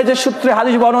ইবনে জুরাইজের সূত্রে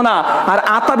হাদিস বর্ণনা, আর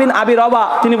আতা বিন আবি রবা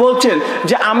তিনি বলছেন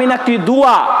যে আমিন একটি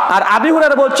দোয়া, আর আবি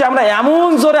হুরায়রা বলছে আমরা এমন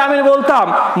জোরে আমিন বলতাম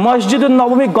মসজিদুন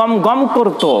নববী গম গম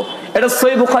করতো। এটা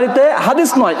সহিহ বুখারীতে হাদিস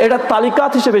নয়, এটা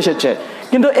তালিকাত হিসেবে এসেছে।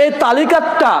 কিন্তু এই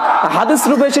তালিকাটা হাদিস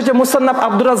রূপে এসেছে মুসান্নাফ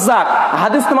আব্দুর রাজ্জাক,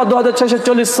 হাদিস নাম্বার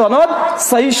 2640 সনদ,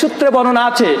 সহিহ সূত্রে বর্ণনা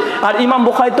আছে। আর ইমাম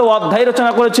বুখারী তো অধ্যায়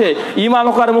রচনা করেছে, ইমাম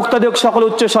বুখারী মুক্তাদি সকল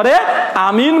উচ্চ স্বরে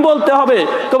আমিন বলতে হবে।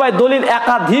 তো ভাই দলিল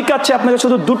একাধিক আছে, আপনাকে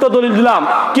শুধু দুটো দলিল দিলাম।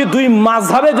 কি দুই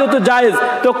মাযহাবে যেহেতু জায়েজ,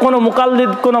 তো কোনো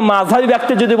মুকাল্লিদ কোনো মাযহাবী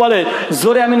ব্যক্তি যদি বলে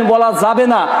জোরে আমিন বলা যাবে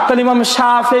না, তাহলে ইমাম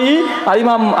শাফিঈ আর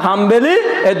ইমাম হাম্বলি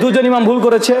এই দুজন ইমাম ভুল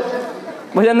করেছে,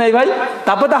 বুঝলেন নাই ভাই?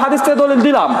 তারপর তো হাদিস থেকে দলিল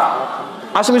দিলাম,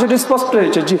 আশা বিষয়টি স্পষ্ট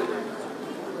হয়েছে। জি,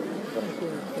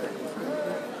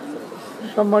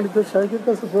 সম্মানিত শাইখের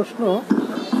কাছে প্রশ্ন।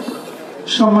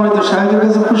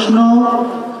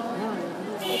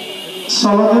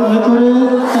 সালাতের ভেতরে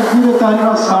তাকবীরে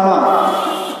তাহরিমা ছাড়া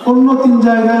অন্য 3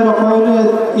 জায়গায় রফাউল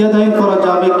ইয়াদাইন করা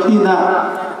যাবে কি না,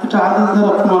 এটা হাদিস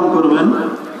দ্বারা প্রমাণ করবেন।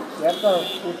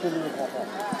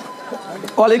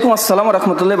 ওয়ালাইকুম আসসালাম ওয়া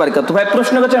রাহমাতুল্লাহি ওয়া বারাকাতুহু। ভাই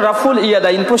প্রশ্ন করেছেন রাফুল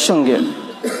ইয়াদাইন প্রসঙ্গে।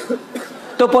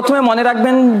 তো প্রথমে মনে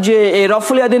রাখবেন যে এই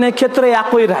রফুল ইয়াদাইনের ক্ষেত্রে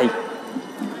একই রায়।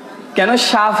 কেন?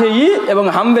 শাফিঈ এবং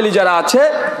হাম্বলি যারা আছে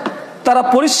তারা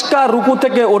পরিষ্কার রুকু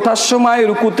থেকে ওঠার সময়,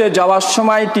 রুকুতে যাওয়ার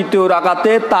সময়, তৃতীয়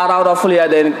রাকাতে তারাও রফুল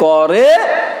ইয়াদাইন করে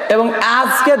এবং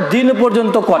আজকের দিন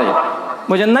পর্যন্ত করে,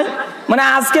 বুঝেন নাই? মানে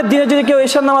আজকের দিনে যদি কেউ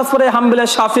এশার নামাজ পড়ে হাম্বলি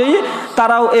শাফিঈ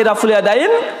তারাও এই রফুল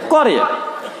ইয়াদাইন করে।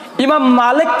 ইমাম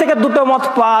মালিক থেকে দুটো মত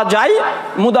পাওয়া যায়।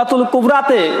 মুদাতুল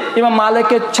কুবরাতে ইমাম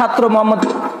মালিকের ছাত্র মোহাম্মদ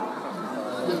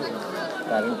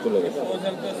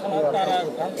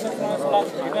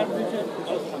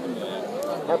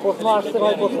প্রশ্ন আসছে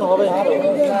ভাই, প্রশ্ন হবে,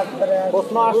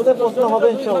 প্রশ্ন আসছে, প্রশ্ন হবে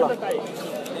ইনশাআল্লাহ,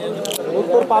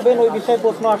 উত্তর পাবেন ওই বিষয়ে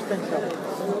প্রশ্ন আসছে ইনশাআল্লাহ।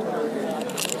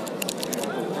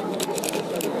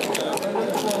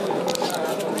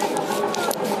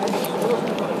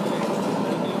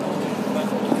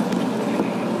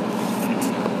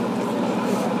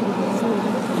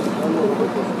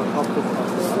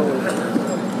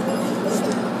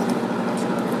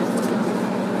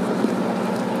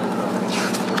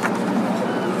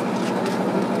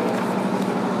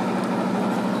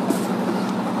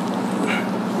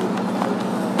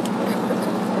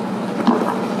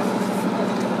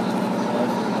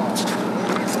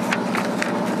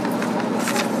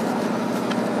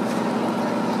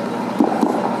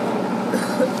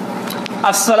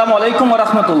 আসসালামু আলাইকুম ওয়া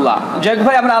রাহমাতুল্লাহ। জেক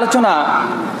ভাই, আমরা আলোচনা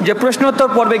যে প্রশ্নোত্তর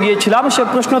পর্বে গিয়েছিলাম, সে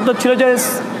প্রশ্নোত্তর ছিল যে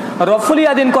রফুল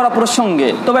ইয়াদাইন করা প্রসঙ্গে।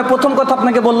 তবে প্রথম কথা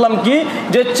আপনাকে বললাম কি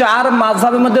যে 4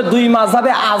 মাযহাবের মধ্যে 2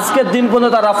 মাযহাবে আজকের দিন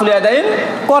পর্যন্ত তারা রফুল ইয়াদাইন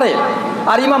করে।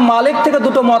 আর ইমাম মালিক থেকে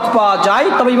দুটো মত পাওয়া যায়,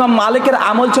 তবে ইমাম মালিকের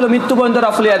আমল ছিল মৃত্যু পর্যন্ত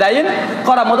রফুল ইয়াদাইন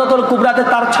করা। মুদাতুল কুবরাতে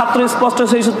তার ছাত্র স্পষ্ট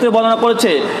সেই সূত্রে বর্ণনা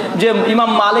করেছে যে ইমাম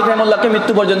মালিক রাহিমাহুল্লাহকে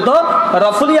মৃত্যু পর্যন্ত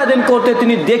রফুল ইয়াদাইন করতে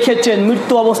তিনি দেখেছেন,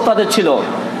 মৃত্যু অবস্থাতে ছিল।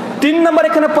 3 নম্বর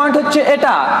এখানে পয়েন্ট হচ্ছে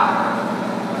এটা,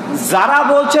 যারা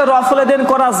বলছে রফুল ইয়াদাইন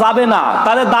করা যাবে না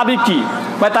তাদের দাবি কি?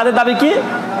 ভাই তাদের দাবি কি?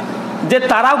 যে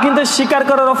তারাও কিন্তু স্বীকার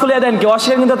করে রফুল ইয়াদাইনকে,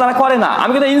 অস্বীকার কিন্তু তারা করে না।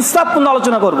 আমি কিন্তু ইনসাফপূর্ণ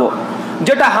আলোচনা করব।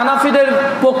 যেটা হানাফিদের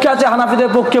পক্ষে আছে হানাফিদের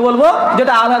পক্ষে বলবো,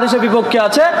 যেটা আল হাদিসের বিপক্ষে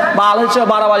আছে বা আল হাদিসে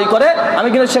বাড়াবাড়ি করে আমি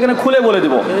কিন্তু সেখানে খুলে বলে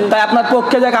দিব। তাই আপনার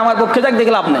পক্ষে যাক আমার পক্ষে যাক,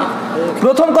 দেখলে আপনি।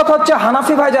 প্রথম কথা হচ্ছে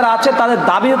হানাফি ভাই যারা আছে তাদের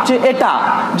দাবি হচ্ছে এটা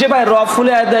যে ভাই রফুল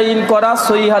ইয়াদাইন করা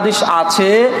সহিহ হাদিস আছে,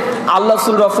 আল্লাহ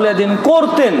রাসূল রফুল ইয়াদাইন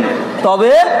করতেন,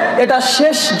 তবে এটা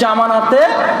শেষ জামানাতে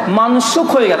মানসুখ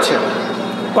হয়ে গেছে।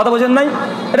 কথা বোঝেন নাই?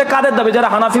 এটা কাদের দাবি? যারা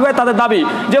হানাফি ভাই তাদের দাবি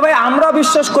যে ভাই আমরা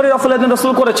বিশ্বাস করি রফুল ইয়াদাইন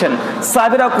রাসূল করেছেন,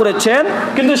 সাহাবীরা করেছেন,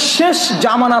 কিন্তু শেষ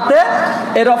জামানাতে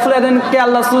এই রফুল ইয়াদাইনকে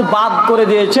আল্লাহ রাসূল বাদ করে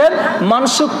দিয়েছেন,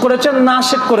 মানসুখ করেছেন,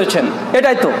 নাসিখ করেছেন।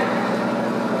 এটাই তো।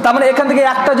 তার মানে এখান থেকে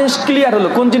একটা জিনিস ক্লিয়ার হলো।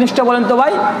 কোন জিনিসটা বলেন তো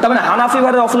ভাই? তার মানে হানাফি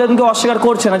ভাই রফুল ইয়াদাইনকে অস্বীকার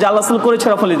করছে না যে আল্লাহ রাসূল করেছে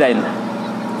রফুল ইয়াদাইন।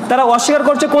 তারা অস্বীকার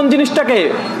করছে কোন জিনিসটাকে?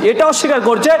 এটা অস্বীকার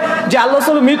করছে যে আল্লাহ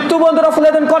রাসূল মৃত্যু পর্যন্ত রফুল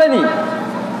ইয়াদাইন করেনি,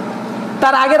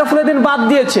 তার আগে রফুল ইয়াদাইন বাদ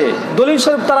দিয়েছে। দলিল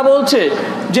স্বরূপ তারা বলছে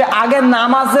যে আগে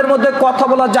নামাজের মধ্যে কথা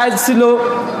বলা জায়েজ ছিল,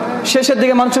 শেষের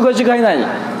দিকে মানসুখ হয়েছে, হয় নাই?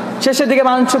 শেষের দিকে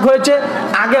মানসুখ হয়েছে।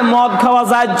 আগে মদ খাওয়া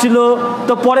জায়েজ ছিল,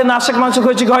 তো পরে নাসিখ মানসুখ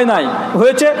হয়েছে, হয় নাই?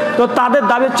 হয়েছে। তো তাদের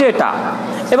দাবি হচ্ছে এটা।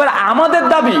 এবার আমাদের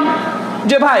দাবি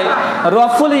যে ভাই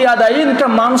রফুল ইয়াদাইনটা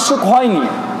মানসুখ হয়নি।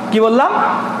 কি বললাম?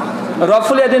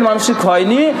 রফুল ইয়াদাইন মানসিক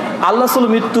হয়নি, আল্লাহ রাসূল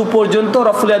মৃত্যু পর্যন্ত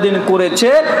রফুল ইয়াদাইন করেছে,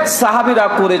 সাহাবীরা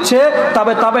করেছে,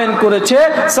 তাবেঈন করেছে,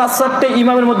 4-4টে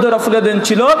ইমামের মধ্যে রফুল ইয়াদাইন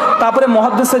ছিল, তারপরে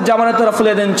মুহাদ্দিসের জামানাতে রফুল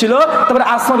ইয়াদাইন ছিল, তারপরে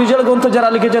আসমা রিজাল গ্রন্থ যারা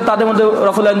লিখেছে তাদের মধ্যে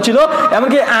রফুল ইয়াদাইন ছিল,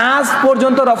 এমনকি আজ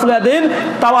পর্যন্ত রফুল ইয়াদাইন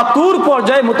তাওয়াতুর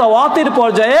পর্যায়ে, মুতাওয়াতির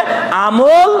পর্যায়ে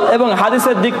আমল এবং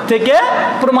হাদিসের দিক থেকে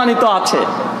প্রমাণিত আছে।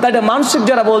 তাই এটা মানসিক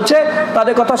যারা বলছে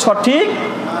তাদের কথা সঠিক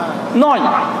নয়।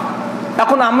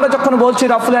 এখন আমরা যখন বলছি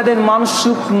রফুল ইয়াদাইন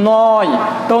মানসুখ নয়,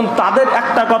 তখন তাদের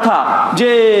একটা কথা যে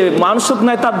মানসুখ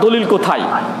নয় তার দলিল কোথায়?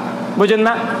 বুঝেন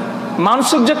না?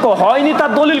 মানসুখ যে হয়নি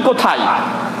তার দলিল কোথায়?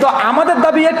 তো আমাদের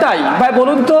দাবি এটাই, ভাই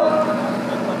বলুন তো,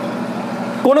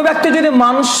 কোন ব্যক্তি যদি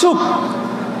মানসুখ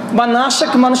বা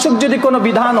নাসিখ মানসুখ যদি কোনো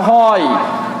বিধান হয়,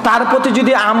 তার প্রতি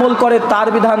যদি আমল করে, তার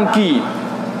বিধান কি?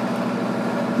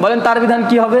 বলেন তার বিধান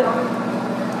কি হবে?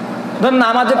 ধরুন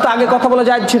নামাজের তো আগে কথা বলা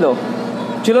যায়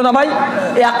ছিল না ভাই?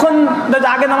 এখন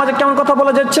আগে নামাজে কেমন কথা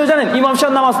বলা যাচ্ছে জানেন? ইমাম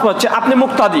সাহেব নামাজ পড়ছে, আপনি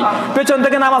মুক্তাদি, পেছন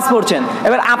থেকে নামাজ পড়ছেন,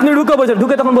 এবার আপনি ঢুকে বলছেন,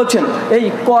 ঢুকে তখন বলছেন এই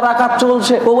করাকাত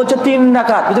চলছে, ও বলছে 3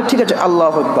 রাকাত, ঠিক আছে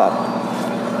আল্লাহু আকবার।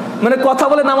 মানে কথা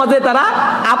বলে নামাজে তারা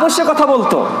আপসে কথা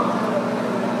বলতো।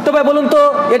 তো ভাই বলুন তো,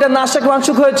 এটা নাসিখ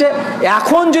মানসুখ হয়েছে।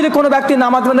 এখন যদি কোনো ব্যক্তি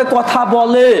নামাজ মধ্যে কথা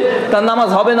বলে, তার নামাজ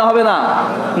হবে না? হবে না?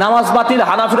 নামাজ বাতিল।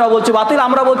 হানাফিরা বলছে বাতিল,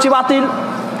 আমরা বলছি বাতিল।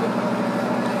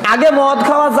 আগে মদ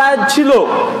খাওয়া জায়েজ ছিল,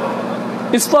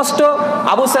 স্পষ্ট।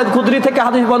 আবু সাইদ খুদরি থেকে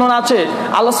হাদিস বর্ণনা আছে,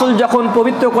 আল্লাহ যখন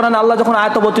পবিত্র কোরআনে আল্লাহ যখন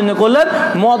আয়াত অবতীর্ণ করলেন,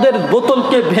 মদের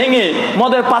বোতলকে ভেঙে,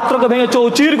 মদের পাত্রকে ভেঙে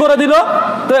চৌচির করে দিল।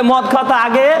 তো মদ খাওয়া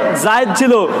আগে জায়েজ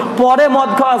ছিল, পরে মদ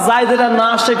খাওয়া জায়েজ এটা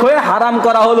নাসিখ হয়ে হারাম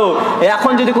করা হলো।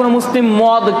 এখন যদি কোনো মুসলিম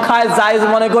মদ খায় জায়েজ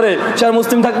মনে করে, সে আর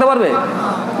মুসলিম থাকতে পারবে?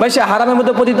 ভাই সে হারামের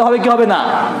মধ্যে পতিত হবে কি হবে না?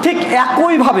 ঠিক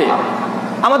একই ভাবে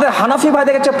আমাদের হানাফি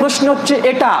ভাইদের কাছে প্রশ্ন হচ্ছে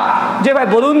এটা, যে ভাই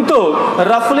বলুন তো,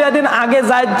 রফুল ইয়াদিন আগে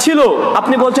জায়েজ ছিল,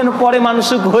 আপনি বলছেন পরে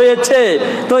মানসুখ হয়েছে,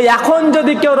 তো এখন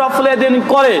যদি কেউ রফুল ইয়াদিন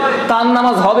করে, তার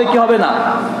নামাজ হবে কি হবে না?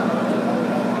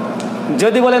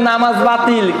 যদি বলে নামাজ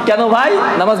বাতিল, কেন ভাই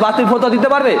নামাজ বাতিল ফতোয়া দিতে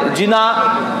পারবে? জি না।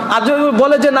 আর যদি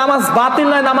বলে যে নামাজ বাতিল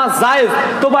নয়, নামাজ জায়েজ,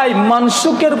 তো ভাই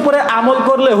মানসুখের উপরে আমল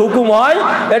করলে হুকুম হয়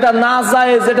এটা না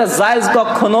জায়েজ, এটা জায়েজ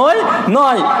কখনোই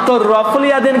নয়। তো রফুল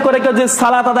ইয়াদিন করে কেউ যে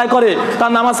সালাত আদায় করে,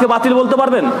 তার নামাজকে বাতিল বলতে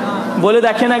পারবেন? বলে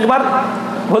দেখেন একবার,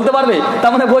 বলতে পারবে?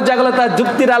 তার মানে বোঝা গেল তার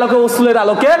যুক্তির আলোকে, উসুলের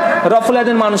আলোকে রফুল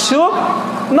ইয়াদিন মানসুখ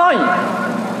নয়।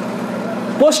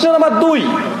 প্রশ্ন নাম্বার 2,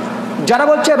 যারা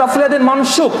বলছে রফুল ইয়াদিন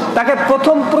মানসুখ, তাকে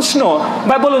প্রথম প্রশ্ন,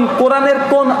 ভাই বলুন কোরআনের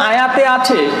কোন আয়াতে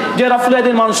আছে যে রফুল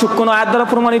ইয়াদিন মানসুখ? কোন আয়াত দ্বারা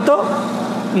প্রমাণিত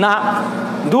না।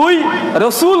 2,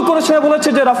 রাসূল কোন সময় বলেছে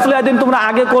যে রফুল ইয়াদিন তোমরা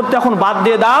আগে করতে, এখন বাদ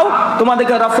দিয়ে দাও,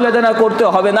 তোমাদেরকে রফুল ইয়াদিন আর করতে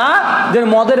হবে না? যে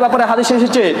মদের ব্যাপারে হাদিস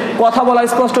এসেছে, কথা বলা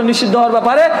স্পষ্ট নিষিদ্ধ হওয়ার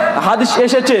ব্যাপারে হাদিস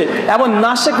এসেছে, এবং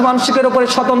নাসিখ মানসুখের উপরে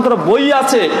স্বতন্ত্র বই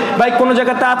আছে, ভাই কোন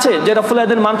জায়গাতে আছে যে রফুল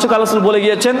ইয়াদিন মানসুখ আল্লাহ রাসূল বলে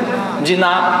গিয়েছেন? জি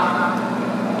না।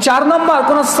 4 নম্বর,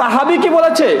 কোন সাহাবী কি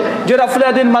বলেছে যে রফুল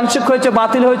ইয়াদিন মানসুখ হয়েছে,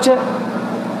 বাতিল হয়েছে?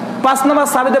 5 নম্বর,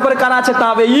 সাহাবীদের পরে কারা আছে?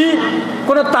 তাবেঈ।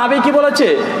 কোন তাবেঈ কি বলেছে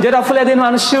যে রফুল ইয়াদিন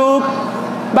মানসুখ?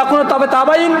 বা কোন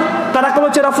তাবেঈন তারা কি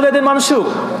বলছে রফুল ইয়াদিন মানসুখ?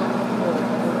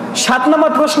 7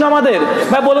 নম্বর প্রশ্ন আমাদের,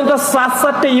 ভাই বলুন তো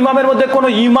 7 ইমামের মধ্যে কোন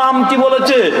ইমাম কি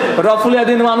বলেছে রফুল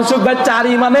ইয়াদিন মানসুখ? ভাই 4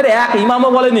 ইমামের 1 ইমামও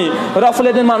বলেনি রফুল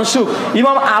ইয়াদিন মানসুখ।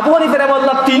 ইমাম আবু হানিফা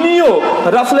রাহিমাহুল্লাহ তিনিও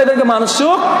রফুল ইয়াদিনকে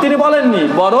মানসুখ তিনি বলেননি,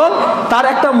 বরং তার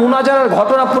একটা মুনাজারার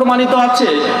ঘটনা প্রমাণিত আছে,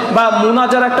 বা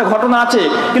মুনাজার একটা ঘটনা আছে,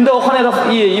 কিন্তু ওখানে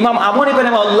ইমাম আবু হানিফা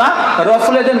রাহিমাহুল্লাহ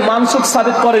রফুল ইয়াদিন মানসুখ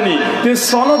সাবিত করেনি। তিনি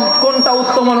সনদ কোনটা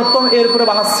উত্তম অনুত্তম এর উপরে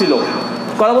বাহাস ছিল।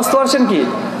 কথা বুঝতে পারছেন কি?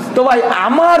 তো ভাই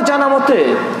আমার জানা মতে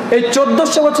এই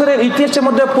 1400 বছরের ইতিহাসের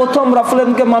মধ্যে প্রথম রফুল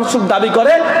ইয়াদিনকে মানসুখ দাবি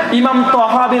করে ইমাম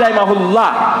তাহাবী রাহিমাহুল্লাহ,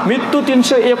 মৃত্যু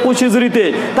 321 হিজরিতে।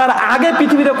 তার আগে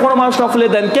পৃথিবীতে কোনো মানুষ রফুল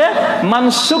ইয়াদিনকে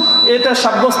মানসুখ এটা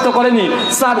সাব্যস্ত করেনি,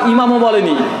 স্যার ইমামও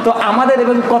বলেনি। তো আমাদের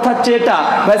এবং কথা হচ্ছে এটা,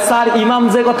 ভাই স্যার ইমাম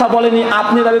যে কথা বলেনি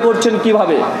আপনি দাবি করছেন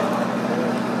কিভাবে?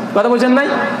 কথা বলছেন নাই?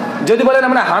 যদি বলেন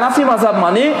আমরা হানাফি মাযহাব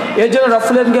মানি, এর জন্য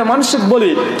রফুল ইয়াদিনকে মানসুখ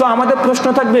বলি, তো আমাদের প্রশ্ন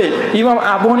থাকবে ইমাম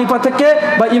আবু হানিফা থেকে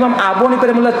বা ইমাম আবু হানিফার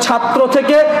রাহিমাহুল্লাহ ছাত্র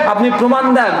থেকে আপনি প্রমাণ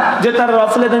দেন যে তারা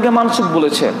রফুল ইয়াদিনকে মানসুখ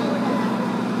বলেছে।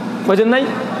 বুঝেন নাই?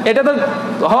 এটা তো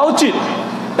হওয়া উচিত।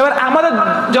 এবার আমাদের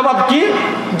জবাব কি?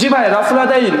 জি ভাই রফুল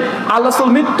ইয়াদিন আল্লাহ রাসূল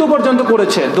মৃত্যু পর্যন্ত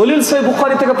করেছে, দলিল সহিহ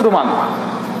বুখারী থেকে প্রমাণ।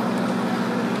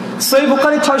 সহিহ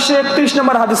বুখারী 631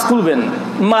 নম্বর হাদিস খুলবেন,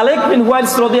 মালিক বিন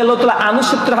হুয়াইরিস রাদিয়াল্লাহু তাআলা আনহু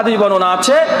সূত্রে হাদিস বর্ণনা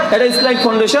আছে, এটা ইসলামিক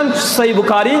ফাউন্ডেশন সহিহ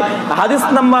বুখারী হাদিস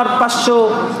নাম্বার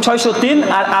 603,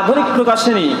 আর আধুনিক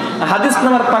প্রকাশনী হাদিস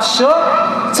নাম্বার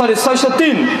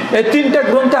 603। এই 3টা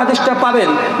গ্রন্থে হাদিসটা পাবেন।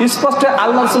 স্পষ্ট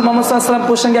আল্লাহ রাসূল মুহাম্মদ সাল্লাল্লাহু আলাইহি ওয়াসাল্লাম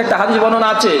প্রসঙ্গে একটা হাদিস বর্ণনা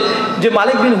আছে যে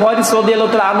মালিক বিন হুয়াইরিস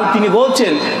রাদিয়াল্লাহু তাআলা আনহু তিনি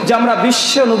বলছেন যে আমরা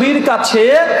বিশ্ব নবীর কাছে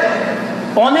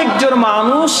অনেকজন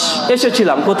মানুষ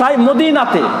এসেছিলাম। কোথায়?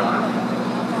 মদিনাতে।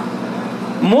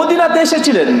 মদিনাতে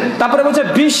এসেছিলেন। তারপরে বলছে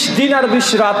 20 দিন আর 20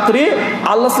 রাত্রি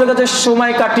আল্লাহ রাসূলের কাছে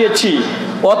সময় কাটিয়েছি,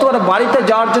 অতবার বাড়িতে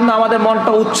যাওয়ার জন্য আমাদের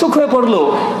মনটা উৎসুক হয়ে পড়লো।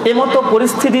 এমতো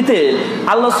পরিস্থিতিতে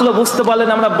আল্লাহ রাসূল বুঝতে পারলেন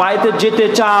আমরা বাড়িতে যেতে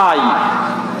চাই।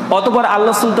 অতঃপর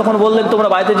আল্লাহ রাসূল তখন বললেন, তোমরা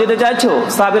বাড়িতে যেতে চাইছো?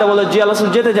 সাহাবীরা বলল, জি আল্লাহ রাসূল,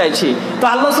 যেতে চাইছি। তো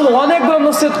আল্লাহ রাসূল অনেকগুলো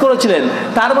নসিহত করেছিলেন,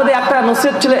 তার মধ্যে একটা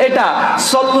নসিহত ছিল এটা,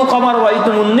 সল্লু কামা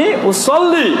রাআইতুমুন্নি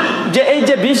উসাল্লি, যে এই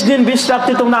যে 20 দিন 20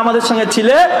 রাত্রি তোমরা আমাদের সঙ্গে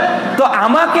ছিলে, তো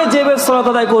আমাকে যেভাবে সালাত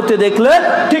আদায় করতে দেখলে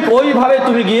ঠিক ওইভাবে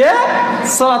তুমি গিয়ে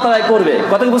সালাত আদায় করবে।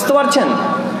 কথা কি বুঝতে পারছেন?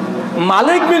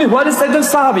 মালিক বিন হুয়ারিস একজন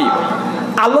সাহাবী,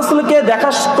 আল্লাহ রাসূলকে দেখা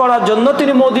করার জন্য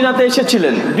তিনি মদিনাতে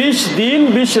এসেছিলেন। 20 দিন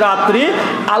 20 রাত্রি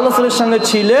আল্লাহ রাসূলের সঙ্গে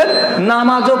ছিলেন,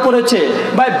 নামাজও পড়েছে।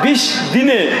 ভাই 20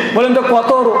 দিনে বলেন তো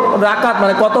কত রাকাত,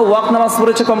 মানে কত ওয়াক্ত নামাজ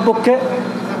পড়েছে? কমপক্ষে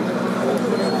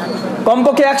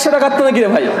 100 রাকাত তো নাকি রে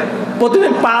ভাই?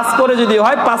 প্রতিদিন 5 করে যদি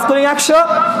হয়, 5 করে 100,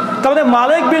 তাহলে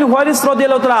মালিক বিন হুয়ারিস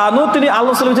রাদিয়াল্লাহু তাআলা আনহু তিনি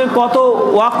আল্লাহ রাসূলের কত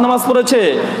ওয়াক্ত নামাজ পড়েছে?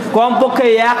 কমপক্ষে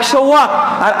 100 ওয়াক্ত।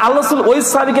 আর আল্লাহ রাসূল ওই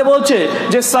সাহাবীকে বলছে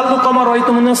যে সাল্লু কামা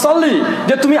রাআইতুমুন্নি সাল্লি,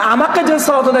 যে তুমি আমাকে যে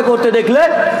সালাত আদায় করতে দেখলে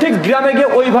ঠিক গ্রামে গিয়ে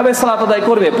ওইভাবে সালাত আদায়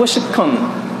করবে। প্রশিক্ষণ।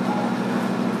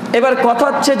 এবার কথা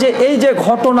হচ্ছে যে এই যে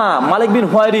ঘটনা, মালিক বিন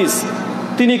হুয়ারিস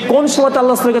তিনি কোন সময়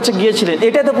আল্লাহ রাসূলের কাছে গিয়েছিলেন,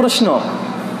 এটাই তো প্রশ্ন,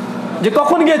 যে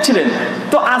কখন গিয়েছিলেন।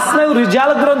 তো আসমাউর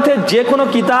রিজাল গ্রন্থে যে কোনো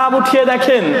কিতাব উঠিয়ে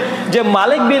দেখেন যে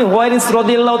মালিক বিন হুয়ারিস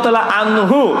রাদিয়াল্লাহু তাআলা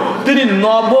আনহু তিনি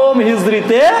 9ম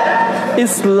হিজরিতে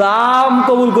ইসলাম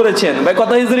কবুল করেছেন। ভাই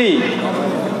কত হিজরি?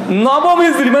 9ম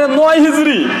হিজরি, মানে 9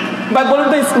 হিজরি। ভাই বলুন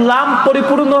তো ইসলাম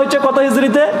পরিপূর্ণ হয়েছে কত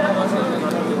হিজরিতে?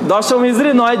 10ম হিজরি,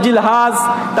 9 জিলহজ।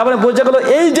 তারপরে বোঝা গেল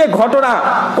এই যে ঘটনা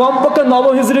কমপক্ষে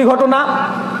 9ম হিজরির ঘটনা।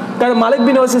 কারণ মালিক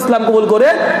বিন হুয়ারিস ইসলাম কবুল করে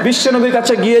বিশ্বনবীর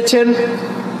কাছে গিয়েছেন,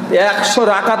 100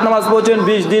 রাকাত নামাজ পড়েছেন,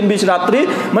 20 দিন 20 রাত্রি।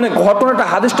 মানে ঘটনাটা,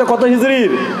 হাদিসটা কত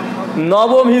হিজরির?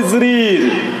 9ম হিজরির।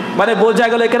 মানে বোঝা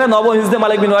গেল এখানে 9ম হিজরিতে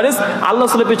মালিক বিন হুয়ারিস আল্লাহ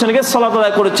রাসূলের পিছনে গিয়ে সালাত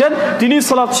আদায় করেছেন। তিনি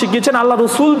সালাত শিখিয়েছেন আল্লাহ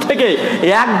রাসূল থেকে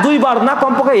 1-2 বার না,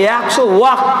 কমপক্ষে 100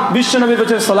 ওয়াক্ত বিশ্বনবীর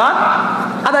পিছনে সালাত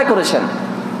আদায় করেছেন।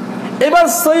 এবার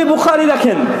সহিহ বুখারী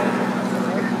দেখেন,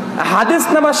 হাদিস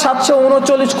নাম্বার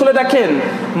 739 খুলে দেখেন,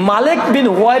 মালিক বিন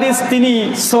হুয়ারিস তিনি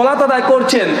সালাত আদায়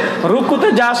করছেন, রুকুতে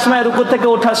যাওয়ার সময়, রুকু থেকে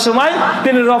ওঠার সময়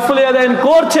তিনি রফুল ইয়াদাইন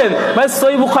করছেন। ভাই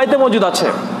সহিহ বুখারীতে মজুদ আছে,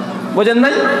 বুঝেন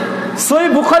নাই? সহিহ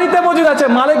বুখারীতে মজুদ আছে।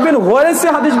 মালিক বিন হুয়ারিস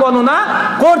হাদিস বর্ণনা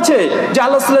করছে যে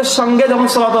আল্লাহ রাসূলের সঙ্গে যখন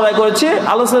সালাত আদায় করেছি,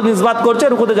 আল্লাহ রাসূল নিসবাত করছে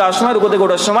রুকুতে যাওয়ার সময়, রুকুতে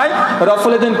ওঠার সময়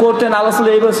রফুল ইয়াদাইন করতেন, আল্লাহ রাসূল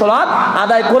এইভাবে সালাত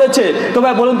আদায় করেছে। তো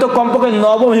ভাই বলুন তো কমপক্ষে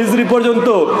 9ম হিজরি পর্যন্ত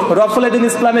রফুল ইয়াদাইন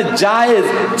ইসলামে জায়েজ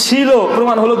ছিল,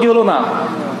 প্রমাণ হলো কি হলো না?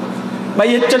 ভাই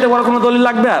এর চাইতে বড় কোনো দলিল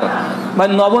লাগবে? আর ভাই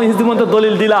 9ম হিজরির মধ্যে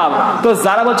দলিল দিলাম। তো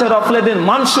যারা বলছে রফুল ইয়াদাইন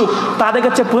মানসুখ, তাদের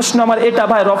কাছে প্রশ্ন আমার এটা,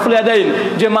 ভাই রফুল ইয়াদাইন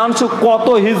যে মানসুখ কত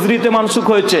হিজরিতে মানসুখ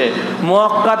হয়েছে?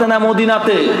 মক্কাতে না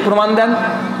মদিনাতে? প্রমাণ দেন,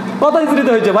 কত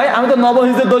হিজরিতে হয়েছে? ভাই আমি তো 9ম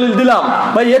হিজরির দলিল দিলাম,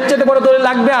 ভাই এর চাইতে বড় দলিল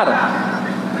লাগবে? আর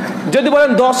যদি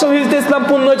বলেন 10ম হিজরিতে ইসলাম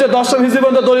পূর্ণ হয়েছে, 10ম হিজরি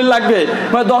পর্যন্ত দলিল লাগবে,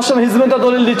 ভাই 10ম হিজরি পর্যন্ত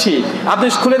দলিল দিচ্ছি। আপনি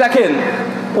খুলে দেখেন,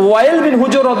 ওয়াইল বিন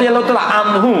হুজর রাদিয়াল্লাহু তাআলা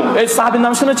আনহু, এই সাহাবীর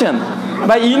নাম শুনেছেন?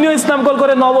 ভাই ইনিও ইসলাম কবুল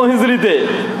করে 9ম হিজরিতে।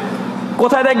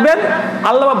 কোথায় দেখবেন?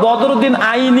 আল্লামা বদরুদ্দিন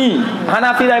আইনি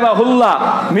হানাফি রাহিমাহুল্লাহ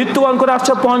মৃত্যুবরণ করে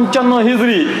 855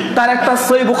 হিজরি। তার একটা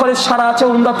সহিহ বুখারীর সারা আছে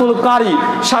উমদাতুল কারি,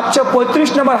 735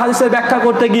 নম্বর হাদিসের ব্যাখ্যা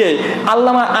করতে গিয়ে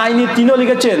আল্লামা আইনি তিনিও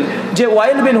লিখেছেন যে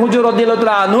ওয়াইল বিন হুজর রাদিয়াল্লাহু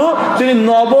তাআলা আনহু তিনি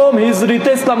 9ম হিজরিতে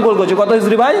ইসলাম কবুল করেছে। কত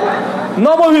হিজরি ভাই?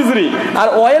 9ম হিজরি। আর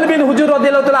ওয়াইল বিন হুজর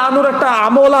রাদিয়াল্লাহু তাআলা আনহুর একটা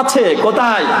আমল আছে,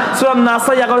 কোথায়? সূরা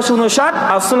নাসাই 1159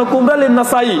 আর সূরা কুবরা লিন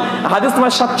নাসাই হাদিস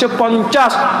নাম্বার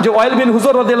 750, যে ওয়াইল বিন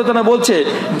হুজর রাদিয়াল্লাহু তাআলা বলছে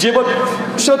যে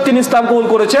বছর তিনি ইসলাম কবুল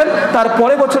করেছেন তার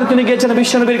পরের বছর তিনি গিয়েছেন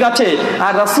বিশ্বনবীর কাছে,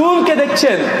 আর রাসূলকে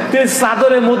দেখছেন তিনি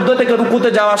চাদরের মধ্য থেকে রুকুতে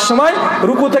যাওয়ার সময়,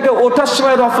 রুকু থেকে ওঠার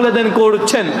সময় রফুল ইয়াদাইন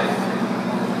করছেন।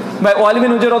 ভাই ওয়াইল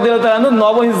বিন হুজর রাদিয়াল্লাহু তাআলা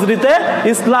 9ম হিজরিতে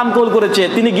ইসলাম কবুল করেছে।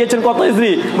 তিনি গিয়েছেন কত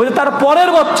হিজরি? বলে তার পরের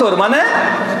বছর, মানে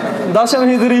 10ম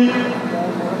হিজরি।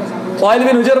 ওয়াইল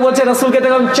বিন হুজর বলছে রাসূলকে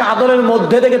দেখলাম চাদরের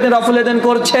মধ্যে থেকে তিনি রফুল ইয়াদাইন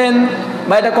করছেন।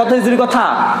 ভাই এটা কত হিজরি কথা?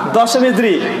 10ম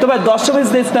হিজরি। তো ভাই 10ম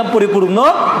হিজরি ইসলাম পরিপূর্ণ,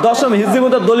 10ম হিজরির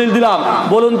মধ্যে দলিল দিলাম।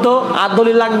 বলুন তো আর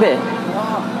দলিল লাগবে?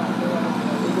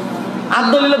 আর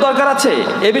দলিলের দরকার আছে?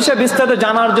 এ বিষয়ে বিস্তারিত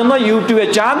জানার জন্য ইউটিউবে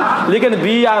চান, লিখেন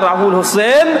Br রাহুল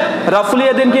হোসেন রফুল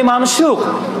ইয়াদাইন কি মানসুখ,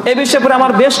 এ বিষয়ে পরে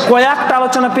আমার বেশ কয়েকটা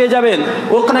আলোচনা পেয়ে যাবেন।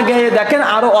 ওখানে গিয়ে দেখেন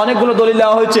আরো অনেকগুলো দলিল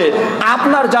দেওয়া হয়েছে।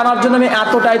 আপনার জানার জন্য আমি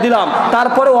এতটাই দিলাম,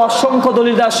 তারপরে অসংখ্য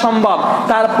দলিল দেওয়া সম্ভব।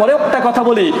 তারপরে একটা কথা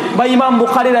বলি, বা ইমাম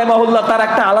বুখারী রাহিমাহুল্লাহ তার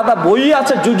একটা আলাদা বই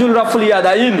আছে জুজুল রফুল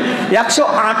ইয়াদাইন,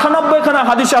 198 খানা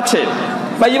হাদিস আছে।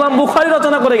 বা ইমাম বুখারী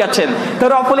রচনা করে গেছেন। তো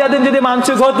রফুল ইয়াদাইন যদি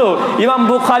মানসুখ হতো, ইমাম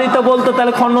বুখারী তো বলতো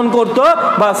তাহলে খণ্ডন করতো,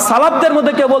 বা সালাফদের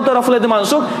মধ্যে কেউ বলতো রফুল ইয়াদাইন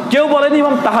মানসুখ, কেউ বলেনি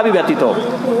ইমাম তাহাবী ব্যতীত।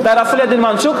 তাই রফুল ইয়াদাইন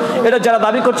মানসুখ এটা যারা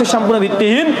দাবি করছে সম্পূর্ণ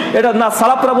ভিত্তিহীন। এটা না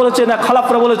সালাফরা বলেছে না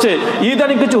খালাফরা বলেছে,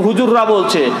 ইদানিং কিছু হুজুররা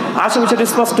বলছে। আশা করি সেটা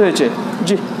স্পষ্ট হয়েছে।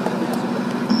 জি,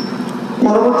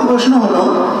 পরবর্তী প্রশ্ন হলো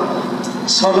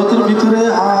সলাতের ভিতরে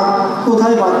হাত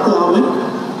কোথায় বাঁধতে হবে,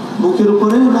 বুকের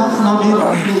উপরে না নাভির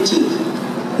নিচে?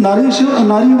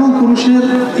 নারী এবং পুরুষের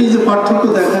এই যে পার্থক্য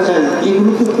দেখা যায়,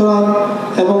 এগুলোকে কোরআন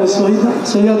এবং সহিহ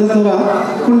হাদিস দ্বারা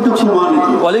কোনটা প্রমাণিত?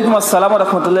 ওয়ালাইকুম আসসালাম ওয়া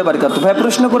রাহমাতুল্লাহি ওয়া বারাকাতুহু। ভাই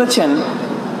প্রশ্ন করেছেন,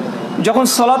 যখন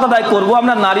সালাত আদায় করব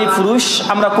আমরা নারী পুরুষ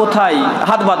আমরা কোথায়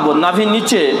হাত বাঁধবো, নাভির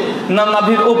নিচে না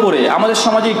নাভির ওপরে? আমাদের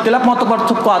সমাজে ইখতিলাফ মত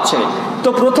পার্থক্য আছে। তো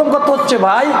প্রথম কথা হচ্ছে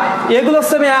ভাই, এগুলো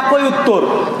সেম একই উত্তর।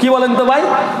 কি বলেন তো ভাই,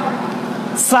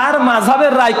 চার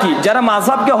মাযহাবের রায় কি? যারা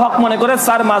মাযহাবকে হক মনে করে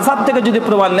চার মাযহাব থেকে যদি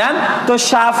প্রমাণ নেন, তো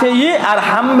শাফিঈ আর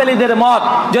হাম্বলীদের মত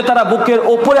যে তারা বুকের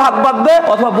ওপরে হাত বাঁধবে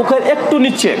অথবা বুকের একটু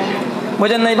নিচে।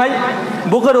 বুঝেন নাই ভাই,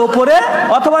 বুকের ওপরে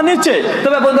অথবা নিচে।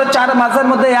 তবে বন্ধু চার মাযহাবের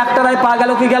মধ্যে একটা রায় পাওয়া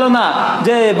গেল কি গেল না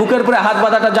যে বুকের উপরে হাত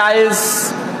বাঁধাটা জায়েজ।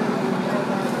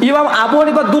 ইমাম আবু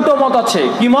হানিফার দুটো মত আছে।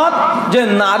 কি মত? যে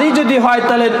নারী যদি হয়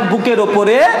তাহলে বুকের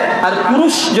ওপরে, আর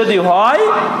পুরুষ যদি হয়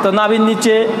তো নাভির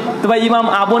নিচে। তো ভাই ইমাম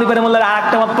আবু হানিফার মোল্লার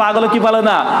আরেকটা মত পাওয়া গেল কি পালো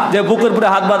না যে বুকের উপরে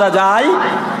হাত বাঁধা যায়।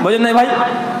 বুঝেন নাই ভাই?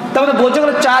 তারপরে বলছে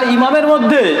চার ইমামের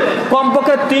মধ্যে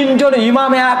কমপক্ষে তিনজন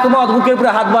ইমাম একমত বুকের উপরে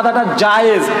হাত বাঁধাটা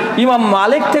জায়েজ। ইমাম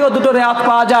মালিক থেকে দুটো রেওয়াত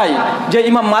পাওয়া যায় যে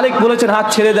ইমাম মালিক বলেছেন হাত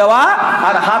ছেড়ে দেওয়া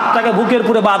আর হাতটাকে বুকের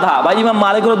উপরে বাঁধা। বা ইমাম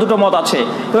মালিকেরও দুটো মত আছে।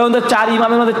 চার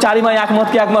ইমামের মধ্যে চার ইমাম একমত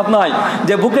কি একমত নয়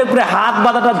যে বুকের উপরে হাত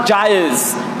বাঁধাটা জায়েজ।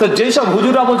 তো যেসব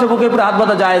হুজুরা বলছে বুকের উপরে হাত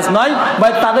বাঁধা জায়েজ নয়,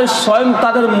 ভাই তাদের স্বয়ং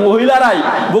তাদের মহিলারাই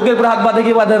বুকের উপরে হাত বাঁধে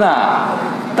কি বাঁধে না?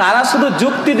 তারা শুধু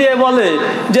যুক্তি দিয়ে বলে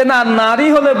যে না, নারী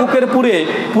হলে বুকের উপরে,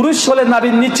 পুরুষ হলে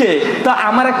নাভির নিচে। তা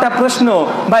আমার একটা প্রশ্ন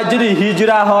ভাই, যদি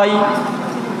হিজরা হয়,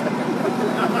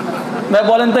 ভাই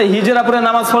বলেন তো হিজরা পরে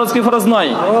নামাজ ফরজ কি ফরজ নয়?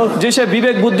 যে সে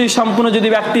বিবেক বুদ্ধি সম্পূর্ণ যদি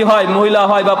ব্যক্তি হয়, মহিলা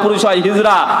হয় বা পুরুষ হয়,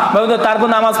 হিজরা, তারপর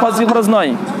নামাজ ফরজ কি ফরজ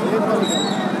নয়?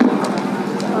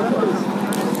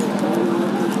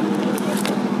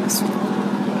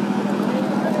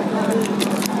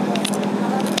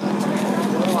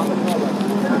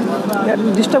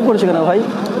 ডিস্টার্ব করছে কেন ভাই?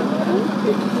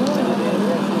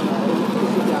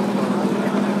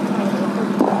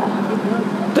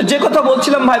 তো যে কথা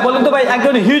বলছিলাম ভাই, বলেন তো ভাই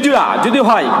একজন হিজড়া যদি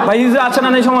হয়, ভাই হিজড়া আছে না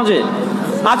এই সমাজে?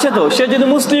 আছে। তো সে যদি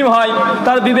মুসলিম হয়,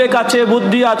 তার বিবেক আছে,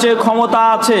 বুদ্ধি আছে, ক্ষমতা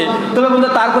আছে, তবে বলতে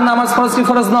তার কোন নামাজ ফরজ কি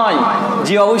ফরজ নয়?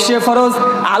 জি অবশ্যই ফরজ।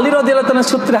 আলী রাদিয়াল্লাহু তাআলা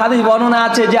সূত্রে হাদিস বর্ণনা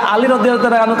আছে যে আলী রাদিয়াল্লাহু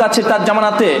তাআলার কাছে তার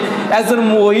জামানাতে একজন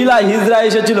মহিলা হিজড়া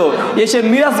এসেছিল, এসে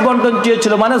মিরাজ বন্টন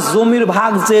চেয়েছিল, মানে জমির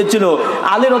ভাগ চেয়েছিল।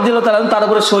 আলী রাদিয়াল্লাহু তাআলা তার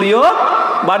উপরে শরীয়ত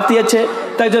বাড়তিয়েছে।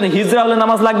 তো একজন হিজড়া হলে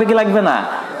নামাজ লাগবে কি লাগবে না?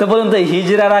 তো বলুন তো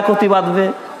হিজড়ারা কতি বাঁধবে?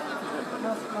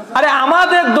 আরে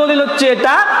আমাদের দলিল হচ্ছে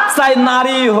এটা, চাই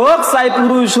নারী হোক, চাই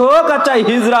পুরুষ হোক, আর চাই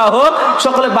হিজড়া হোক,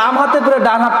 সকলে বাম হাতে পুরো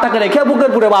ডান হাতটাকে রেখে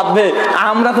বুকের পুরে বাঁধবে।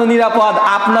 আমরা তো নিরাপদ,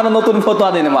 আপনারা নতুন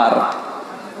ফতোয়া দিন মার।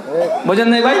 বুঝেন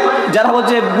নাই ভাই? যারা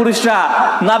বলছে পুরুষরা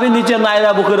নাভির নিচে,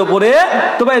 নারীরা বুকের উপরে,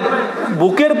 তো ভাই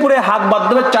বুকের উপরে হাত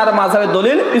বাঁধবে চার মাযহাবের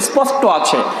দলিল স্পষ্ট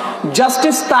আছে।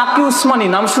 জাস্টিস তাকি উসমানী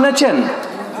নাম শুনেছেন?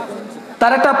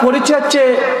 তার একটা পরিচয় হচ্ছে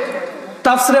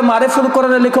তাফসিরে মারিফুল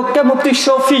কোরআনের লেখককে মুফতি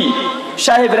শফি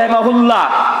সাহেব রাহিমাহুল্লাহ,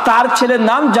 তার ছেলের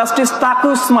নাম জাস্টিস তাকি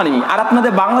উসমানী। আর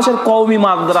আপনাদের বাংলাদেশের কওমি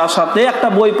মাদ্রাসাতে একটা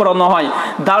বই পড়ানো হয়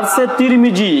দারসে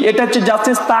তিরমিজি, এটা হচ্ছে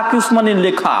জাস্টিস তাকি উসমানীর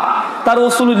লেখা। তার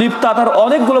উসুলুল লিপ্তা, তার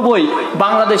অনেকগুলো বই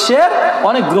বাংলাদেশের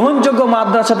অনেক গ্রহণযোগ্য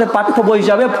মাদ্রাসাতে পাঠ্য বই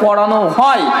হিসাবে পড়ানো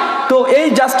হয়। তো এই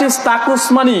জাস্টিস তাকি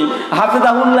উসমানী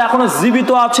হাফিজাহুল্লাহ এখনো জীবিত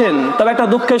আছেন। তবে একটা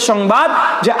দুঃখের সংবাদ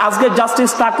যে আজকে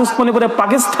জাস্টিস তাকি উসমানী পরে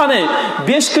পাকিস্তানে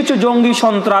বেশ কিছু জঙ্গি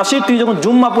সন্ত্রাসী, তিনি যখন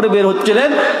জুম্মাপুরে বের হচ্ছিলেন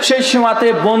সেই সময়তে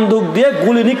বন্দুক দিয়ে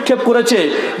গুলি নিক্ষেপ করেছে।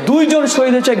 দুইজন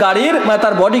শহীদ হয়েছে গাড়ির, মানে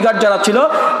তার বডিগার্ড যারা ছিল।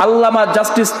 আল্লামা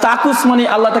জাস্টিস তাকি উসমানী,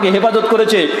 আল্লাহ তাকে হেফাজত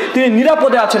করেছে, তিনি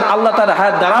নিরাপদে আছেন। আল্লাহ তার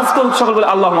হায়াত দারাজ করুক, সকল বলে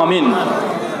আল্লাহুম্মা আমিন।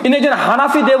 ইনি একজন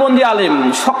হানাফি দেওবন্দি আলেম,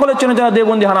 সকলে চেনে যারা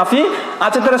দেওবন্দি হানাফি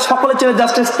আছে তারা সকলে চেনে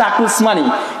জাস্টিস তাকি উসমানী।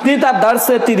 তিনি তার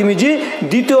দারসে তিরমিজি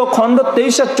 2য় খণ্ড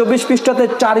 23 আর 24 পৃষ্ঠাতে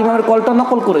 4 ইমামের কলটা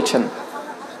নকল করেছেন,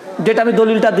 যেটা আমি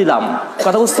দলিলটা দিলাম।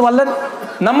 কথা বুঝতে পারলেন?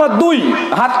 নাম্বার 2,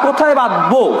 হাত কোথায়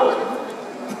বাঁধবো?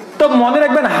 তো মনে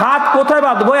রাখবেন হাত কোথায়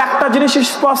বাঁধবো একটা জিনিস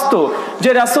স্পষ্ট, যে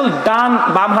রাসূল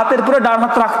বাম হাতের উপরে ডান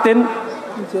হাত রাখতেন,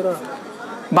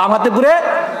 বাম হাতে পুরে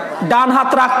ডান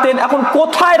হাত রাখতেন। এখন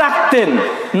কোথায় রাখতেন?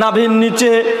 নাভির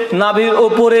নিচে, নাভির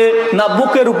ওপরে, না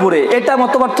বুকের উপরে? এটা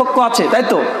মত পার্থক্য আছে, তাই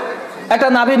তো? একটা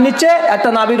নাভির নিচে, একটা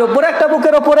নাভির ওপরে, একটা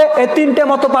বুকের ওপরে, এই 3টে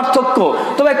মত পার্থক্য।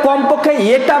 তবে কমপক্ষে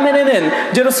এটা মেনে নেন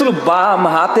যে রাসূল বাম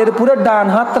হাতের উপরে ডান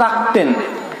হাত রাখতেন।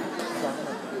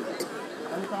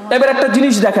 এবার একটা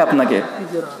জিনিস দেখে আপনাকে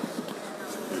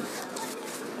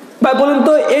ভাই, বলুন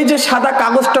তো এই যে সাদা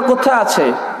কাগজটা কোথায় আছে?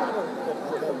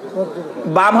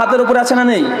 বাম হাতের উপরে আছে না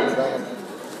নেই?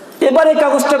 এবার এই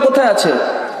কাগজটা কোথায় আছে?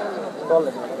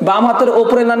 বাম হাতের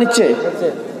উপরে না নিচে?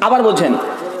 আবার বোঝেন,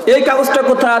 এই কাগজটা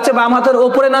কোথায় আছে? বাম হাতের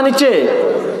উপরে না নিচে?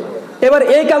 এবার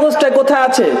এই কাগজটা কোথায়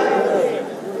আছে?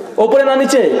 ওপরে না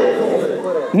নিচে?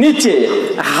 নিচে।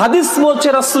 হাদিস বলছে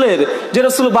রাসূলের যে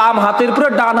রাসূল বাম হাতের উপরে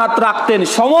ডান হাত রাখতেন।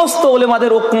 সমস্ত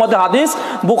উলেমাদের ঐক্যমতে হাদিস,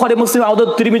 বুখারী, মুসলিম, আবু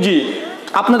দাউদ, তিরমিজি।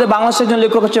 আপনাদের বাংলাদেশের একজন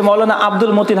লেখক হচ্ছে মাওলানা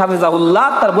আব্দুল মতিন হাফিজাহুল্লাহ,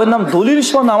 তার বইয়ের নাম দলিল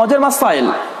সহ নামাজের মাসাইল।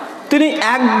 তিনি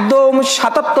একদম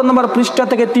 ৭৭ নম্বর পৃষ্ঠা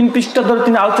থেকে ৩ পৃষ্ঠা ধরে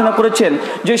তিনি আলোচনা করেছেন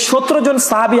যে ১৭ জন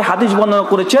সাহাবী হাদিস বর্ণনা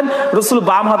করেছেন রাসূল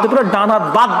বাম হাতে করে ডান হাত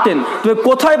বাঁধতেন। তবে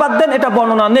কোথায় বাঁধতেন এটা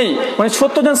বর্ণনা নেই, মানে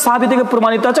 ৭০ জন সাহাবী থেকে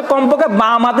প্রমাণিত আছে কমপক্ষে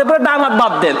বাম হাতে করে ডান হাত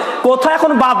বাঁধতেন। কোথায়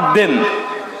এখন বাঁধতেন?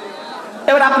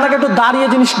 এবার আপনাকে একটু দাঁড়িয়ে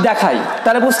জিনিস দেখাই,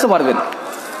 তাহলে বুঝতে পারবেন।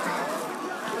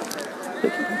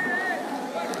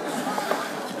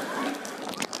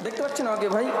 দেখতে পাচ্ছেন আমাকে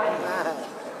ভাই?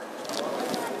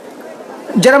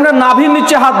 যারা আমরা নাভির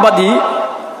নিচে হাত বাঁধি,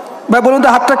 ভাই বলুন তো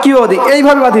হাতটা কিভাবে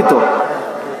এইভাবে বাঁধি তো?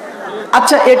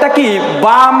 আচ্ছা, এটা কি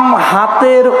বাম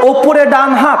হাতের ওপরে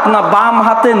ডান হাত না বাম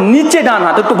হাতের নিচে ডান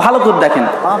হাত? একটু ভালো করে দেখেন,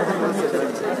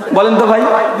 বলেন তো ভাই,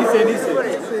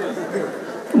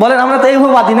 বলেন। আমরা তো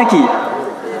এইভাবে বাঁধি নাকি?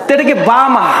 তো এটা কি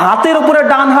বাম হাতের উপরে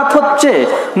ডান হাত হচ্ছে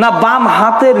না বাম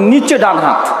হাতের নিচে ডান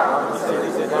হাত?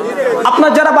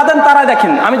 আপনার যারা বাঁধেন তারাই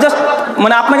দেখেন, আমি জাস্ট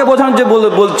মানে আপনাকে বোঝানোর যে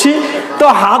বলছি। তো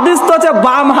হাদিস তো আছে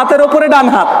বাম হাতের ওপরে ডান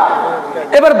হাত।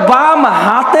 এবার বাম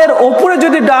হাতের ওপরে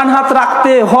যদি ডান হাত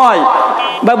রাখতে হয়,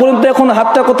 বা বলুন তো এখন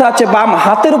হাতটা কোথায় আছে? বাম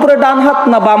হাতের উপরে ডান হাত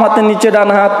না বাম হাতের নিচে ডান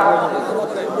হাত?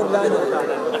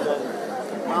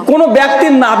 কোন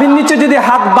ব্যক্তির নাভির নিচে যদি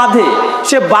হাত বাঁধে,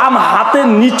 সে বাম হাতের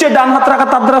নিচে ডান হাত রাখা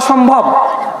তার দ্বারা সম্ভব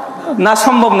না?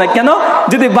 সম্ভব না। কেন?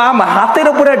 যদি বাম হাতের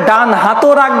উপরে ডান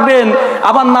হাতও রাখবেন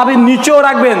আবার নাভির নিচেও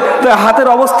রাখবেন, তো হাতের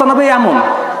অবস্থান হবে এমন,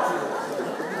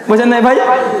 বুঝেন না ভাই?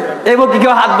 এবার কি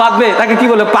কেউ হাত বাঁধবে তাকে কি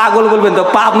বলে? পাগল বলবেন তো?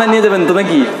 পা আপনার নিয়ে যাবেন তো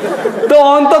নাকি? তো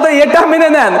অন্তত এটা মেনে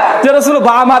নেন যে রাসূল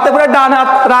বাম হাতে পরে ডান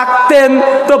হাত রাখতেন।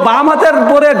 তো বাম হাতের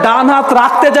পরে ডান হাত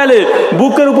রাখতে চাইলে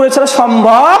বুকের উপরে ছাড়া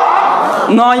সম্ভব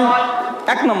নয়।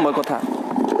 ১ নম্বর কথা।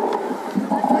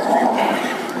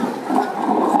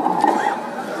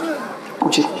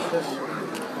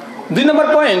 ২ নম্বর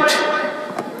পয়েন্ট,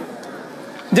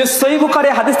 যে সহিহ বুখারী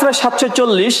হাদিস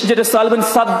 ৭৪০, যেটা সাহল বিন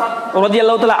সাদ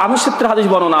রাদিয়াল্লাহু তাআলা আনহু সূত্রে হাদিস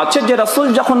বর্ণনা আছে যে রাসূল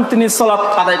যখন তিনি সালাত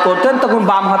আদায় করতেন তখন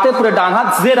বাম হাতে পুরো ডান হাত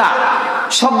জেরা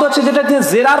শব্দ হচ্ছে যেটা দিয়ে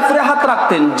জেরার পরে হাত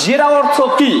রাখতেন। জেরা অর্থ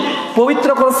কি? পবিত্র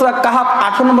সূরা কাহাফ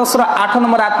 ৮ নম্বর সূরা ৮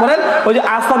 নম্বর আয়াত পড়েন, ওই যে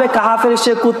আসহাবে কাহাফের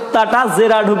সে কুত্তাটা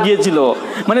জেরা ঢুকিয়েছিল।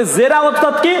 মানে জেরা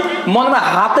অর্থাৎ কি? মনে হয়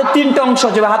হাতের ৩টা অংশ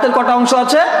আছে। হাতের কটা অংশ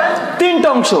আছে? ৩টা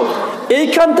অংশ।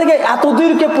 এইখান থেকে এত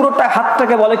দূরকে পুরোটা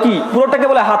হাতটাকে বলে কি? পুরোটাকে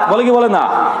বলে হাত, বলে কি বলে না?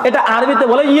 এটা আরবিতে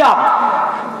বলে ইয়াব,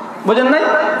 বুঝেন নাই?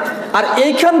 আর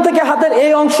এইখান থেকে হাতের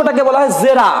এই অংশটাকে বলা হয়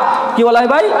জেরা। কি বলা হয়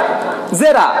ভাই?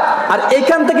 জেরা। আর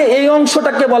এইখান থেকে এই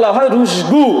অংশটাকে বলা হয়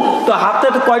রুশগু। তো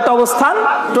হাতের কয়টা অবস্থান?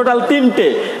 টোটাল 3টে।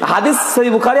 হাদিস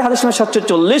সহিহ বুখারী হাদিস নম্বর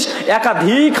 ৭৪০।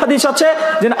 একাধিক হাদিস আছে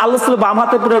যে আল্লাহ রাসূল বাম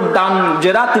হাতে পুরো ডান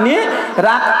জেরা তিনি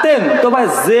রাখতেন। তো ভাই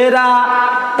জেরা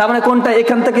তার মানে কোনটা?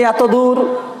 এখান থেকে এত দূর।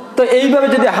 তো এইভাবে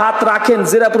যদি হাত রাখেন,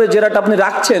 জেরা পরে জেরাটা আপনি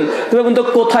রাখছেন, তবে কিন্তু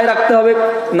কোথায় রাখতে হবে?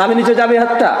 নাভি নিচে যাবে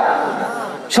হাতটা?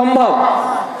 সম্ভব?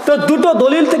 তো দুটো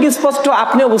দলিল থেকে স্পষ্ট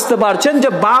আপনিও বুঝতে পারছেন যে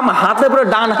বাম হাতে পরে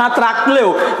ডান হাত রাখলেও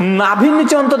নাভির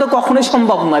নিচে অন্তত কখনোই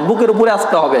সম্ভব নয়, বুকের উপরে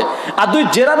আসতে হবে। আর দুই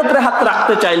জেরার উপরে হাত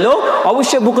রাখতে চাইলেও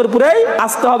অবশ্যই বুকের উপরেই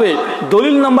আসতে হবে।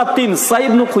 দলিল নাম্বার ৩,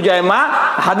 সাঈদ ইবনে খুজাইমা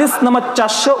হাদিস নাম্বার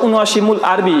 ৪৭৯ মূল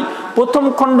আরবি, প্রথম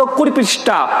খণ্ড ২০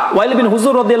 পৃষ্ঠা। ওয়াইল বিন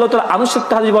হুজুর রাদিয়াল্লাহু তাআলা আনহু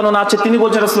সূত্রে হাদিস বর্ণনা আছে, তিনি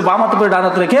বলছেন রাসূল বাম হাতে পরে ডান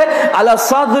হাত রেখে আলা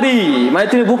সাদরি, মানে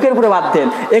তিনি বুকের উপরে বাঁধতেন।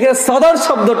 এখানে সদর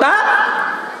শব্দটা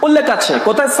উল্লেখ আছে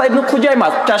কোথায়? সাঈদ ইবনে খুজাইমা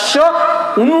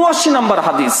 ৪৭৯ নম্বর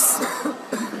হাদিস।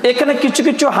 এখানে কিছু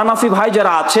কিছু হানাফি ভাই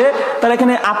যারা আছে তারা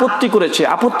এখানে আপত্তি করেছে।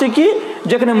 আপত্তি কি?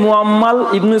 যেখানে মুআম্মাল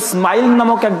ইবনে ইসমাইল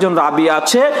নামক একজন রাবি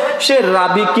আছে, সে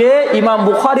রাবিকে ইমাম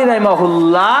বুখারী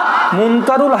রাহিমাহুল্লাহ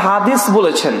মুনকারুল হাদিস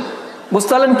বলেছেন।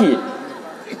 বুঝতে পারলেন কি?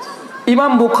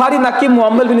 ইমাম বুখারী নাকি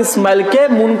মুআম্মাল বিন ইসমাইলকে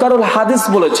মুনকারুল হাদিস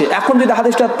বলেছে। এখন যদি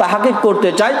হাদিসটা তাহকিক করতে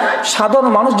চাই, সাধারণ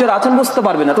মানুষ যারা আছেন বুঝতে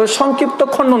পারবে না, তবে সংক্ষিপ্ত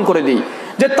খণ্ডন করে দিই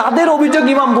যে তাদের অভিযোগ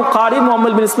ইমাম বুখারী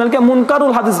মুআম্মাল বিন ইসমাইলকে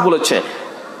মুনকারুল হাদিস বলেছে।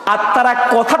 আর তারা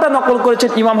কথাটা নকল করেছেন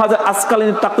ইমাম হাজার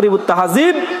আসকালানী তাকরিবুত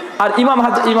তাহজিব আর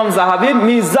ইমাম যাহাবী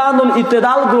মিজানুল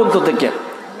ইতিদাল গ্রন্থ থেকে,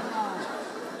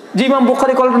 যে ইমাম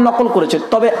বুখারী কলটা নকল করেছে।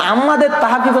 তবে আমাদের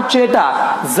তাহকিক হচ্ছে এটা,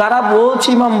 যারা বলছে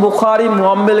ইমাম বুখারী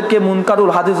মুআম্মালকে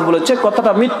মুনকারুল হাদিস বলেছে,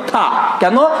 কথাটা মিথ্যা।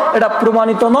 কেন? এটা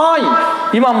প্রমাণিত নয়।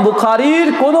 ইমাম বুখারীর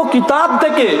কোন কিতাব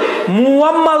থেকে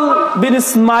মুআম্মাল বিন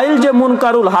ইসমাইল যে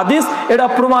মুনকারুল হাদিস, এটা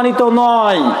প্রমাণিত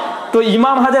নয়। তো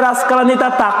ইমাম হাজার আসকালানী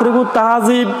তার তাকরিবুত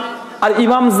তাহজিব আর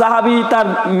ইমাম যাহাবী তার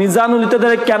মিজানুল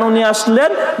ইতিদালে কেন নিয়ে আসলেন?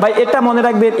 ভাই এটা মনে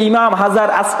রাখবেন, ইমাম হাজার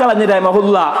আসকালানী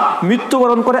রাহিমাহুল্লাহ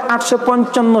মৃত্যুবরণ করে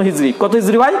 ৮৫৫ হিজরি। কত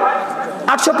হিজরি ভাই?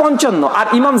 855, আর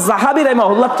ইমাম জাহাবি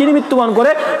রাহিমাহুল্লাহ তিনি মৃত্যুবরণ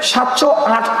করে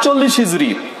 748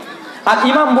 হিজরি, আর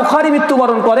ইমাম বুখারী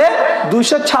মৃত্যুবরণ করে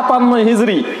 256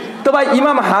 হিজরি। তো ভাই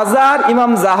ইমাম হাজার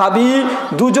ইমাম জাহাবি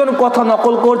দুজন কথা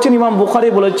নকল করছেন। ইমাম বুখারী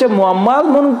বলেছে মুআম্মাল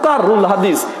মুনকারুল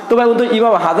হাদিস। তো ভাই বলতো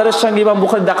ইমাম হাজারের সঙ্গে ইমাম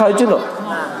বুখারী দেখা হয়েছিল?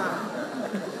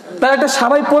 তার একটা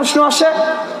স্বাভাবিক প্রশ্ন আসে,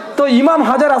 তো ইমাম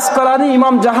হাজার আসকালানি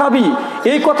ইমাম জাহাবি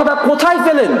এই কথাটা কোথায়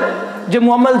পেলেন যে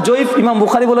মুআম্মাল জয়ীফ? ইমাম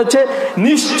বুখারী বলেছে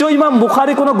নিশ্চয় ইমাম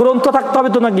বুখারী কোনো গ্রন্থ থাকতে হবে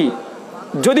তো নাকি,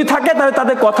 যদি থাকে তাহলে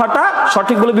তাদের কথাটা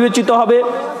সঠিক বলে বিবেচিত হবে।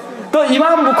 তো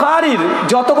ইমাম বুখারীর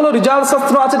যতগুলো রিজাল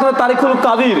শাস্ত্র আছে, তারিখুল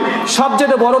কাবির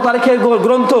সবচেয়ে বড় তারিখের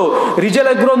গ্রন্থ,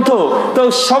 রিজালের গ্রন্থ, তো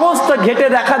সমস্ত ঘেটে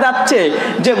দেখা যাচ্ছে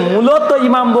যে মূলত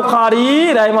ইমাম বুখারী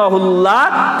রাহিমাহুল্লাহ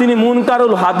তিনি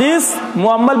মুনকারুল হাদিস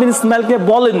মুআম্মাল বিন ইসমাইলকে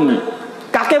বলেননি।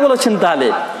 কাকে বলেছেন তাহলে?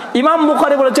 ইমাম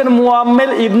বুখারী বলেছেন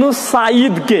মুআম্মাল ইবনু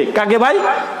সাঈদকে। কাকে ভাই?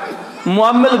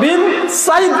 মুআম্মাল বিন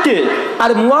সাঈদকে।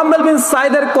 আর মুআম্মাল বিন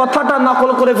সাঈদের কথাটা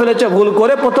নকল করে ফেলেছে ভুল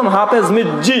করে প্রথম হাফেজ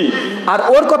মিজ্জি, আর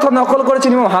ওর কথা নকল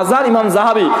করেছেন ইমাম হাজার ইমাম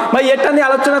জাহাবি। ভাই এটা নিয়ে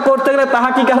আলোচনা করতে গেলে,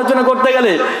 তাহাকিক আলোচনা করতে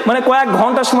গেলে মানে কয়েক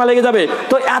ঘন্টা সময় লেগে যাবে।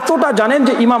 তো এতটা জানেন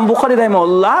যে ইমাম বুখারী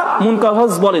রাহিমাহুল্লাহ মুনকার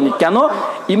হাদিস বলেনি। কেন?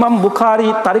 ইমাম বুখারী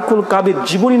তারিখুল কাবির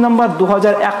জীবনী নাম্বার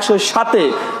 2107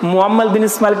 মুআম্মাল বিন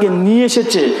ইসমাইলকে নিয়ে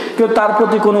এসেছে, কেউ তার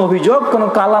প্রতি কোনো অভিযোগ কোনো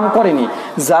কালাম করেনি,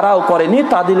 যারাও করেনি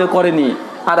তাদিলও করেনি।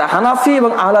 আর হানাফি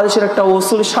এবং আহলে হাদিসের একটা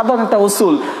উসুল, সাধারণ একটা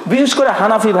উসুল, বিশেষ করে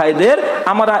হানাফি ভাইদের,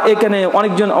 আমরা এখানে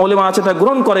অনেকজন উলেমা আছে তা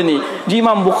গ্রহণ করেনি, যে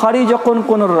ইমাম বুখারী যখন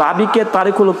কোন রাবিকে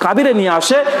তারিখুল কাবিরে নিয়ে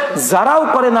আসে, যারাও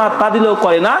করে না তাদিলও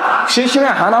করে না, সেই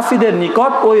সময় হানাফিদের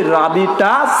নিকট ওই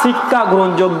রাবিটা শিক্ষা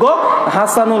গ্রহণযোগ্য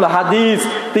হাসানুল হাদিস।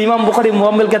 তো ইমাম বুখারী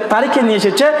মুআম্মালকে তারিখে নিয়ে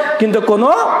এসেছে কিন্তু কোনো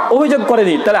অভিযোগ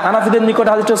করেনি, তাহলে হানাফিদের নিকট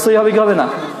হাদিসটা সহিহ হবে কি হবে না?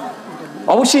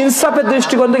 অবশ্যই ইনসাফের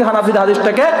দৃষ্টিকোণ থেকে হানাফি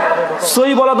হাদিসটাকে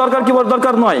সহিহ বলা দরকার, কি বলা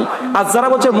দরকার নয়। আর যারা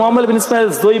বলছে মুআম্মাল বিন ইসমাইল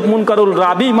যয়ীফ মুনকারুল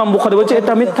রাবি, ইমাম বুখারী বলছে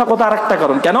এটা মিথ্যা কথা। আরেকটা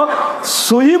কারণ, কেন?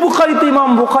 সহিহ বুখারীতে ইমাম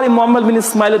বুখারী মুআম্মাল বিন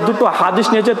ইসমাইলের দুটো হাদিস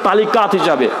নিয়েছে তালিকাত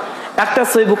হিসাবে। একটা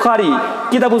সহিহ বুখারী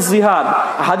কিতাবুজ জিহাদ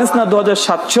হাদিস না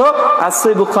 2700, আর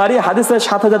সহিহ বুখারী হাদিস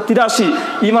 7083।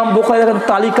 ইমাম বুখারী দেখেন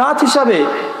তালিকাত হিসাবে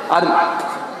আর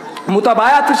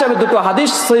মুতাবায়াত হিসাবে দুটো হাদিস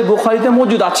সহিহ বুখারীতে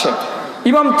মজুদ আছে।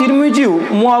 ইমাম তিরমিজিও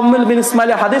মুআম্মাল বিন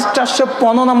ইসমাইলের হাদিস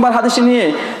 415 নম্বর হাদিসে নিয়ে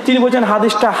তিনি বলছেন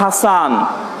হাদিসটা হাসান।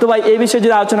 তো ভাই এই বিষয়ে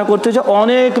যদি আলোচনা করতে চাই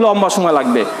অনেক লম্বা সময়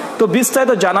লাগবে। তো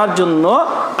বিস্তারিত জানার জন্য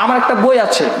আমার একটা বই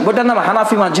আছে, বইটার নাম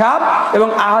হানাফি মাযহাব এবং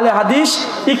আহলে হাদিস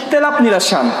ইখতিলাফ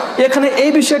নিরসন। এখানে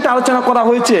এই বিষয়টা আলোচনা করা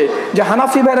হয়েছে যে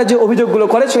হানাফি ভাইরা যে অভিযোগগুলো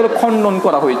করে সেগুলো খণ্ডন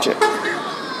করা হয়েছে।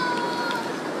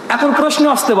 এখন প্রশ্ন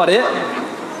আসতে পারে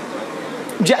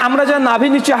যে আমরা যা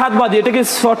নাভির নিচে হাত বাঁধি এটা কি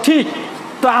সঠিক?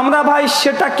 তো আমরা ভাই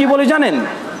সেটা কি বলি জানেন?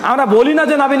 আমরা বলি না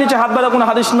যে নাভির নিচে হাত বাঁধা কোনো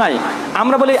হাদিস নাই,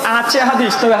 আমরা বলি আছে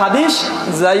হাদিস, তবে হাদিস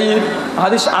যায়িফ,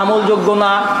 হাদিস আমলযোগ্য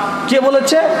না। কে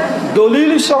বলেছে?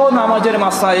 দলিল সহ নামাজের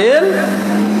মাসাইল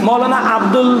মাওলানা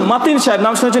আব্দুল মাতিন সাহেব,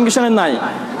 নাম শুনেছেন কি শোনেন নাই?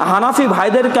 হানাফি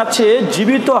ভাইদের কাছে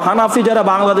জীবিত হানাফি যারা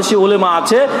বাংলাদেশি উলেমা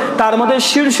আছে তার মধ্যে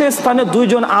শীর্ষ স্থানে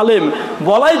দুইজন আলেম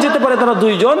বলাই যেতে পারে, তারা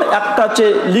দুইজন। একটা হচ্ছে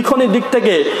লিখনের দিক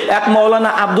থেকে এক মাওলানা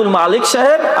আব্দুল মালিক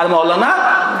সাহেব আর মাওলানা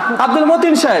আব্দুল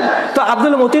মতিন সাহেব। তো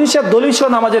আব্দুল মতিন সাহেব দলিল সহ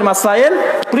নামাজের মাসাইল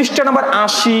পৃষ্ঠা নাম্বার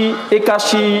 80,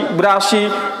 81, 82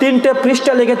 তিনটে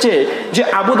পৃষ্ঠা লিখেছে যে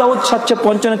আবু দাউদ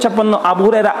 755 আবু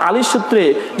হুরায়রা আলী সূত্রে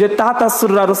যে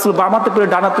তাহতাসুররা রাসূল বামাতে পড়ে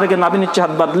ডানাতে রেখে নাভির নিচে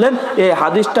হাত বাঁধলেন, এই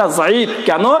হাদিসটা যায়িফ।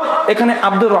 কেন? এখানে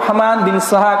আব্দুর রহমান বিন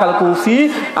ইসহাক আল কুফি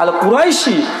আল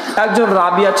কুরাইশি একজন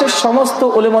রাবি আছে, সমস্ত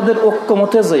উলেমাদের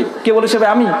ঐক্যমতে যায়িফ। কে বলেছে ভাই?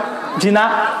 আমি? জি না।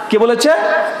 কে বলেছে?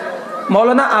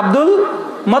 মাওলানা আব্দুল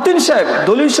মতিন সাহেব।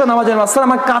 দলিল সহ নামাজের মাসালা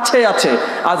আমার কাছে আছে,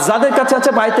 আর যাদের কাছে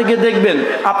আছে বাড়িতে গিয়ে দেখবেন,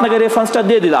 আপনাকে রেফারেন্সটা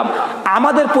দিয়ে দিলাম।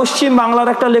 আমাদের পশ্চিম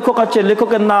বাংলার একটা লেখক আছে,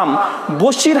 লেখকের নাম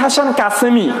বশির হাসান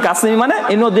কাসেমি। কাসেমি মানে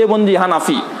ইনো দেবন্দি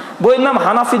হানাফি, বইয়ের নাম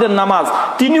হানাফিদের নামাজ।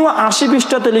 তিনিও 80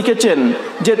 পৃষ্ঠাতে লিখেছেন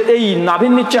যে এই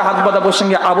নাভির নিচে হাত বাঁধা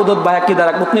প্রসঙ্গে আবু দাউদ বাইহাকি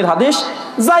দারাকুতনির হাদিস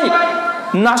যায়িফ।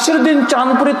 নাসিরউদ্দিন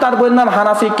চাঁদপুরি তার বইয়ের নাম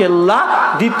হানাফি কেল্লা,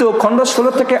 দ্বিতীয় খণ্ড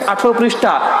 16 থেকে 18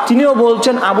 পৃষ্ঠা, তিনিও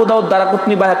বলছেন আবু দাউদ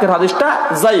দারাকুতনি বাইহাকির হাদিসটা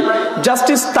যায়িফ।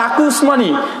 জাস্টিস তাকি উসমানী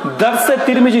দারসে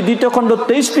তিরমিজি দ্বিতীয় খণ্ড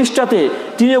 23 পৃষ্ঠাতে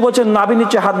তিনিও বলছেন নাভির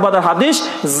নিচে হাত বাঁধার হাদিস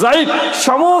যায়িফ।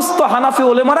 সমস্ত হানাফি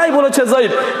উলেমারাই বলেছে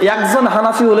যায়িফ। একজন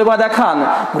হানাফি উলেমা দেখান,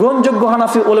 গ্রহণযোগ্য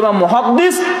হানাফি উলেমা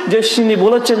মুহাদ্দিস, যে তিনি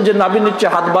বলেছেন যে নাভির নিচে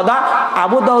হাত বাঁধা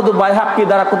আবু দাউদ বাইহাকি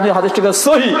দারাকুতনি হাদিসটাকে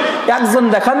সহিহ। একজন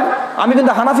দেখান। আমি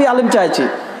কিন্তু হানাফি আলেম চাইছি,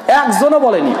 একজনও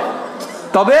বলেনি।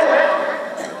 তবে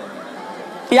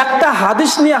একটা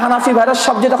হাদিস নিয়ে হানাফি ভাইরা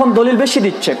সবচেয়ে তখন দলিল বেশি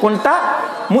দিচ্ছে, কোনটা?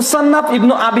 মুসান্নাফ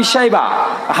ইবনু আবি শাইবা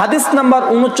হাদিস নাম্বার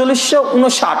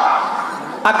 3959।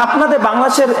 আর আপনাদের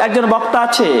বাংলাদেশের একজন বক্তা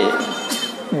আছে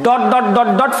dot dot dot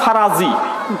dot Faraji,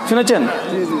 শুনেছেন?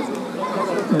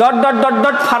 Dot dot dot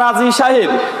dot Faraji সাহেব।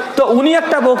 তো উনি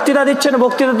একটা বক্তৃতা দিচ্ছেন,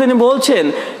 বক্তৃতা তিনি বলছেন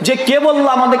যে কে বলল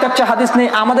আমাদের কাছে হাদিস নেই,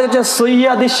 আমাদের কাছে সহিহ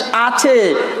হাদিস আছে।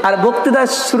 আর বক্তৃতার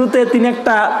শুরুতে তিনি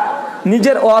একটা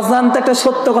নিজের অজান্তে একটা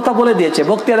সত্য কথা বলে দিয়েছে।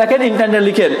 বক্তৃতা দেখেন, ইন্টারনেটে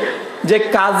লিখেন যে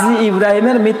কাজী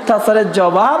ইব্রাহিমের মিথ্যাচারের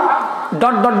জবাব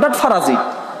ডট ডট ডট ফারাজি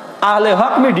আহলে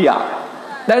হক মিডিয়া।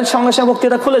 দেখেন সঙ্গে সঙ্গে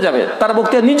বক্তৃতা খুলে যাবে, তার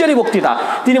বক্তৃতা নিজেরই বক্তৃতা।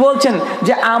 তিনি বলছেন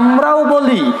যে আমরাও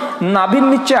বলি নাভির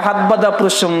নিচে হাত বাঁধা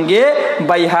প্রসঙ্গে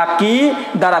বাইহাকি,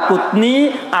 দারাকুতনি,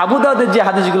 আবু দাউদের যে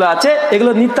হাদিসগুলো আছে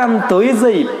এগুলো নিতান্তই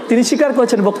যায়িফ। তিনি স্বীকার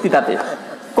করেছেন বক্তৃতাতে।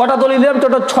 কটা দলিল দিলাম?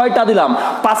 টোটাল 6টা দিলাম,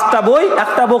 5টা বই,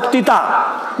 একটা বক্তৃতা,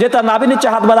 যেটা নাভির নিচে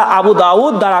হাত বাঁধা আবু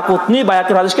দাউদ, দারাকুতনি,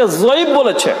 বাইহাকির হাদিসকে যায়িফ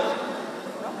বলেছে।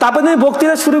 তারপরে তিনি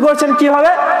বক্তৃতা শুরু করেছেন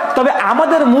কিভাবে? তবে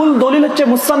আমাদের মূল দলিল হচ্ছে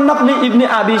মুসান্নাফ ইবনে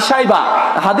আবি শাইবা,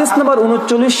 হাদিস নাম্বার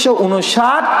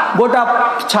 3959, গোটা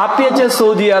ছাপিয়েছে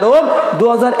সৌদি আরব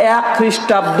 2001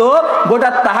 খ্রিস্টাব্দ, গোটা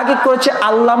তাহাকিক করেছে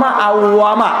আল্লামা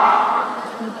আওয়ামা।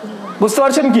 বুঝতে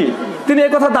পারছেন কি? তিনি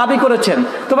এই কথা দাবি করেছেন।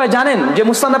 তো ভাই জানেন যে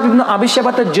মুসান্নাফ ইবনে আবি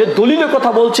শাইবাতে যে দলিলের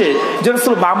কথা বলছে যে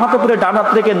রাসূল বাম হাতে পরে ডান হাত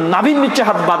রেখে নাভির নিচে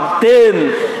হাত বাঁধতেন,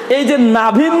 এই যে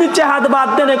নাভির নিচে হাত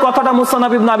বাঁধতেন এই কথাটা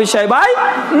মুসান্নাফ ইবনে আবি শাইবায়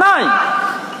নাই।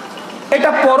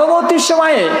 এটা পরবর্তী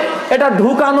সময়ে এটা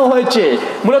ঢুকানো হয়েছে।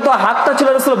 মূলত হাতটা ছিল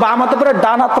রাসূল বাম হাতে পরে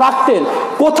ডান হাত রাখতেন,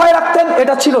 কোথায় রাখতেন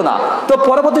এটা ছিল না। তো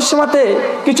পরবর্তী সময়তে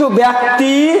কিছু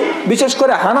ব্যক্তি, বিশেষ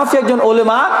করে হানাফি একজন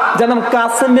ওলেমা যার নাম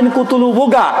কাসিম বিন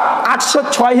কুতুলুবুগা,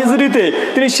 806 হিজরিতে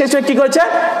তিনি শেষে কি করেছে,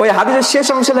 ওই হাদিসের শেষ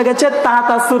অংশে লেগেছে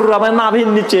তাহতা সুররা, মানে নাভির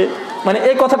নিচে, মানে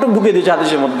এই কথাটুকু ঢুকিয়ে দিয়েছে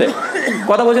হাদিসের মধ্যে।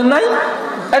 কথা বোঝেন নাই?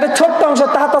 একটা ছোট্ট অংশ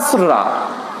তাহতা সুররা,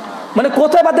 মানে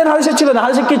কোথায় বাঁধেন হাদিসে ছিল না।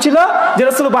 হাদিসে কি ছিল যে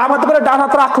রাসূল বাম হাতে পরে ডান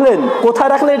হাত রাখলেন, কোথায়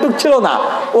রাখলেন এটুক ছিল না।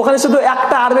 ওখানে শুধু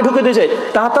একটা আরবি ঢুকে দিয়েছে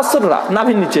তাহতা সুররা,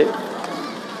 নাভির নিচে।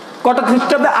 কটা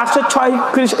খ্রিস্টাব্দে?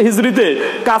 806 হিজরিতে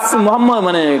কাসিম মোহাম্মদ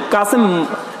মানে কাসিম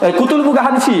কুতুলবুগা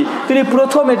হানাফি তিনি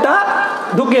প্রথম এটা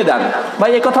ঢুকিয়ে দেন।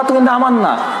 ভাই এই কথা তো কিন্তু আমার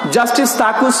না, জাস্টিস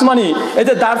তাকি উসমানী, এই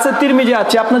যে দারসে তিরমিজি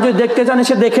আছে, আপনি যদি দেখতে চান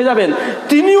সে দেখে যাবেন,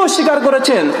 তিনিও স্বীকার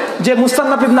করেছেন যে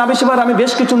মুস্তাননাফ ইবনে আবি শাইবার আমি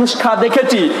বেশ কিছু নুসখা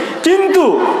দেখেছি, কিন্তু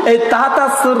এই তাহতা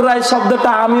সুররাই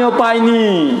শব্দটা আমিও পাইনি।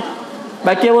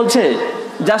 ভাই কে বলছে?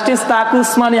 জাস্টিস তাকি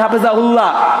উসমানী হাফেজাহুল্লাহ,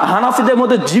 হানাফিদের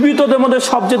মধ্যে জীবিতদের মধ্যে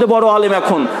সবচেয়ে বড় আলেম।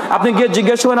 এখন আপনি গিয়ে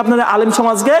জিজ্ঞেস করেন আপনাদের আলেম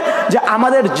সমাজকে যে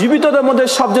আমাদের জীবিতদের মধ্যে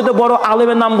সবচেয়ে বড়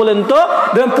আলেমের নাম বলেন তো,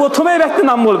 দেখবেন প্রথমেই ব্যক্তির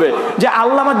নাম বলবে যে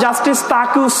আল্লামা জাস্টিস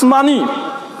তাকি উসমানী।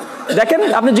 দেখেন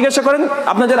আপনি জিজ্ঞাসা করেন,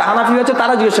 আপনার যারা হানাফি আছে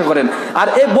তারা জিজ্ঞাসা করেন। আর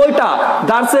এই বইটা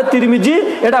দারসে তিরমিজি,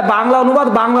 এটা বাংলা অনুবাদ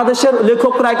বাংলাদেশের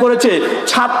লেখকরাই করেছে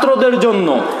ছাত্রদের জন্য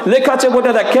লেখা আছে।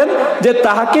 বইটা দেখেন যে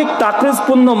তাহাকিক, তাকরিজ,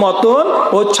 পূর্ণ মতন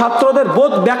ও ছাত্রদের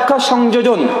বোধ ব্যাখ্যা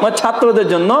সংযোজন, মানে ছাত্রদের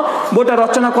জন্য বইটা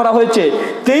রচনা করা হয়েছে।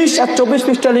 23 আর 24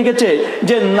 পৃষ্ঠা লিখেছে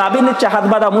যে নাভির নিচে হাত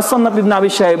বাঁধা মুসান্নাফ ইবনে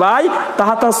আবি শাইবাই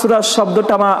তাহাতা সূরা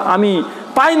শব্দটা আমি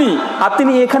পাইনি। আর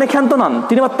তিনি এখানে ক্ষান্ত নন,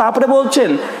 তিনি তারপরে বলছেন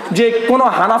যে কোন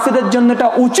হানাফিদের জন্য এটা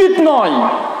উচিত নয়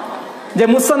যে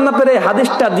মুসান্নাফের এই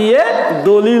হাদিসটা দিয়ে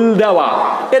দলিল দেওয়া।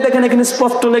 এ দেখেন এখানে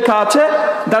স্পষ্ট লেখা আছে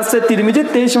দারসে তিরমিজি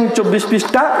 23 এবং 24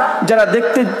 পৃষ্ঠা, যারা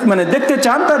দেখতে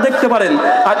চান তারা দেখতে পারেন।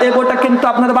 আর এই বইটা কিন্তু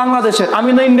আপনার বাংলাদেশের, আমি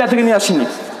না ইন্ডিয়া থেকে নিয়ে আসিনি,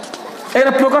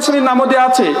 এখানে প্রকাশনীর নামও দেওয়া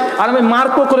আছে। আর আমি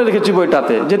মার্কও করে রেখেছি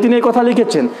বইটাতে যে তিনি এই কথা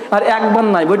লিখেছেন। আর একবার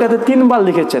নাই, বইটাতে 3বার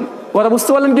লিখেছেন। ওরা বুঝতে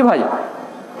পারলেন কি ভাই?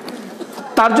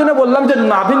 তার জন্য বললাম যে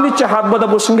নাভির নিচে হাত বাঁধা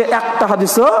প্রসঙ্গে একটা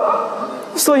হাদিসও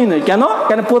সহিহ নয়।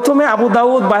 কেন? প্রথমে আবু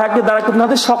দাউদ, বাইহাকি, দারাকুতনি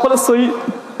হাদিস সকলে সহিহ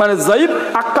মানে যায়িফ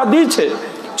আখ্যা দিয়েছে,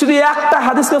 শুধু একটা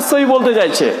হাদিসকে সহিহ বলতে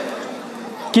চাইছে,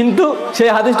 কিন্তু সেই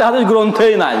হাদিসটা হাদিস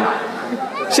গ্রন্থেই নাই।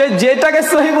 সে যেটাকে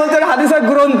সহিহ বলতে হাদিসের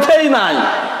গ্রন্থেই নাই।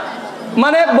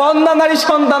 মানে বন্দা নারী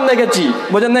সন্তান দেখেছি,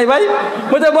 বোঝেন নাই ভাই?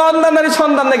 বলছে বন্দা নারী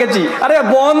সন্তান দেখেছি। আরে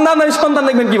বন্দা নারী সন্তান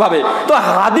দেখবেন কিভাবে? তো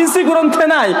হাদিসই গ্রন্থে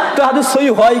নাই, তো হাদিস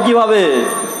সহিহ হয় কিভাবে?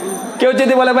 কেউ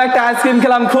যদি বলে ভাই একটা আইসক্রিম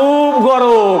খেলাম খুব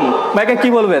গরম, ভাইকে কি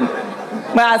বলবেন?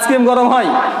 ভাই আইসক্রিম গরম হয়?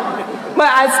 ভাই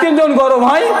আইসক্রিম যখন গরম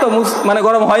হয় তো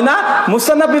গরম হয় না।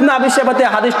 মুসান্নাফ ইবনে আবি শাইবাতে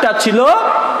হাদিসটা ছিল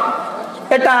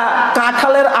এটা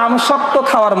কাঁঠালের আম শক্ত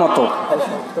খাওয়ার মতো,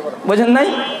 বোঝেন নাই?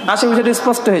 আশা করি সেটা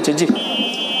স্পষ্ট হয়েছে। জি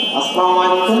আসসালামু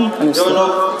আলাইকুম।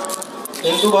 জয়নব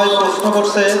হিন্দু ভাই প্রশ্ন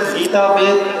করছে, গীতা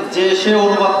বেদ যে সে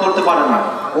অনুবাদ করতে পারে না,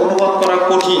 অনুবাদ করা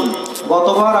কঠিন।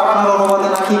 গতবার আপনার অনুবাদে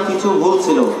নাকি কিছু ভুল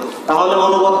ছিল, তাহলে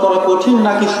অনুবাদ করা কঠিন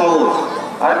নাকি সহজ?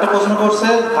 আরেকটা প্রশ্ন করছে,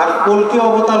 আর কলকি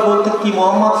অবতার বলতে কি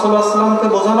মুহাম্মদ সাল্লাল্লাহু আলাইহি ওয়াসাল্লামকে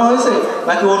বোঝানো হয়েছে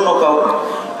নাকি অন্য কাউকে?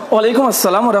 ওয়ালাইকুম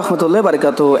আসসালাম ওয়া রাহমাতুল্লাহি ওয়া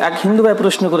বারাকাতুহু। এক হিন্দু ভাই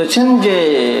প্রশ্ন করেছেন যে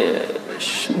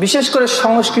বিশেষ করে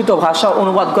সংস্কৃত ভাষা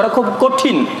অনুবাদ করা খুব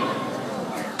কঠিন,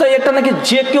 তো এটা নাকি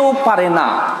যে কেউ পারে না।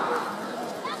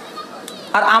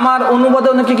 আর আমার অনুবাদে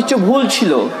নাকি কিছু ভুল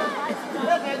ছিল,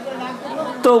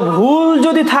 তো ভুল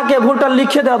যদি থাকে ভুলটা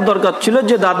লিখে দেওয়ার দরকার ছিল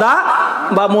যে দাদা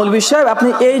বা মৌলভী সাহেব আপনি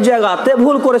এই জায়গাতে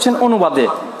ভুল করেছেন অনুবাদে,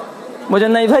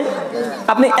 বুঝেন নাই ভাই?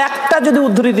 আপনি একটা যদি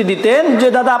উদ্ধৃতি দিতেন যে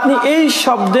দাদা আপনি এই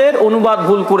শব্দের অনুবাদ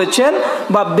ভুল করেছেন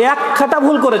বা ব্যাখ্যাটা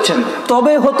ভুল করেছেন,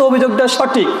 তবে হতো অভিযোগটা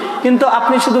সঠিক। কিন্তু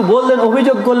আপনি শুধু বললেন,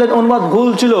 অভিযোগ করলেন অনুবাদ ভুল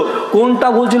ছিল, কোনটা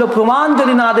ভুল ছিল প্রমাণ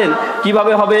যদি না দেন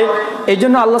কিভাবে হবে? এই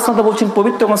জন্য আল্লাহ সুবহানাহু ওয়া তাআলা বলছেন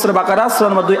পবিত্র সূরা বাকারা সূরা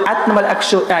নম্বর 2 আয়াত নম্বর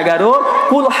 111,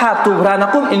 কুল হাতু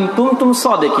বুরহানাকুম ইন কুনতুম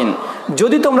সাদিকিন,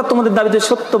 যদি তোমরা তোমাদের দাবিতে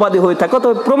সত্যবাদী হয়ে থাকো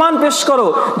তবে প্রমাণ পেশ করো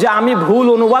যে আমি ভুল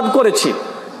অনুবাদ করেছি।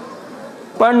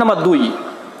 পয়েন্ট নাম্বার 2,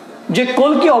 যে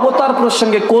কলকি অবতার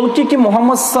প্রসঙ্গে, কলকি কি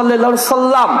মুহাম্মদ সাল্লাল্লাহু আলাইহি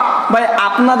সাল্লাম বা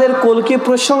আপনাদের কলকি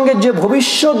প্রসঙ্গে যে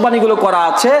ভবিষ্যৎবাণীগুলো করা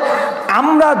আছে,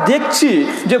 আমরা দেখছি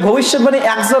যে ভবিষ্যৎবাণী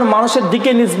একজন মানুষের দিকে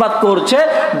নিসবাত করছে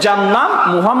যার নাম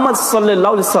মুহাম্মদ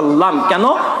সাল্লাল্লাহু আলাইহি সাল্লাম। কেন?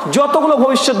 যতগুলো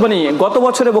ভবিষ্যৎবাণী গত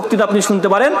বছরের বক্তৃতা আপনি শুনতে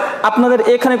পারেন, আপনাদের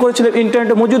এখানে করেছিলেন,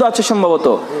 ইন্টারনেটে মজুদ আছে সম্ভবত,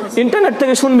 ইন্টারনেট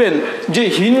থেকে শুনবেন যে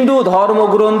হিন্দু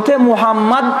ধর্মগ্রন্থে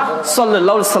মুহাম্মদ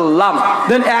সাল্লাল্লাহু আলাইহি সাল্লাম,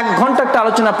 দেন 1 ঘন্টা একটা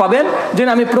আলোচনা পাবেন যে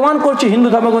আমি প্রমাণ করছি হিন্দু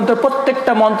ধর্মগ্রন্থের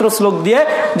প্রত্যেকটা মন্ত্র শ্লোক দিয়ে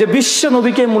যে বিশ্ব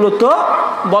নবীকে মূলত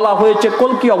বলা হয়েছে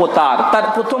কলকি অবতার। তার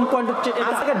প্রথম পয়েন্ট হচ্ছে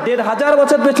আজ থেকে 1500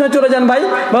 বছর পেছনে চলে যান ভাই,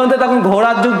 বলুন তো তখন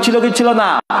ঘোড়ার যুগ ছিল কি ছিল না?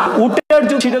 উটের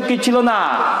যুগ ছিল কি ছিল না?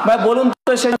 ভাই বলুন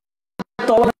তো, সে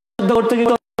যুদ্ধ করতে কি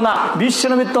না? বিশ্ব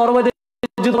নবী তরবারি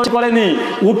যুদ্ধ করেনি,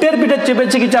 উটের পিঠে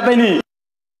চেপেছে কি চাপেনি,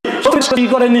 কি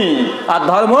করেনি? আর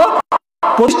ধর্ম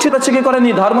প্রতিষ্ঠিত হচ্ছে কি করেনি?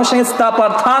 ধর্ম সংস্থা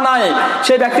প্রার্থনা নাই,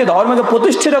 সেই ব্যক্তি ধর্মকে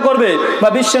প্রতিষ্ঠিত করবে বা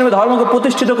বিশ্বনবী ধর্মকে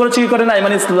প্রতিষ্ঠিত করেছে কি করে নাই?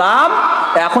 মানে ইসলাম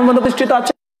এখন পর্যন্ত প্রতিষ্ঠিত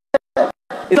আছে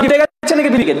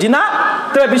নাকি? জি না।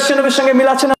 তবে বিশ্বনবীর সঙ্গে মিল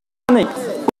আছে না নেই?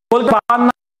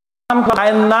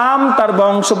 নাম, তার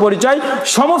বংশ পরিচয়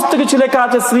সমস্ত কিছু লেখা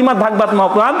আছে শ্রীমদ ভাগবত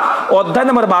মহাপুরাণ অধ্যায়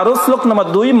নম্বর 12 শ্লোক নম্বর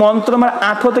 2 মন্ত্র নম্বর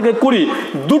 18 থেকে 20।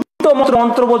 দুটো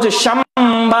মন্ত্র বলছে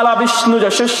শাম্বালা বিষ্ণু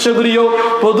যশস্য গৃহ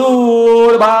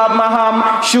পদুর ভাব মাহাম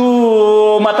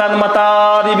সুমাতান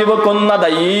মাতারি বিব কন্যা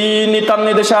দায়ী নিতান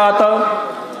নিদেশাত।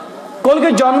 কলকে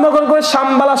জন্মগ্রহণ করে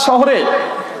শাম্বালা শহরে।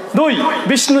 2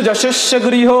 বিষ্ণু যশস্য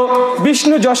গৃহ,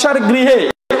 বিষ্ণু যশার গৃহে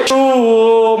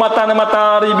সুমাতান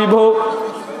মাতারি বিভ,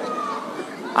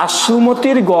 আর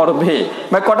সুমতির গর্ভে।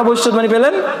 ভাই কটা ভবিষ্যৎবাণী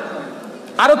পেলেন?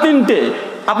 আরো 3টে।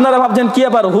 আপনারা ভাবছেন কি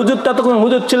আবার হুজুরটা তখন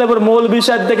হুজুর ছিল, এবার মৌলভী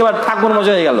সাহেব থেকে আবার ঠাকুর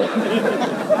মজা হয়ে গেল।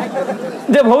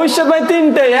 যে ভবিষ্যৎবাণী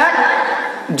 3টে। 1,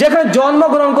 যেখানে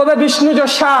জন্মগ্রহণ করবে বিষ্ণু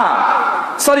যশা,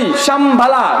 সরি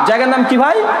শাম্বালা, জায়গার নাম কি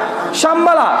ভাই?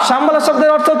 শাম্বালা। শাম্বালা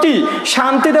শব্দের অর্থ কি?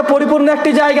 শান্তিতে পরিপূর্ণ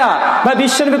একটি জায়গা। ভাই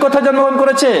বিশ্বনবী কোথায় জন্মগ্রহণ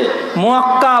করেছে?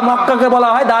 মক্কা। মক্কাকে বলা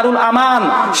হয় দারুল আমান,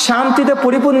 শান্তিতে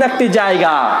পরিপূর্ণ একটি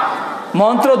জায়গা।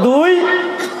 মন্ত্র 2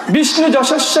 বিষ্ণু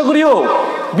যশস্য গৃহ,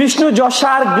 বিষ্ণু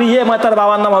যশার গৃহে, মানে তার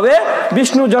বাবার নাম হবে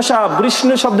বিষ্ণু যশা।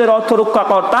 বিষ্ণু শব্দের অর্থ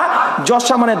রক্ষাকর্তা,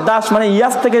 যশা মানে দাস, মানে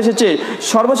ইয়াস থেকে এসেছে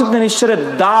সর্বশক্তিমান ঈশ্বরের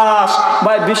দাস।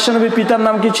 ভাই বিশ্বনবীর পিতার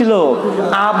নাম কি ছিল?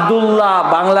 আব্দুল্লাহ,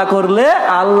 বাংলা করলে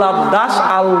আল্লাহর দাস,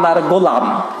 আল্লাহর গোলাম।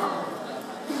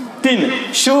 3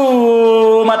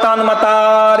 সুমাতান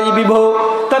মাতারি বিভ,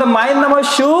 তার মায়ের নাম হয়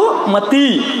সুমতি।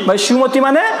 ভাই সুমতি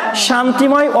মানে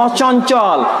শান্তিময়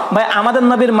অচঞ্চল। ভাই আমাদের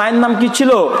নবীর মায়ের নাম কি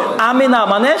ছিল? আমিনা,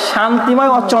 মানে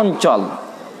শান্তিময় অচঞ্চল।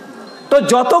 তো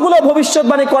যতগুলো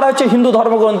ভবিষ্যৎবাণী করা হচ্ছে হিন্দু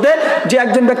ধর্মগ্রন্থে যে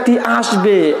একজন ব্যক্তি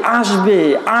আসবে আসবে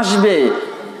আসবে,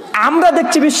 আমরা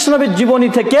দেখছি বিশ্বনবীর জীবনী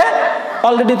থেকে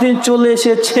অলরেডি তিনি চলে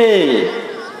এসেছে।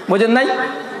 বুঝেন নাই?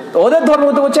 ওদের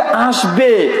ধর্মগ্রন্থ বলছে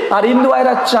আসবে, আর হিন্দু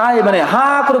ভাইরা চায়, মানে হা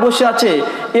করে বসে আছে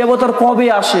এ অবতার কবে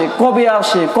আসে, কবে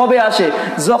আসে, কবে আসে,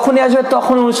 যখনই আসবে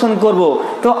তখন অনুসরণ করব।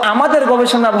 তো আমাদের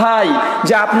গবেষণা ভাই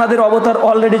যে আপনাদের অবতার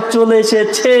অলরেডি চলে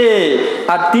এসেছে,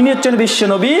 আর তিনি হচ্ছেন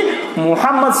বিশ্বনবী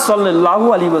মুহাম্মদ সাল্লাল্লাহু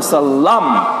আলাইহি ওয়াসাল্লাম।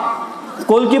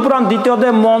 কলকি পুরাণ 2য়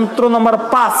অধ্যায় মন্ত্র নম্বর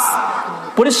 5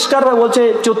 পরিষ্কার ভাবে বলছে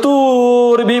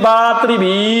চতুর্বিবাদ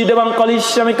ত্রিবিদ এবং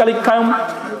কলিস্যামি কালিক্ষায়ম।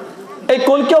 এই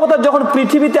কলকি অবতার যখন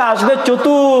পৃথিবীতে আসবে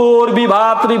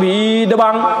চতুর্বিবাদ ত্রিবিদ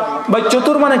এবং, ভাই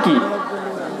চতুর মানে কি?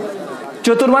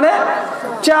 চতুর মানে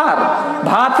 4,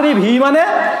 ভাতৃভি মানে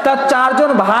তার 4 জন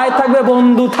ভাই থাকবে,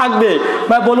 বন্ধু থাকবে।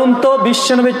 ভাই বলুন তো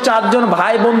বিশ্বনবীর 4 জন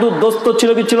ভাই বন্ধু দোস্ত ছিল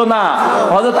কি ছিল না?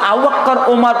 হযরত আবু বকর,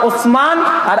 ওমর, ওসমান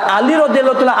আর আলী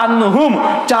রাদিয়াল্লাহু তাআলা আনহুম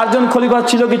 4 জন খলিফা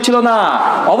ছিল কি ছিল না?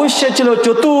 অবশ্যই ছিল।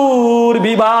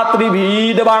 চতুর্বিবাদ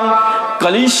ত্রিবিদ এবং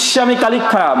কলিস্যামি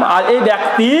কালিক্ষাম, আর এই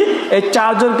ব্যক্তি এই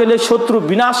 4 জনকে নিয়ে শত্রু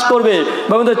বিনাশ করবে।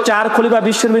 4 খলিফা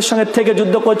বিশ্বনবীর সঙ্গে থেকে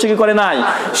যুদ্ধ করছে কি করে নাই?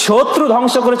 শত্রু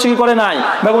ধ্বংস করেছে কি করে নাই?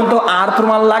 বলুন তো আর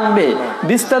প্রমাণ লাগবে?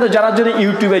 বিস্তারিত জানার জন্য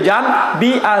ইউটিউবে যান,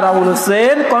 Br Rahul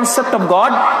Hossain, concept of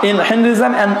god in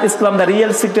Hinduism and Islam, the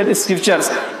real secret scriptures,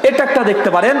 এটা একটা দেখতে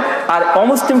পারেন। আর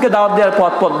অমুসলিমকে দাওয়াত দেওয়ার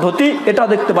পথ পদ্ধতি, এটাও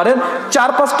দেখতে পারেন।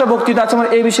 4-5টা বক্তৃতা আছে আমার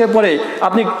এই বিষয়ে পড়ে,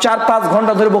 আপনি 4-5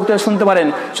 ঘন্টা ধরে বক্তৃতা শুনতে পারেন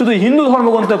শুধু হিন্দু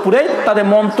ধর্মগ্রন্থে পুরে তাদের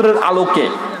মন্ত্রের আলোকে।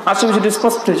 আশা বিষয়টি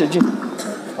স্পষ্ট হয়েছে। জি,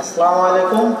 আসসালামু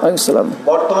আলাইকুম। আসসালাম।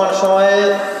 বর্তমান সময়ে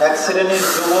এক শ্রেণীর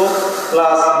যুবক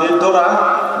প্লাস বৃদ্ধরা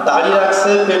দাড়ি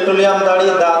রাখছে, পেট্রোলিয়াম দাড়ি,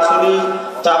 দা ছুরি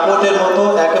চাপটের মতো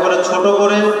একেবারে ছোট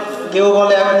করে। কেউ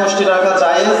বলে এক মুষ্টি রাখা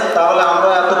জায়েজ, তাহলে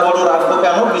আমরা এত বড় রাখবো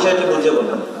কেন? বিষয়টি বুঝে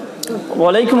বলুন।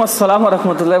 ওয়ালাইকুম আসসালাম ওয়া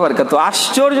রাহমাতুল্লাহি ওয়া বারাকাতুহু।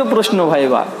 আশ্চর্য প্রশ্ন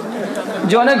ভাইবা,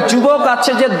 যে অনেক যুবক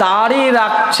আছে যে দাড়ি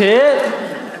রাখছে,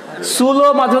 চুলও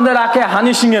মাঝে মধ্যে রাখে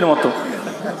হানি সিং এর মতো,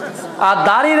 আর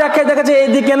দাড়ি রাখে দেখাচ্ছে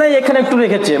এইদিকে নাই এখানে একটু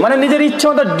রেখেছে, মানে নিজের ইচ্ছা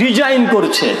মতো ডিজাইন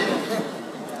করছে।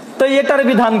 তো এটার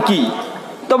বিধান কি?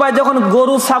 তো ভাই, যখন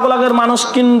গরু ছাগলের মানুষ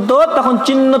কিনতো তখন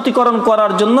চিহ্নিতকরণ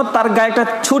করার জন্য তার গায়ে একটা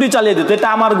ছুরি চালিয়ে দিত, এটা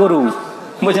আমার গরু,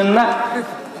 বুঝেন না?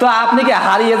 তো আপনি কি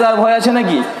হারিয়ে যাওয়ার ভয় আছে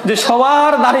নাকি, যে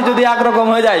সবার দাড়ি যদি একরকম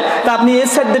হয়ে যায় তা আপনি এই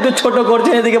সাইড একটু ছোট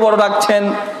করছেন, এদিকে বড় রাখছেন?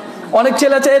 অনেক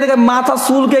ছেলে আছে এদিকে মাথা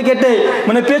চুলকে কেটে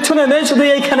মানে পেছনে নেই, শুধু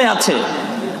এইখানে আছে,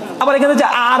 আবার এখানে যে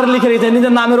আর লিখে রেখেছে,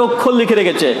 নিজের নামের অক্ষর লিখে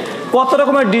রেখেছে, কত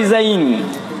রকমের ডিজাইন।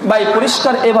 ভাই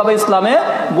পরিষ্কার এভাবে ইসলামে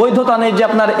বৈধতা নেই যে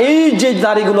আপনার এই যে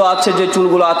দাড়িগুলো আছে, যে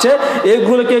চুলগুলো আছে,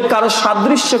 এগুলোকে কারো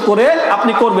সাদৃশ্য করে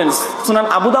আপনি করবেন। সুনান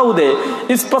আবু দাউদে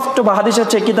স্পষ্ট বা হাদিস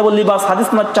আছে, কিতাবুল লিবাস হাদিস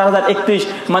নাম্বার 4031,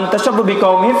 মান তাশাব্বাহা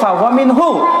বিকাওমিন ফাহুয়া মিনহু।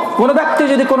 কোন ব্যক্তি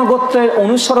যদি কোনো গোত্রের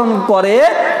অনুসরণ করে,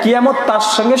 কিয়ামত তার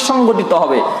সঙ্গে সংগঠিত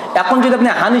হবে। এখন যদি আপনি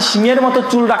হানি সিং এর মতো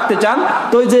চুল রাখতে চান,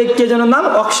 তো ওই যে কে যেন নাম,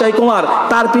 অক্ষয় কুমার,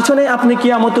 তার পিছনে আপনি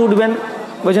কিয়ামতে উঠবেন,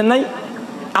 বুঝেন নাই?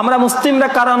 আমরা মুসলিমরা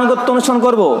কার আনুগত্য অনুসরণ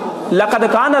করবো? লাকাদ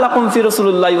কানা লাকুম ফি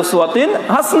রাসূলিল্লাহি উসওয়াতুন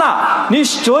হাসানা,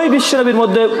 নিশ্চয়ই বিশ্বনবীর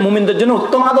মধ্যে মুমিনদের জন্য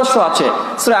উত্তম আদর্শ আছে।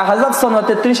 সূরা আহজাব সূরা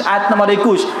 33 আয়াত নম্বর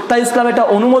 21। তাই ইসলাম এটা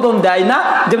অনুমোদন দেয় না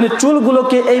যে আপনি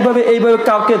চুলগুলোকে এইভাবে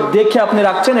কাউকে দেখে আপনি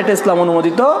রাখছেন, এটা ইসলাম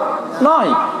অনুমোদিত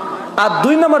নয়। আর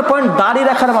 2 নম্বর পয়েন্ট, দাড়ি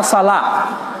রাখার মাসালা,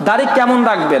 দাড়ি কেমন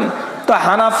রাখবেন? তো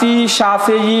হানাফি,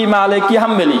 শাফিঈ, মালিকি,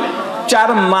 হাম্বলি 4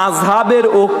 মাযহাবের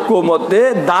ঐক্যমতে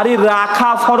দাড়ি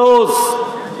রাখা ফরজ,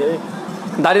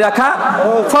 দাড়ি রাখা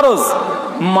ফরজ।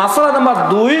 মাসালা নাম্বার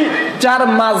 2, 4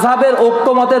 মাযহাবের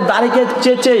ঐক্যমতে দাড়িকে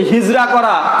চেঁচে হিজরা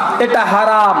করা এটা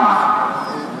হারাম।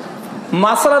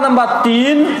 মাসালা নাম্বার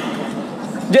 3,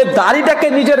 যে দাড়িটাকে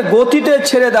নিজের গতিতে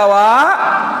ছেড়ে দেওয়া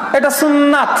এটা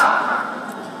সুন্নাত।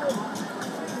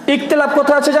 ইখতিলাফ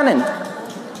কোথায় আছে জানেন?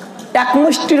 এক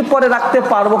মুষ্টির পরে রাখতে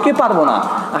পারবো কি পারবো না।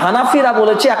 হানাফিরা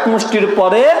বলেছে এক মুষ্টির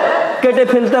পরে কেটে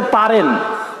ফেলতে পারেন,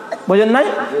 বুঝেন নাই?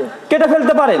 কেটে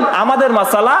ফেলতে পারেন। আমাদের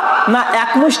মাসালা না,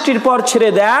 এক মুষ্টির পর ছেড়ে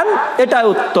দেন, এটাই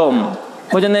উত্তম,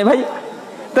 বুঝেন নাই ভাই?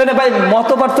 তাহলে ভাই মত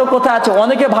পার্থক্য কোথায় আছে?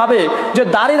 অনেকে ভাবে যে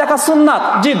দাড়ি রাখা সুন্নাত।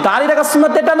 জি, দাড়ি রাখা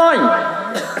সুন্নাত এটা নয়,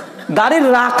 দাড়ি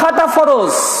রাখাটা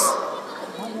ফরজ।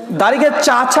 দাড়িকে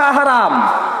চাচা হারাম,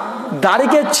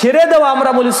 দাড়িকে ছেড়ে দেওয়া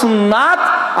আমরা বলি সুন্নাত।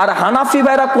 আর হানাফি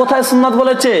ভাইরা কোথায় সুন্নাত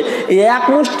বলেছে? এক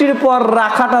মুষ্টির পর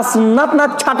রাখাটা সুন্নাত না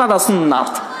ছাটাটা সুন্নাত?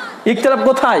 ইখতিলাফ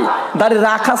কোথায়? দাড়ি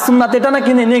রাখা সুন্নাত এটা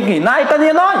নাকি নাকি না, এটা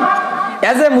নিয়ে নয়।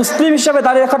 এজ এ মুসলিম হিসাবে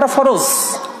দাড়ি রাখাটা ফরজ।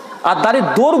 আর দাড়ির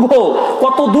দৈর্ঘ্য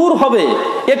কত দূর হবে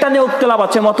এটা নিয়ে ইখতিলাফ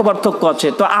আছে, মত পার্থক্য আছে।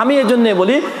 তো আমি এই জন্য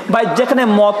বলি ভাই, যেখানে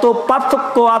মত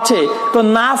পার্থক্য আছে তো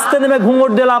নাচতে নেমে ঘুঙুর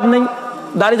দিয়ে লাভ নেই।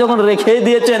 দাড়ি যখন রেখে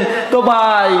দিয়েছেন তো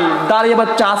ভাই দাড়ি আবার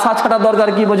চাষা ছাটা দরকার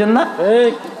কি, বোঝেন না?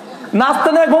 নাচতে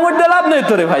নেমে ঘুঙুর দিয়ে লাভ নেই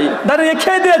তো রে ভাই, দাড়ি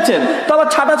রেখে দিয়েছেন তো আবার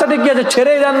ছাটাছাটি কি আছে?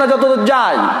 ছেড়েই রান্না যতদূর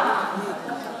যায়।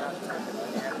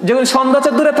 যেগুলো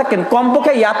সন্ধ্যাচে দূরে থাকেন,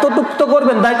 কমপক্ষে এতটুক তো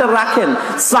করবেন, দাড়িটা রাখেন।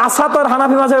 চাষা তো আর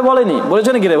হানাফি মাযহাবে বলেনি, বলেছে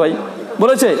নাকি রে ভাই?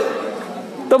 বলেছে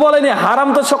তো বলেনি। হারাম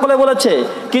তো সকলে বলেছে।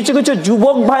 কিছু কিছু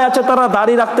যুবক ভাই আছে তারা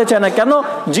দাড়ি রাখতে চায় না, কেন?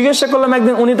 জিজ্ঞাসা করলাম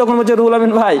একদিন, উনি তখন বলছে, রুহুল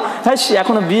আমিন ভাই, হ্যাঁ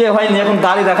এখনো বিয়ে হয়নি, এখন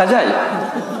দাড়ি রাখা যায়?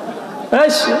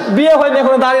 বিয়ে হয়নি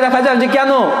এখন দাড়ি রাখা যায়? যে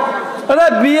কেন?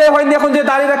 বিয়ে হয়নি এখন যে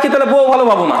দাড়ি রাখি তাহলে বউ ভালো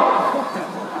পাবো না,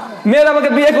 মেয়েরা আমাকে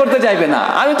বিয়ে করতে চাইবে না।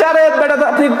 আমি আরে বেটা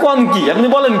আপনি কোন কি, আপনি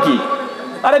বলেন কি?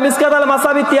 আরে মিসকাত আল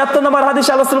মাসাবি 73 নম্বর হাদিস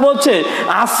আল্লাহ রাসূল বলছে,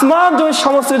 আসমান জমির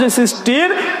সমস্ত কিছু সৃষ্টির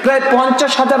প্রায়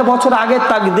 50,000 বছর আগে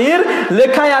তাকদীর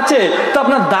লেখাই আছে। তো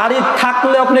আপনার দাড়ি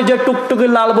থাকলে আপনি যে টুকটুকি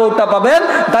লাল বউটা পাবেন,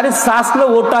 দাড়ি সাজলে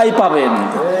ওটাই পাবেন।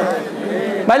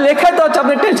 ভাই লেখাই তো আছে,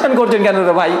 আপনি টেনশন করছেন কেন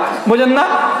রে ভাই, বোঝেন না?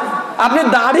 আপনি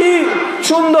দাড়ি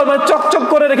সুন্দর মানে চকচক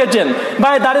করে রেখেছেন,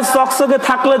 ভাই দাড়ি চকচকে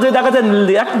থাকলে যদি দেখা যায়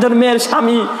একজন মেয়ের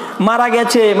স্বামী মারা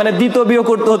গেছে, মানে দ্বিতীয় বিয়ে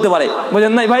করতে হতে পারে,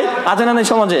 বুঝেন নাই ভাই? আছে না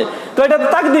সমাজে? তো এটা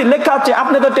তাকদীর লেখা আছে,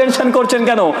 আপনি তো টেনশন করছেন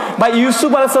কেন? ভাই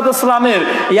ইউসুফ আলাইহিস সালামের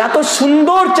এত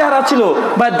সুন্দর চেহারা ছিল,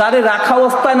 ভাই দাড়ি রাখা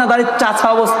অবস্থায় না দাড়ি চাচা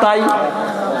অবস্থায়?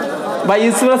 ভাই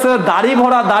ইউসুফ আলাইহিস সালামের দাড়ি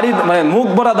ভরা, দাড়ি মানে মুখ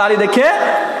ভরা দাড়ি দেখে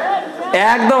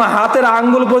একদম হাতের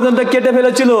আঙ্গুল পর্যন্ত কেটে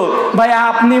ফেলেছিল। ভাই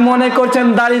আপনি মনে করছেন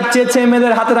দাড়ি চেঁচে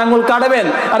মেয়েদের হাতের আঙ্গুল কাটবেন?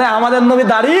 আরে আমাদের নবী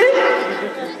দাড়ি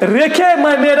রেখে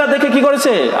মেয়েরা দেখে কি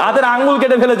করেছে? হাতের আঙ্গুল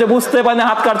কেটে ফেলেছে, বুঝতে পারেন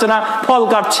হাত কাটছে না, ফল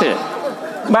কাটছে।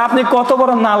 ভাই আপনি কত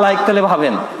বড় নালায়েক তাহলে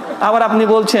ভাবেন। আবার আপনি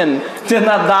বলছেন যে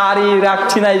না দাড়ি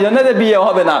রাখছি না এই জন্য যে বিয়ে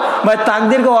হবে না, ভাই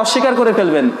তাকদীরকে অস্বীকার করে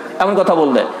ফেলবেন এমন কথা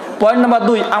বললে। পয়েন্ট নাম্বার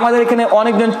 2, আমাদের এখানে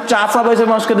অনেকজন চাচা বয়সের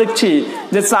মানুষকে দেখছি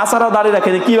যে চাচারাও দাড়ি রাখে,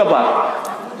 কি ব্যাপার?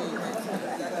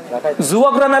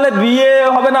 যুবকরা নালে বিয়ে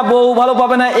হবে না, বউ ভালো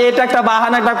পাবে না, এটা একটা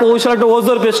বাহানা, একটা কৌশল, একটা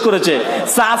ওজোর পেশ করেছে।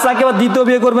 চাচাকে আবার দ্বিতীয়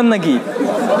বিয়ে করবেন নাকি?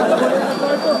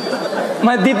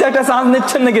 মানে দ্বিতীয় একটা চান্স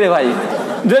নিচ্ছেন নাকি রে ভাই?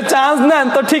 যদি চান্স নেন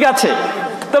তো ঠিক আছে,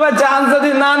 তবে চান্স যদি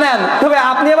না নেন তবে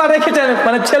আপনি আবার রেখেছেন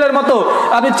মানে ছেলের মতো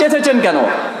আপনি চেঁচেছেন কেন?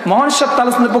 মহান সত্তা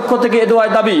আল্লাহর পক্ষ থেকে এ দোয়া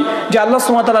দাবি যে আল্লাহ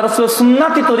সুবহানাহু ওয়া তাআলা রাসূলের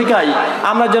সুন্নতি তরিকায়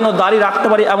আমরা যেন দাড়ি রাখতে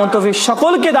পারি এমন তৌফিক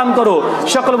সকলকে দান করো।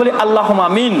 সকল বলি আল্লাহুম্মা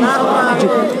আমিন।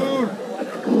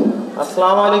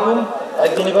 আসসালামু আলাইকুম।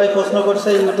 একদিনই ভাই প্রশ্ন করছে,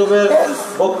 ইউটিউবের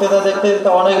বক্তৃতা দেখতে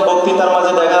অনেক বক্তৃতার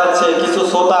মাঝে দেখা যাচ্ছে কিছু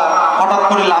শ্রোতা হঠাৎ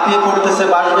করে লাফিয়ে পড়তেছে,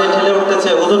 বাঁশ বেয়ে ঠেলে উঠতেছে,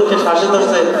 হুজুরকে শ্বাসে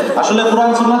ধরছে। আসলে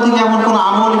কোরআন সুন্নাহ থেকে এমন কোন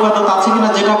আমল ইবাদত আছে কিনা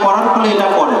যেটা করার ফলে এটা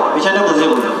করে, বিষয়টা বুঝিয়ে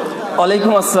বলুন।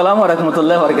 ওয়ালাইকুম আসসালাম ওয়া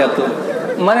রাহমাতুল্লাহি ওয়া বারাকাতুহু।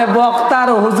 মানে বক্তার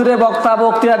হুজুরে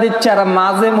বক্তৃতা দিচ্ছে আর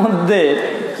মাঝে মধ্যে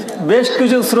বেশ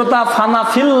কিছু শ্রোতা ফানা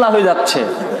ফিল্লা হয়ে যাচ্ছে,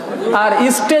 আর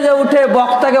স্টেজে উঠে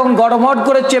বক্তাকে গড়মট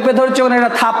করে চেপে ধরছে,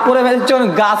 একটা থাপ পরে ফেলছে,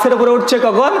 গাছের উপরে উঠছে,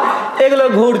 কখন এগুলো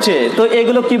ঘুরছে। তো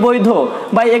এগুলো কি বৈধ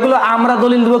ভাই? এগুলো আমরা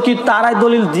দলিল দেবো কি? তারাই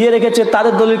দলিল দিয়ে রেখেছে,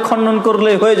 তাদের দলিল খণ্ডন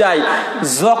করলে হয়ে যায়।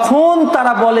 যখন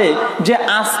তারা বলে যে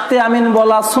আস্তে আমিন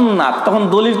বলা সুন্নাত, তখন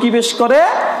দলিল কি পেশ করে?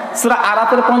 সূরা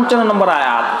আরাফের 55 নম্বর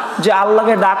আয়াত, যে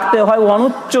আল্লাহকে ডাকতে হয়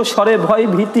অনুচ্চ স্বরে ভয়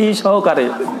ভীতি সহকারে।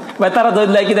 ভাই তারা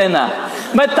দলিল দেয় কি দেয় না?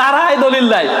 ভাই তারাই দলিল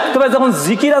দেয়। তবে যখন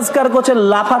জিকির আজকার করছেন,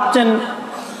 লাফাচ্ছেন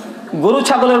গরু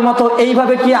ছাগলের মতো,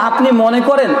 এইভাবে কি আপনি মনে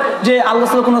করেন যে আল্লাহ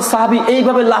রাসূল কোন সাহাবী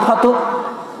এইভাবে লাফাতো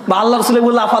বা আল্লাহ রাসূল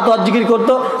লাফাতো আর জিকির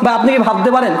করতো? বা আপনি কি ভাবতে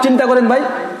পারেন? চিন্তা করেন ভাই,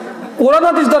 কোরআন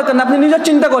হাদিস দরকার না, আপনি নিজে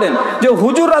চিন্তা করেন যে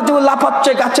হুজুররা যে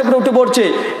লাফাচ্ছে, গাছে উপরে উঠে পড়ছে,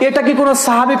 এটা কি কোনো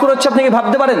সাহাবী করেছে? আপনি কি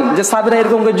ভাবতে পারেন যে সাহাবীরা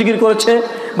এরকম করে জিকির করেছে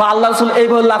বা আল্লাহ রাসূল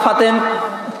এইভাবে লাফাতেন?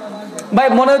 ভাই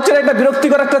মনে হচ্ছে একটা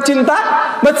বিরক্তিকর একটা চিন্তা,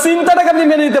 বা চিন্তাটাকে আপনি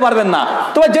মেনে নিতে পারবেন না।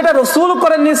 তবে যেটা রাসূল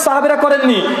করেননি, সাহাবীরা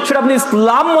করেননি, সেটা আপনি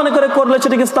ইসলাম মনে করে করলে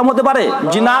সেটা কি ইসলাম হতে পারে?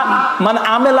 জি না। মানে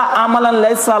আমেলা আমালান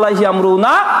লাইসা আলাইহি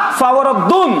আমরুনা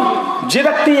ফাওয়ারাদ্দুন। যে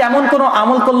ব্যক্তি এমন কোন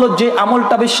আমল করলো যে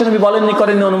আমলটা বিশ্বনবী বলেননি,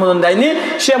 করেননি, অনুমোদন দেয়নি,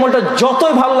 সে আমলটা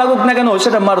যতই ভালো লাগুক না কেন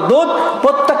সেটা মারদুদ,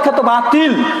 প্রত্যাখ্যাত,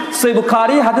 বাতিল। সহিহ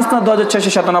বুখারী হাদিস নাম্বার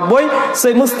 2697,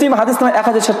 সহিহ মুসলিম হাদিস নাম্বার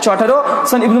 1718,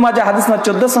 সুনান ইবনে মাজাহ হাদিস নাম্বার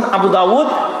 14, সুনান আবু দাউদ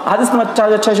হাদিস নাম্বার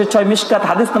 4606, মিশকাত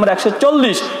হাদিস নাম্বার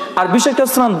 140, আর বিশেষ করে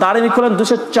সুনান দারিমি খোলেন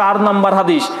 204 নম্বর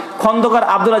হাদিস। খন্দকার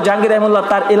আব্দুল্লাহ জাহাঙ্গীর রাহিমাহুল্লাহ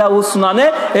তার ইলাউ সুনানে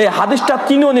এই হাদিসটা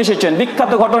তিনিও নিয়ে এসেছেন।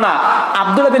 বিখ্যাত ঘটনা,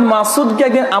 আব্দুল্লাহ বিন মাসউদকে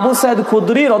একদিন আবু সাঈদ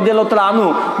খুদরি রাদিয়াল্লাহু তাআলা আনহু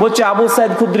বলছে, আবু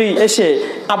সাঈদ খুদরি এসে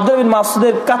আব্দুল্লাহ বিন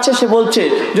মাসউদের কাছে এসে বলছে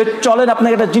যে চলেন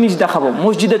আপনাকে একটা জিনিস দেখাবো,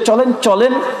 মসজিদে চলেন।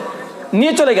 চলেন,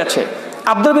 নিয়ে চলে গেছে।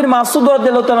 আব্দুল্লাহ বিন মাসউদ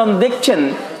রাদিয়াল্লাহু তাআলা দেখছেন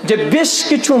যে বেশ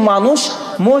কিছু মানুষ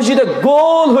মসজিদে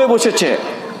গোল হয়ে বসেছে,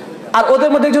 আর ওদের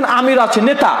মধ্যে একজন আমির আছে,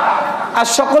 নেতা, আর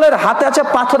সকলের হাতে আছে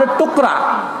পাথরের টুকরা।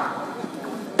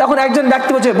 তখন একজন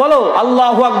ব্যক্তি বলছে, বলো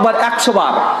আল্লাহু আকবার 100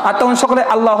 বার, আর তখন সকলে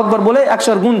আল্লাহু আকবার বলে 100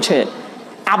 বার গুনছে।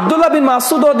 আব্দুল্লাহ বিন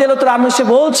মাসউদ রাদিয়াল্লাহু তাআলা আনহু সে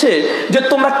বলছে যে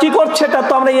তোমরা কি করছো? এটা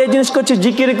তো আমরা এই জিনিস করছি,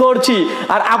 জিকির করছি।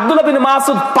 আর আব্দুল্লাহ বিন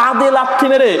মাসউদ পা দিয়ে লাথি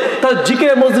মেরে তার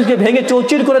জিকিরের মজলিসকে ভেঙে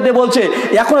চৌচির করে দিয়ে বলছে,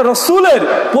 এখন রাসূলের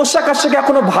পোশাক আশাক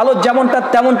এখনো ভালো যেমনটা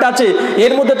তেমনটা আছে,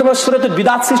 এর মধ্যে তোমরা শরীয়তে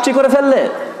বিদআত সৃষ্টি করে ফেললে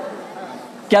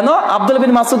কেন? আব্দুল্লাহ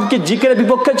বিন মাসউদ কি জিকিরের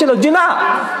বিপক্ষে ছিল? জি না।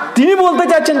 তিনি বলতে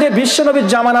চাচ্ছেন যে বিশ্বনবীর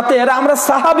জামানাতে এরা আমরা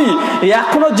সাহাবী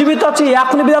এখনো জীবিত আছি,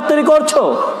 এখনো বিদআত তৈরি করছো,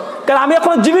 কারণ আমি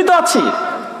এখনো জীবিত আছি।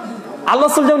 আল্লাহ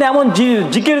রাসূল যেমন এমন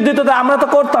জিকির দিত আমরা তো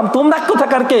করতাম, তোমরা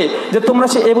কোথাকার কে যে তোমরা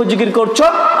সে এমন জিকির করছো?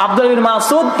 আব্দুল্লাহ বিন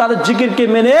মাসউদ তাদের জিকিরকে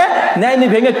মেনে নেয়নি,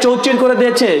 ভেঙে চৌচির করে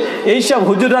দিয়েছে। এইসব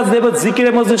হুজুররা দেব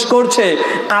জিকিরের মজলিস করছে,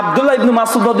 আব্দুল্লাহ ইবনে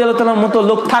মাসউদ রাদিয়াল্লাহু তাআলার মতো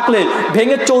লোক থাকলে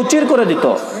ভেঙে চৌচির করে দিত।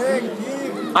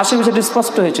 আশা বিষয়টি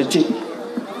স্পষ্ট হয়েছে। জি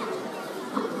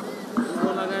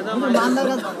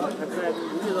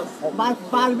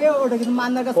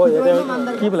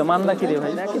কি বলে মান্দা কি রে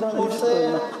ভাই?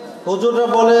 হুজুররা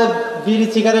বলে বিড়ি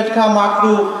সিগারেট খাওয়া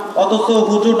মাকরু, অথচ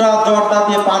হুজুররা জর্দা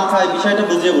দিয়ে পান খায়, বিষয়টা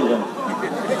বুঝিয়ে বলবেন।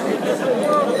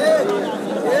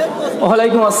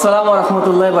 ওয়ালাইকুম আসসালাম ওয়া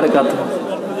রাহমাতুল্লাহি ওয়া বারাকাতুহু।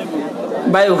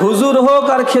 ভাই হুজুর হোক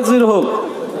আর খেজুর হোক,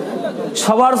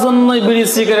 সবার জন্যই বিড়ি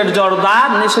সিগারেট জর্দা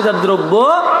নিষিদ্ধ দ্রব্য,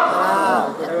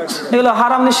 এগুলো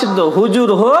হারাম নিষিদ্ধ। হুজুর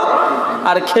হোক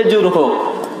আর খেজুর হোক,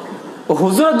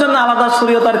 হুজুরের জন্য আলাদা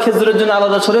শরীয়ত আর খেজুরের জন্য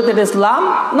আলাদা শরীয়ত, এটা ইসলাম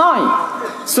নয়।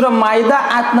 সূরা মাইদা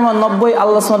আয়াত নম্বর 90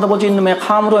 আল্লাহ সুবহানাহু ওয়া তাআলা বলেছেন, ইন্নামা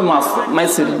খামরু ওয়া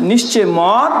মাইসির, নিশ্চয়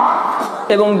মদ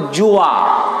এবং জুয়া।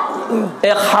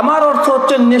 এই খামার অর্থ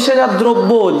হচ্ছে নেশাজাত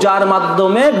দ্রব্য, যার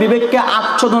মাধ্যমে বিবেককে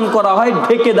আচ্ছাদন করা হয়,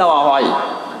 ঢেকে দেওয়া হয়।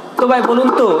 তো ভাই বলুন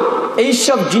তো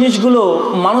এইসব জিনিসগুলো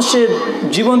মানুষের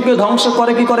জীবনকে ধ্বংস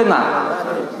করে কি করে না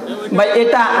ভাই?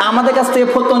 এটা আমাদের কাছ থেকে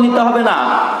ফতোয়া নিতে হবে না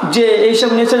যে এইসব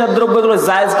নেশাজাত দ্রব্যগুলো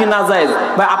জায়েজ কি না জায়েজ।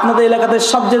 ভাই আপনাদের এলাকাতে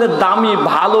সবচেয়ে দামি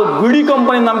ভালো বিড়ি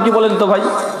কোম্পানির নাম কি বলেন তো ভাই?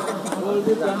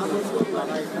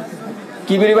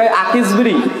 কি বিড়ি ভাই? আকিস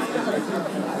বিড়ি।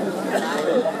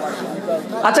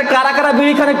 আচ্ছা কারা কারা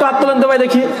বিড়ি খান একটু হাত তোলেন তো ভাই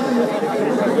দেখি।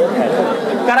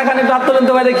 কারা খান একটু হাত তোলেন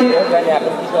তো ভাই দেখি।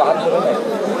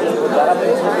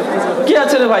 কি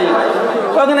আছে রে ভাই?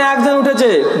 ওখানে একজন উঠেছে,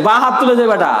 বা হাত তুলেছে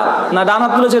বেটা, না ডান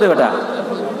হাত তুলেছে রে বেটা?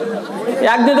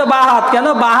 একদিন তো বা হাত, কেন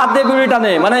বা হাত দিয়ে বিড়ি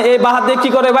টানে, মানে এই বা হাত দিয়ে কি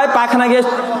করে ভাই? পায়খানা গিয়ে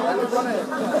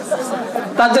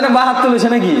তার জন্য বা হাত তুলেছে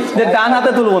নাকি, যে ডান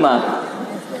হাতে তুলবো না?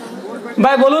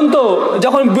 ভাই বলুন তো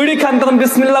যখন বিড়ি খান তখন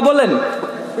বিসমিল্লাহ বলেন?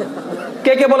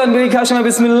 কে কে বলেন বিড়ি খাওয়ার সময়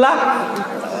বিসমিল্লাহ?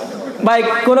 ভাই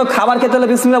কোনো খাবার খেতে হলে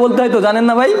বিসমিল্লাহ বলতে হয় তো, জানেন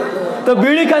না ভাই? তো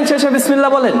বিড়ি খান শেষে বিসমিল্লাহ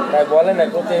বলেন?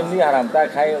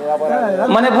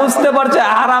 মানে বুঝতে পারছে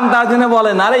হারাম, তার জন্য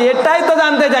বলেন। আরে এটাই তো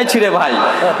জানতে চাইছি রে ভাই,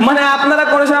 মানে আপনারা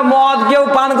কোনো সময় মদ কেউ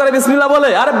পান করে বিসমিল্লাহ বলে?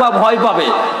 আরে ভয় পাবে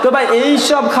তো ভাই।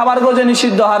 এইসব খাবারগুলো যে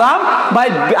নিষিদ্ধ হারাম ভাই।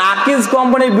 আকিস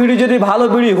কোম্পানির বিড়ি যদি ভালো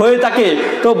বিড়ি হয়ে থাকে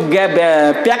তো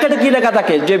প্যাকেটে কি লেখা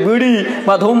থাকে যে বিড়ি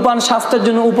বা ধূমপান স্বাস্থ্যের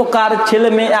জন্য উপকার, ছেলে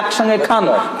মেয়ে একসঙ্গে খান,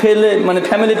 মানে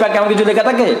ফ্যামিলি প্যাক, এমন কিছু লেখা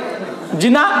থাকে? জি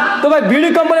না। তো ভাই বিড়ি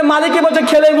কোম্পানির মালিকই বলছে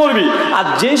খেলেই মরবি, আর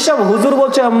যেসব হুজুর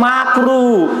বলছে মাকরু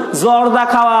জর্দা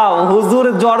খাওয়া, হুজুর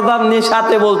জর্দার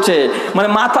নেশাতে বলছে, মানে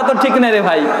মাথা তো ঠিক নেই রে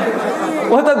ভাই।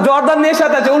 ও তো জর্দার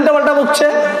নেশাতে আছে, উল্টা পাল্টা বলছে।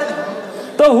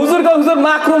 তো হুজুর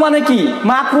মাকরু মানে কি?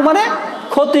 মাকরু মানে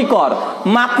ক্ষতিকর,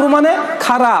 মাকরু মানে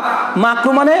খারাপ,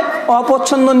 মাকরু মানে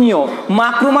অপছন্দনীয়,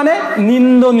 মাকরু মানে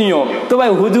নিন্দনীয়। তো ভাই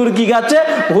হুজুর কি খাচ্ছে?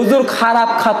 হুজুর খারাপ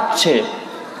খাচ্ছে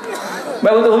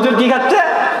ভাই। হুজুর কি খাচ্ছে?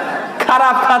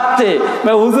 খারাপ খাচ্ছে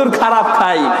ভাই। হুজুর খারাপ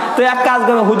খাই। তো এক কাজ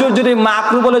করবেন, হুজুর যদি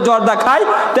মাকরু বলে জর্দা খাই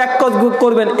তো এক কাজ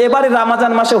করবেন, এবারে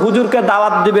রমজান মাসে হুজুরকে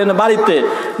দাওয়াত দিবেন বাড়িতে।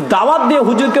 দাওয়াত দিয়ে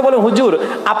হুজুরকে বলে, হুজুর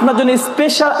আপনার জন্য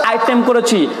স্পেশাল আইটেম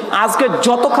করেছি, আজকে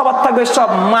যত খাবার থাকবে সব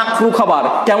মাকরু খাবার।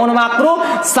 কেমন মাকরু?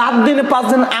 7 দিন 5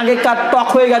 দিন আগেকার টক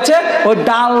হয়ে গেছে ওই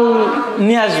ডাল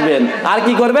নিয়ে আসবেন। আর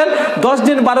কি করবেন? 10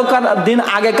 দিন 12 দিন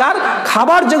আগেকার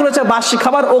খাবার যেগুলো আছে বাসি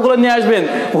খাবার, ওগুলো নিয়ে আসবেন।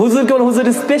 হুজুরকে বলে, হুজুর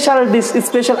স্পেশাল ডিশ,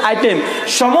 স্পেশাল আইটেম,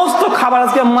 সমস্ত খাবার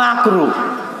আজকে মাকরু।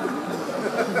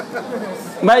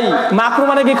 ভাই মাকরু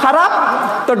মানে কি? খারাপ।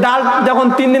 তো ডাল যখন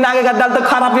 3 দিন আগেকার ডাল তো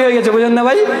খারাপই হয়ে গেছে, বুঝলেন না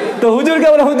ভাই? তো হুজুরকে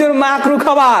বলে, হুজুর মাকরু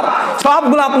খাবার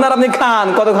সবগুলো আপনি খান,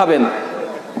 কত খাবেন?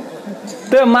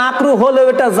 তো মাকরু হলেও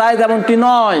এটা জায়েজ এমনটি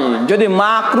নয়। যদি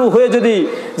মাকরু হয়ে যদি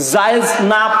জায়েজ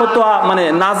না ফতোয়া, মানে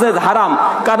নাজেজ হারাম,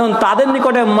 কারণ তাদের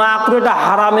নিকটে মাকরু এটা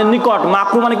হারামের নিকট।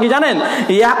 মাকরু মানে কি জানেন?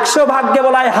 100 ভাগকে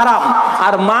বলা হয় হারাম,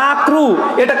 আর মাকরু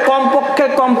এটা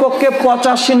কমপক্ষে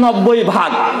 85-90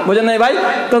 ভাগ, বুঝলেন না ভাই?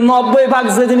 তো 90 ভাগ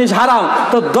যে জিনিস হারাম,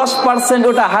 তো 10%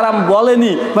 ওটা হারাম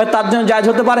বলেনি ভাই, তার জন্য জায়েজ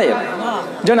হতে পারে?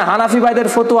 যেন হানাফি ভাইদের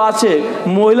ফতোয়া আছে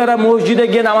মহিলারা মসজিদে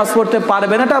গিয়ে নামাজ পড়তে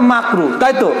পারবে না, এটা মাকরু,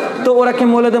 তাই তো? তো ওরা কি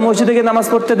মহিলাদের মসজিদে গিয়ে নামাজ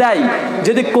পড়তে দেয়?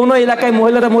 যদি কোনো এলাকায়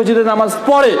মহিলারা মসজিদে নামাজ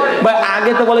পড়ে, বা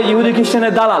আগে তো বলে ইহুদি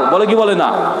খ্রিস্টানের দালাল, বলে কি বলে না?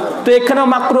 তো এখানেও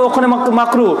মাকরু, ওখানে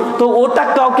মাকরু, তো ওটা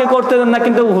কাউকে করতে দেন না।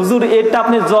 কিন্তু হুজুর এটা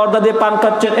আপনি জর্দা দিয়ে পান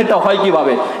খাচ্ছেন, এটা হয়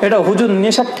কিভাবে? এটা হুজুর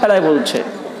নেশার ঠেলায় বলছে।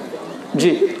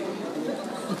 জি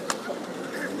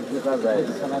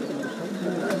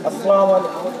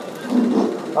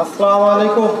আসসালামু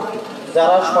আলাইকুম।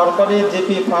 যারা সরকারি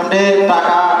জিপি ফান্ডে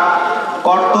টাকা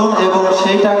কর্তন এবং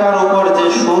সেই টাকার উপর যে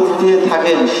সুদ দিয়ে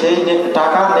থাকেন, সেই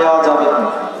টাকা নেওয়া যাবে না।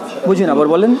 বুঝি না, আবার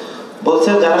বলেন।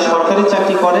 বলছে যারা সরকারি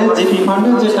চাকরি করে, জিপি ফান্ডে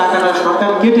যে টাকাটা সরকার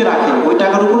কেটে রাখে, ওই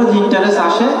টাকার উপরে যে ইন্টারেস্ট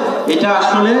আসে, এটা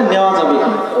আসলে নেওয়া যাবে কি?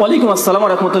 ওয়ালাইকুম আসসালাম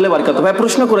ওয়া রাহমাতুল্লাহি ওয়া বারাকাতুহু। ভাই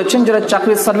প্রশ্ন করেছেন যারা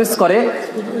চাকরির সার্ভিস করে,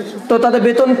 তো তাদের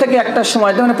বেতন থেকে একটা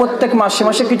সময়, মানে প্রত্যেক মাসে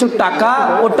মাসে কিছু টাকা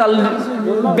ওটা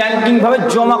ব্যাংকিং ভাবে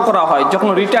জমা করা হয়। যখন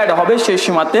রিটায়ার্ড হবে সেই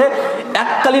সময়তে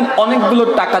এককালীন অনেকগুলো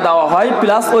টাকা দেওয়া হয়,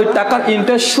 প্লাস ওই টাকার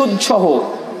ইন্টারেস্ট সুদ সহ।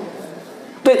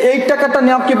 তো এই টাকাটা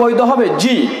নেওয়া কি বৈধ হবে?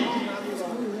 জি।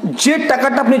 যে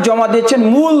টাকাটা আপনি জমা দিয়েছেন,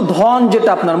 মূল ধন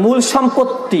যেটা আপনার মূল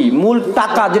সম্পত্তি, মূল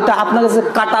টাকা যেটা আপনার কাছে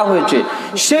কাটা হয়েছে,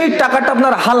 সেই টাকাটা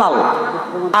আপনার হালাল।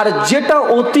 আর যেটা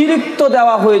অতিরিক্ত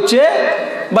দেওয়া হয়েছে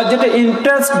বা যেটা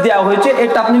ইন্টারেস্ট দেওয়া হয়েছে,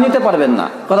 এটা আপনি নিতে পারবেন না।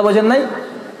 কথা বোঝেন নাই?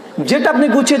 যেটা আপনি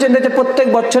গুছিয়েছেন, প্রত্যেক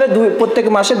বছরে প্রত্যেক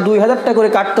মাসে 2000 টাকা করে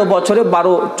কাটতো, বছরে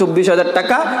 12-24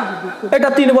 টাকা, এটা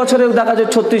 3 বছরে দেখা যায়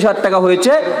 36,000 টাকা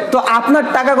হয়েছে। তো আপনার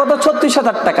টাকা কত?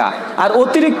 36,000 টাকা। আর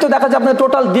অতিরিক্ত দেখা যায় আপনার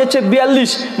টোটাল দিয়েছে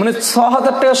 42, মানে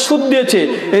 6,000 টাকা সুদ দিয়েছে।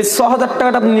 এই 6,000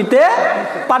 টাকাটা আপনি নিতে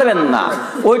পারবেন না।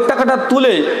 ওই টাকাটা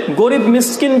তুলে গরিব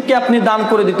মিসকিনকে আপনি দান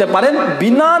করে দিতে পারেন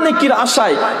বিনা নেকির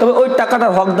আশায়, তবে ওই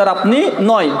টাকাটার হকদার আপনি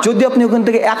নয়। যদি আপনি ওখান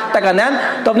থেকে 1 টাকা নেন,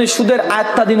 তো আপনি সুদের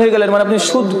আওতাধীন হয়ে গেলেন, মানে আপনি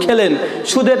সুদ খেলেন,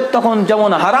 সুদের তখন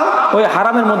যেমন হারাম, ওই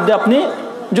হারামের মধ্যে আপনি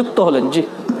যুক্ত হলেন। জি,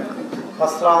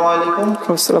 আসসালামু আলাইকুম।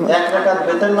 এক রাকাত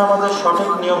বেতের নামাজের সঠিক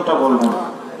নিয়মটা বলবেন।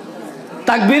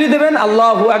 তাকবীর দেবেন,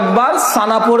 আল্লাহু আকবার,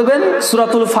 সানা পড়বেন,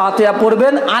 সূরাতুল ফাতিহা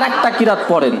পড়বেন, আর একটা কিরাত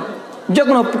পড়েন, যে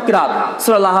কোনো কিরাত,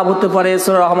 সূরা লাহাব হতে পারে,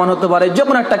 সূরা রহমান হতে পারে, যে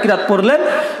কোনো একটা কিরাত পড়লেন।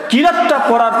 কিরাতটা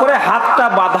পড়ার পরে হাতটা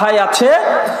বাঁধাই আছে,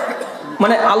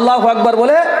 মানে আল্লাহু আকবার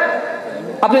বলে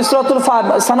আপনি সূরাতুল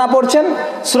সানা পড়ছেন,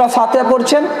 সূরা ফাতিহা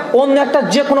পড়ছেন, অন্য একটা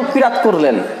যে কোনো কিরাত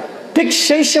করলেন। ঠিক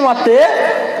সেই সময়তে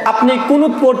আপনি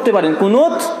কুনুত পড়তে পারেন,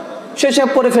 কুনুত সেই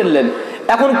সময় পড়ে ফেললেন।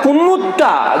 এখন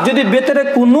কুনুতটা যদি বেতরে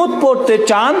কুনুত পড়তে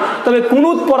চান, তবে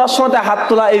কুনুত পড়ার সময় হাত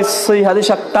তোলা এই সহিহ হাদিস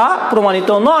একটা প্রমাণিত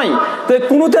নয়। তো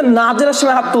কুনুতের নাজেলের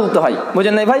সময় হাত তুলতে হয়,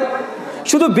 বুঝেন নাই ভাই?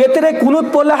 শুধু বেতরে কুনুত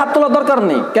পড়লে হাত তোলার দরকার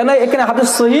নেই, কেন এখানে হাদিস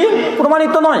সহিহ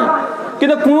প্রমাণিত নয়।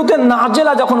 কিন্তু কুনুতের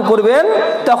নাজেলা যখন করবেন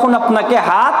তখন আপনাকে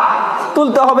হাত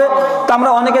তুলতে হবে। তা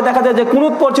আমরা অনেকে দেখা যায় যে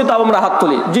কুনুত পড়ছি তাও আমরা হাত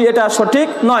তুলি, জি এটা সঠিক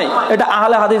নয়, এটা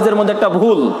আহলে হাদিসদের মধ্যে একটা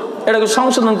ভুল, এটাকে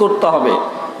সংশোধন করতে হবে।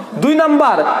 2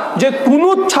 নাম্বার, যে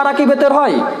কুনুত ছাড়া কি বেতের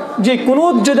হয়? যে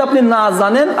কুনুত যদি আপনি না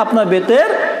জানেন আপনার বেতের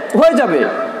হয়ে যাবে,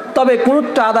 তবে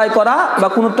কুনুতটা আদায় করা বা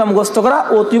কুনুতটা মুখস্থ করা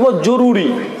অতীব জরুরি।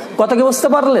 কথা কি বুঝতে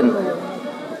পারলেন?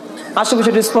 আশা করি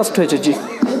সেটা স্পষ্ট হয়েছে। জি,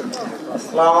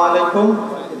 আসসালামু আলাইকুম।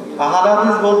 আহলে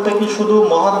হাদিস বলতে কি শুধু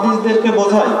মুহাদ্দিসদেরকে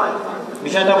বোঝায়?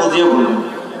 বিষয়টা বুঝিয়ে বলুন।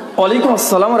 ওয়ালাইকুম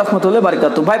আসসালাম ওয়া রাহমাতুল্লাহি ওয়া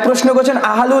বারাকাতুহু। ভাই প্রশ্ন করেছেন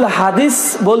আহলুল হাদিস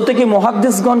বলতে কি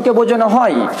মুহাদ্দিসগণকে বোঝানো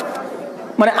হয়?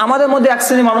 মানে আমাদের মধ্যে এক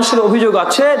শ্রেণীর মানুষের অভিযোগ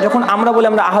আছে, যখন আমরা বলি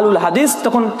আমরা আহলুল হাদিস,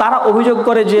 তখন তারা অভিযোগ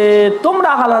করে যে তোমরা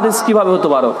আহলুল হাদিস কিভাবে হতে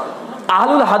পারো?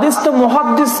 আহলুল হাদিস তো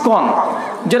মুহাদ্দিসগণ,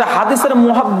 যারা হাদিসের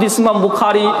মুহাদ্দিস, ইমাম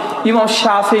বুখারী, ইমাম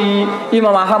শাফিঈ,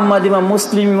 ইমাম আহমদ, ইমাম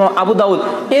মুসলিম, ইমাম আবু দাউদ,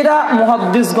 এরা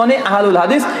মুহাদ্দিসগণই আহলুল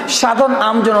হাদিস। সাধারণ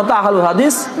আমজনতা আহলুল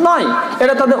হাদিস নয়,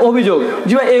 এটা তাদের অভিযোগ।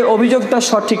 যে এই অভিযোগটা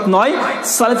সঠিক নয়।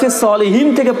 সালেফে সালেহিন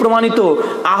থেকে প্রমাণিত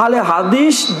আহলে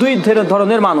হাদিস 2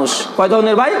 ধরনের মানুষ। কয়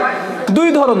ধরনের ভাই? 2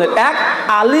 ধরনের। এক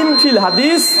আলিম ফিল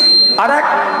হাদিস, আর এক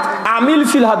আমিল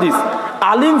ফিল হাদিস।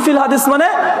 আলিম ফিল হাদিস মানে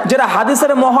যারা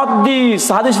হাদিসের মুহাদ্দিস,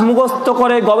 হাদিস মুখস্থ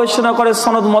করে, গবেষণা করে,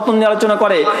 সনদ মতন নিয়ে আলোচনা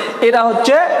করে, এরা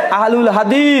হচ্ছে আহলুল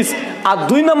হাদিস। আর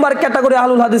 2 নম্বর ক্যাটাগরি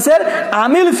আহলুল হাদিসের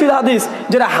আমিল ফিল হাদিস,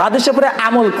 যারা হাদিসের উপরে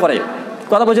আমল করে।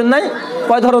 কথা বোঝেন নাই?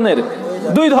 কয় ধরনের?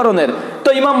 2 ধরনের। তো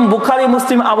ইমাম বুখারী,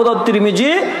 মুসলিম, আবু দাউদ, তিরমিজি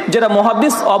যারা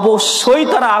মুহাদ্দিস, অবশ্যই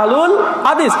তারা আহলুল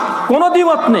হাদিস, কোনো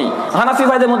দ্বিমত নেই। হানাফি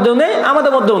ভাইদের মধ্যেও নেই,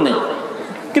 আমাদের মধ্যেও নেই।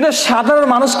 কিন্তু সাধারণ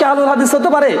মানুষকে আহলুল হাদিস হতে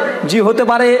পারে? জি হতে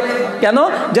পারে। কেন?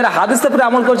 যারা হাদিসের উপরে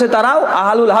আমল করেছে তারাও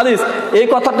আহলুল হাদিস। এই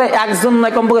কথাটা একজন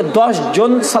নয়, কমপক্ষে 10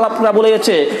 জন সালাফরা বলে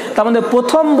গেছে। তার মধ্যে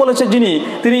প্রথম বলেছে যিনি,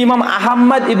 তিনি ইমাম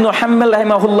আহমদ ইবনে হাম্বল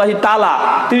রাহিমাহুল্লাহি তাআলা।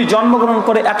 তিনি জন্মগ্রহণ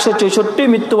করে 164,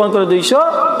 মৃত্যুবরণ করে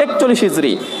 241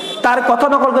 হিজরি। তার কথা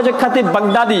নকল করেছে খাতিব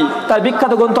বাগদাদি, তার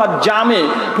বিখ্যাত গ্রন্থ জামে,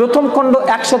 প্রথম খণ্ড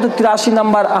 183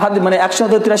 নম্বর হাদিস, মানে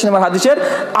 183 নম্বর হাদিসের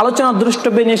আলোচনা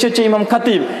দ্রষ্টব্যে নিয়ে এসেছে ইমাম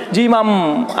খাতিব। যে ইমাম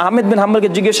আহমেদ বিন হাম্বলকে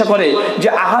জিজ্ঞাসা করে যে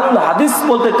আহলুল হাদিস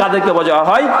বলতে কাদেরকে বোঝা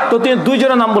হয়, তো তিনি 2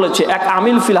 জনের নাম বলেছে, এক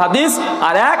আমিল ফিল হাদিস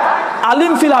আর এক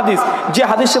আলিম ফিল হাদিস। যে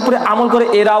হাদিসের উপরে আমল করে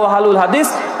এরাও আহলুল হাদিস,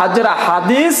 আর যারা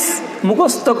হাদিস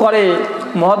মুখস্থ করে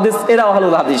মুহাদ্দিস, এরাও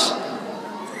আহলুল হাদিস।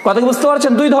 কথা কি বুঝতে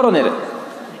পারছেন? 2 ধরনের।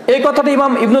 এই কথাটা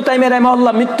ইমাম ইবনু তাইমিয়া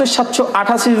রাহিমাহুল্লাহ মৃত্যু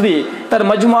 788 হিজরি তার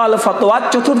মাজমু আল ফাতওয়া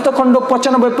 4th খণ্ড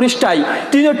 95 পৃষ্ঠায়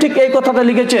তিনিও ঠিক এই কথাটা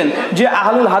লিখেছেন যে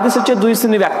আহলুল হাদিস হচ্ছে 2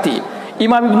 শ্রেণীর ব্যক্তি।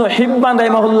 ইমাম ইবনু হিব্বান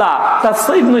রাহিমাহুল্লাহ তার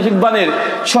সহিহ ইবনু হিব্বানের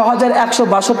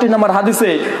 6162 নম্বর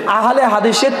হাদিসে আহলে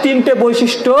হাদিসের 3টে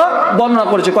বৈশিষ্ট্য বর্ণনা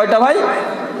করেছে। কয়টা ভাই?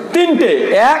 3টে।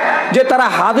 এক, যে তারা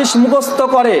হাদিস মুখস্থ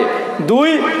করে। 2,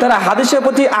 তারা হাদিসের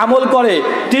প্রতি আমল করে।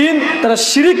 3, তারা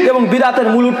শিরক এবং বিদআতের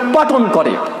মূল উৎপাটন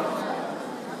করে।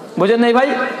 বুঝেন নাই ভাই?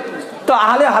 তো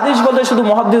আহলে হাদিস বলতে শুধু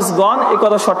মুহাদ্দিসগণ, এই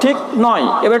কথা সঠিক নয়।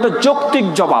 এবার একটা যৌক্তিক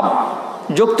জবাব।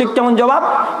 যৌক্তিক কেমন জবাব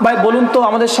ভাই বলুন তো?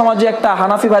 আমাদের সমাজে একটা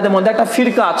হানাফি ভাইদের মধ্যে একটা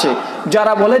ফিরকা আছে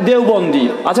যারা বলে দেওবন্দি,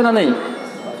 আছে না নেই?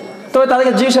 তবে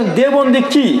তাদেরকে জিজ্ঞেস দেওবন্দি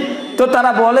কি, তো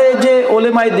তারা বলে যে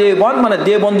ওলেমাই দেওবন্দ, মানে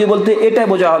দেওবন্দি বলতে এটাই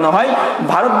বোঝানো হয়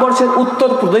ভারতবর্ষের উত্তর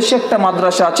প্রদেশে একটা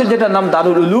মাদ্রাসা আছে যেটার নাম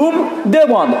দারুল উলুম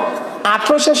দেওবন্দ।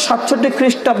 1867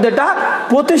 খ্রিস্টাব্দে এটা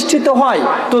প্রতিষ্ঠিত হয়।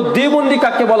 তো দেওবন্দি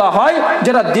কাকে বলা হয়?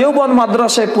 যারা দেওবন্দ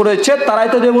মাদ্রাসায় পড়েছে তারাই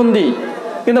তো দেওবন্দি।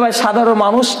 কিন্তু ভাই সাধারণ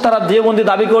মানুষ তারা দেওবন্দি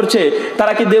দাবি করছে,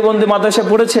 তারা কি দেওবন্দি মাদ্রাসায়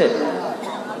পড়েছে?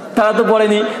 তারা তো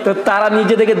পড়েনি। তো তারা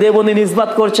নিজেদেরকে দেওবন্দি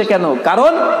নিসবাত করছে কেন?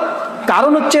 কারণ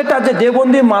কারণ হচ্ছে এটা যে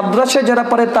দেওবন্দি মাদ্রাসায় যারা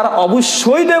পড়ে তারা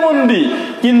অবশ্যই দেওবন্দি,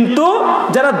 কিন্তু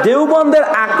যারা দেওবন্দের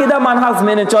আকীদা মানহাজ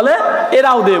মেনে চলে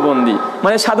এরাও দেওবন্দি।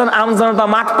 মানে সাধারণ আমজনতা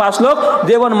মাঠ পাস লোক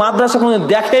দেওবন্দ মাদ্রাসা কোনো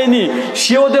দেখেইনি,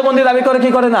 সেও দেওবন্দি দাবি করে কি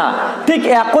করে না। ঠিক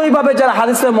একইভাবে যারা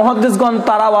হাদিসের মুহাদ্দিসগণ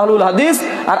তারাও আহলুল হাদিস,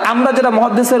 আর আমরা যারা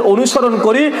মুহাদ্দিসের অনুসরণ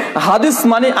করি হাদিস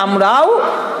মানে আমরাও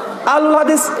আহলুল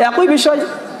হাদিস, একই বিষয়।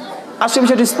 আসলে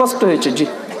বিষয়টি স্পষ্ট হয়েছে। জি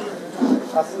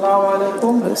আসসালামু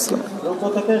আলাইকুম। রুকু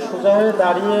থেকে সোজা হয়ে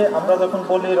দাঁড়িয়ে আমরা যখন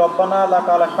বলি রব্বানা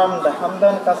লাকাল হামদ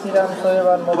হামদান কাসিরান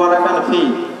তয়্যিবান মুবারাকান ফি,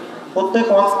 প্রত্যেক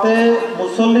ওয়াক্তে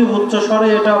মুসল্লি উচ্চ স্বরে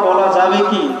এটা বলা যাবে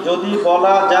কি? যদি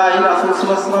বলা যায় রাসূল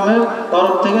সাল্লাল্লাহু আলাইহি ওয়াসাল্লামের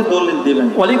তরফ থেকে দলিল দিবেন।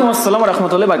 ওয়ালাইকুম আসসালাম ওয়া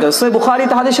রাহমাতুল্লাহি ওয়া বারাকাতুহু। সহিহ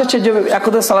বুখারীতে হাদিস হচ্ছে যে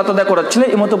একদা সালাত আদায় করাচ্ছিল,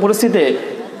 এই মতো পরিস্থিতিতে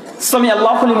সামি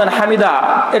আল্লাহু লিমান হামিদা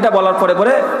এটা বলার পরে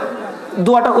পরে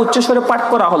দোয়াটা উচ্চ স্বরে পাঠ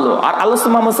করা হলো। আর আল্লাহ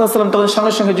মুহাম্মদ সাল্লাল্লাহু আলাইহি ওয়াসাল্লাম তখন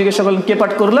সঙ্গে সঙ্গে জিজ্ঞাসা করলেন কে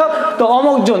পাঠ করলো? তো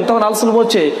অমুকজন। তখন আল্লাহ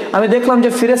বলছে আমি দেখলাম যে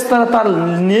ফেরেশতারা তার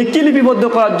নেকি লিপিবদ্ধ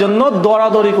করার জন্য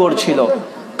দৌড়াদৌড়ি করছিল,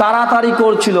 তাড়াতাড়ি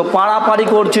করছিল, পাড়াপাড়ি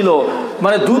করছিল,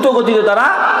 মানে দ্রুত গতিতে তারা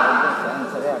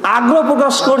আগ্রহ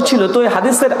প্রকাশ করছিল। তো এই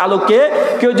হাদিসের আলোকে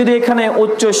কেউ যদি এখানে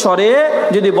উচ্চ স্বরে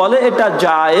যদি বলে এটা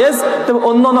জায়েজ, তবে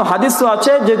অন্যান্য হাদিসও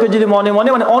আছে যে কেউ যদি মনে মনে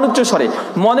মানে অনুচ্চ স্বরে,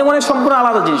 মনে মনে সম্পূর্ণ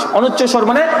আলাদা জিনিস। অনুচ্চ স্বর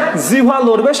মানে জিহ্বা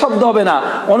লড়বে, শব্দ হবে না।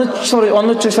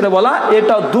 অনুচ্চ স্বরে বলা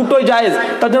এটা দুটোই জায়েজ,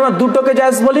 তার জন্য আমরা দুটোকে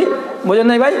জায়েজ বলি। বোঝেন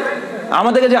নাই ভাই?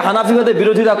 আমাদেরকে যে হানাফিদের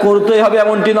বিরোধিতা করতেই হবে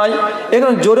এমনটি নয়,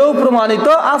 এখানে জোরেও প্রমাণিত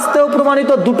আস্তেও প্রমাণিত,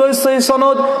 দুটোই সহিহ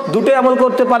সনদ, দুটোই আমল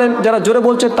করতে পারেন। যারা জোরে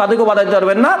বলছে তাদেরকেও বাধা দিতে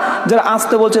পারবেন না, যারা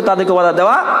আস্তে বলছে তাদেরকেও বাধা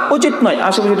দেওয়া উচিত নয়।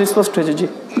 আশা করি স্পষ্ট হয়েছে। জি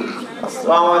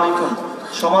আসসালামু আলাইকুম।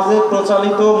 সমাজে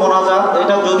প্রচলিত মোনাজাত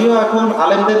এটা যদিও এখন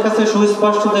আলেমদের কাছে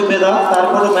সুস্পষ্ট যে বেদাত,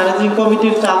 তারপরে ম্যানেজিং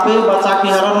কমিটির চাপে বা চাকরি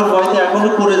হারানোর ভয়তে এখনো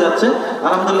করে যাচ্ছে।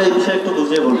 আলহামদুলিল্লাহ এই বিষয়ে একটু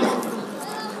বুঝিয়ে বলবেন।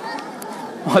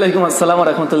 ওয়ালাইকুম আসসালাম ওয়া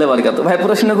রাহমাতুল্লাহি ওয়া বারাকাতুহু। ভাই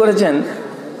প্রশ্ন করেছেন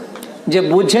যে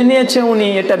বুঝে নিয়েছে উনি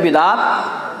এটা বিদআত,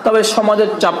 তবে সমাজের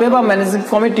চাপে বা ম্যানেজিং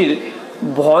কমিটির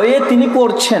ভয়ে তিনি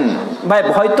করছেন। ভাই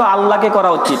ভয় তো আল্লাহকে করা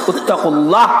উচিত।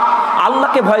 উত্তাকুল্লাহ,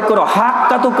 আল্লাহকে ভয় করো,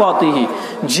 হাক্কা তুকাতিহি,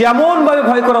 যেমন ভাবে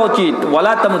ভয় করা উচিত।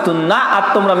 ওয়ালা তামুতুন্না, আর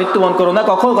তোমরা মৃত্যুবরণ করো না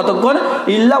কখন কতক্ষণ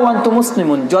ইল্লা ওয়া আনতুম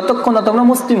মুসলিমুন, যতক্ষণ না তোমরা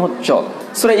মুসলিম হচ্ছ।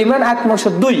 সূরা ইমরান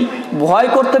 1:2। ভয়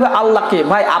করতে হবে আল্লাহকে।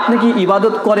 ভাই আপনি কি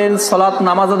ইবাদত করেন, সালাত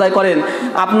নামাজ আদায় করেন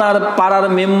আপনার পাড়ার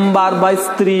মেম্বার বা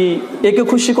স্ত্রী একে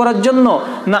খুশি করার জন্য,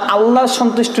 না আল্লাহর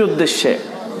সন্তুষ্টির উদ্দেশ্যে?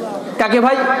 কাকে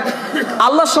ভাই?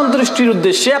 আল্লাহ সন্তুষ্টির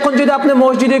উদ্দেশ্যে। এখন যদি আপনি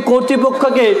মসজিদের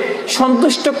কর্তৃপক্ষকে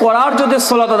সন্তুষ্ট করার যদি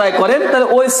সালাত আদায় করেন, তাহলে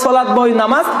ওই সালাত বা ওই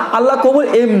নামাজ আল্লাহ কবুল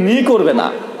এমনি করবে না।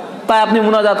 তাই আপনি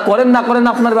মুনাজাত করেন না করেন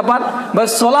আপনার ব্যাপার। ভাই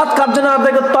সালাত কার জন্য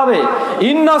আদায় করতে হবে?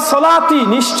 ইন্না সালাতি,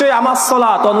 নিশ্চয় আমার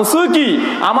সালাত, ওয়া নুসুকি,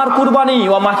 আমার কুরবানি,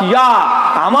 ওয়া মাহইয়া,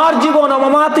 আমার জীবন, ওয়া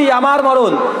মামাতি, আমার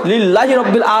মরণ, লিল্লাহি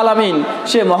রাব্বিল আলামিন,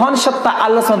 সে মহান সত্তা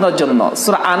আল্লাহ সুবহানাহুর জন্য।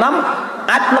 সূরা আনাম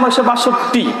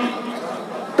 8:62।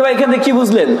 তো এখানে কি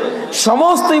বুঝলেন?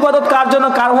 সমস্ত ইবাদত কার জন্য,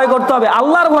 কার ভয় করতে হবে?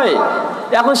 আল্লাহর ভয়ে।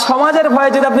 এখন সমাজের ভয়ে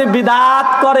যদি আপনি বিদআত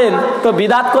করেন, তো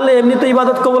বিদআত করলে এমনিতে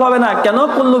ইবাদত কবুল হবে না। কেন?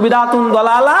 কুল্লু বিদআতুন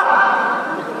দালালা,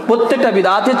 প্রত্যেকটা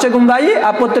বিদআত হচ্ছে গুমরাহি,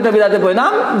 আর প্রত্যেকটা বিদআতের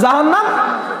পরিণাম জাহান্নাম।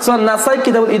 সুনান নাসাই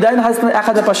কিতাবুল ইদাইন হাদিস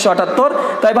 1578।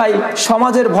 তাই ভাই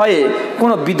সমাজের ভয়ে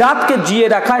কোনো বিদআতকে জিয়ে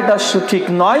রাখা এটা সঠিক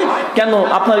নয়। কেন?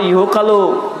 আপনার ইহকালও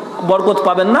বরকত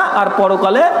পাবেন না, আর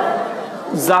পরকালে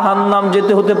জাহান্নাম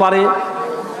যেতে হতে পারে।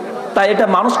 তাই এটা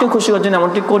মানুষকে খুশি করার জন্য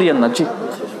এমনটি করিয়েন না। জি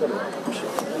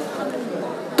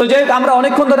তো যাই হোক, আমরা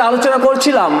অনেকক্ষণ ধরে আলোচনা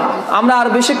করছিলাম, আমরা আর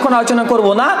বেশিক্ষণ আলোচনা করব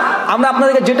না। আমরা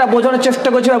আপনাদেরকে যেটা বোঝানোর চেষ্টা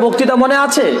করছিলাম, বক্তৃতা মনে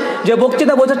আছে যে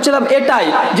বক্তৃতা বোঝাচ্ছিলাম এটাই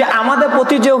যে আমাদের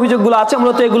প্রতি যে অভিযোগগুলো আছে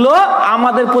মূলত এগুলো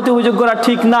আমাদের প্রতি অভিযোগ করা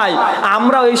ঠিক নাই।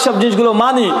 আমরা এইসব জিনিসগুলো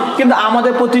মানি, কিন্তু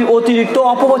আমাদের প্রতি অতিরিক্ত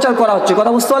অপপ্রচার করা হচ্ছে।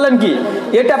 কথা বুঝতে পারলেন কি?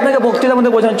 এটা আপনাকে বক্তৃতার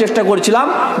মধ্যে বোঝানোর চেষ্টা করছিলাম।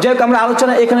 যাই হোক, আমরা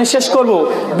আলোচনা এখানে শেষ করব।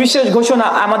 বিশেষ ঘোষণা,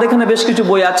 আমাদের এখানে বেশ কিছু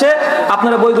বই আছে,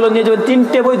 আপনারা বইগুলো নিয়ে যাবেন।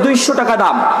 3টে বই 200 টাকা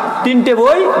দাম, 3টে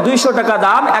বই 200 টাকা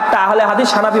দাম। একটা আহলে হাদিস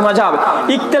হানাফি মাযহাব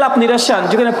ইখতিলাফ নিরসন,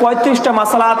 যেখানে 35টা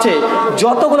মাসালা আছে,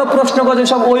 যতগুলো প্রশ্ন করেছে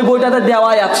সব ওই বইটাতে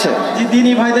দেওয়াই আছে। জি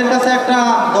দিনী ভাইদের কাছে একটা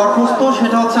দরখাস্ত,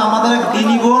 সেটা হচ্ছে আমাদের এক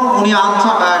দিনী বোন, উনি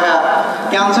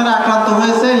ক্যান্সারে আক্রান্ত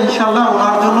হয়েছে। ইনশাআল্লাহ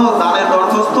ওনার জন্য দানের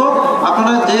দরখাস্ত,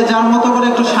 আপনারা যে যার মতো করে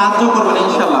একটু সাহায্য করবেন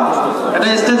ইনশাআল্লাহ। এটা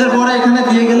স্টেজের পরে এখানে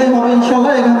দিয়ে গেলেই হবে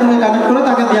ইনশাআল্লাহ, এখান থেকে কানেক্ট করে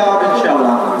তাকে দেওয়া হবে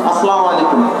ইনশাআল্লাহ। আসসালামু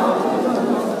আলাইকুম।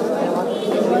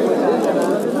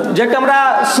 যেটা আমরা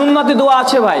সুন্নতি দোয়া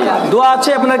আছে ভাই, দোয়া আছে,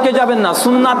 আপনারা কে যাবেন না,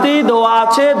 সুন্নতি দোয়া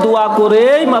আছে, দোয়া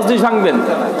করেই মসজিদ ভাঙবেন।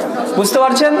 বুঝতে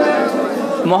পারছেন?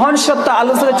 মহান সত্তা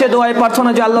আল্লাহর কাছে দোয়ায় প্রার্থনা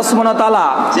যে আল্লাহ সুবহানাহু ওয়া তাআলা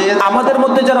আমাদের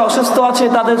মধ্যে যারা অসুস্থ আছে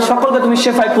তাদের সকলকে তুমি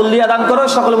শিফায়ে কুল্লিয়া দান করো,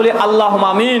 সকলে বলি আল্লাহুম্মা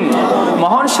আমিন।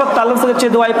 মহান সত্তা আল্লাহর কাছে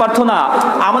দোয়ায় প্রার্থনা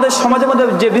আমাদের সমাজের মধ্যে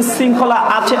যে বিশৃঙ্খলা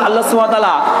আছে আল্লাহ সুবহানাহু ওয়া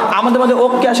তাআলা আমাদের মধ্যে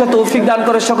ঐক্য আসা তৌফিক দান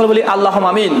করে, সকলে বলি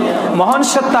আল্লাহুম্মা আমিন। মহান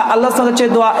সত্তা আল্লাহর কাছে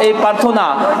দোয়া এই প্রার্থনা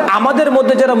আমাদের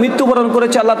মধ্যে যারা মৃত্যুবরণ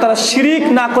করেছে আল্লাহ তাআলা শিরিক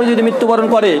না করে যদি মৃত্যুবরণ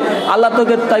করে আল্লাহ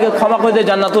তাকে ক্ষমা করে দিয়ে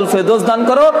জান্নাতুল ফেরদৌস দান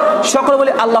করো, সকলে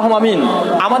বলি আল্লাহুম্মা আমিন।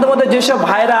 আমাদের মধ্যে যেসব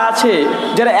ভাইরা আছে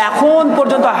যারা এখন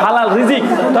পর্যন্ত হালাল রিজিক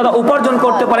তারা উপার্জন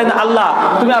করতে পারে না, আল্লাহ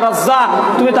তুমি আর রাজ্জাক,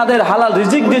 তুমি তাদের হালাল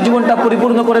রিজিক দিয়ে জীবনটা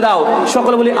পরিপূর্ণ করে দাও,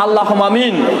 সকলে বলি আল্লাহুম্মা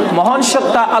আমিন। মহান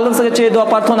সত্তা আল্লাহর কাছে চেয়ে দোয়া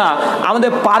প্রার্থনা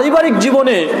আমাদের পারিবারিক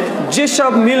জীবনে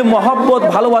যেসব মিল মহব্বত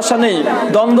ভালোবাসা নেই,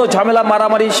 দ্বন্দ্ব ঝামেলা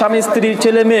মারামারি স্বামী স্ত্রী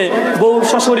ছেলে মেয়ে বউ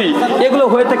শাশুড়ি এগুলো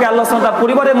হয়ে থাকে আল্লাহ সুবহানাহু ওয়া তাআলা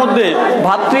পরিবারের মধ্যে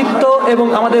ভ্রাতৃত্ব এবং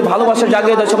আমাদের ভালোবাসা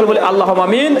জাগিয়ে দাও, সকলে বলি আল্লাহুম্মা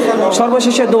আমিন।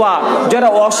 সর্বশেষে দোয়া যারা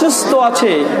অসুস্থ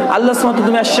আছে আল্লাহ সুবহানাহু ওয়া তাআলা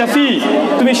তুমি আশ-শাফি,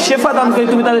 তুমি শেফা দান করে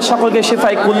তুমি তাদের সকলকে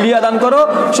শেফায়ে কুল্লিয়া দান করো,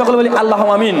 সকলে বলি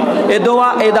আল্লাহুম্মা আমিন। এই দোয়া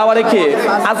এই দাওয়া রেখে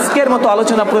আজকের মতো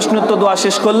আলোচনা প্রশ্নোত্তর দোয়া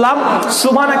শেষ করলাম।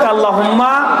 সুবহানাকা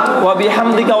আল্লাহুম্মা ওয়া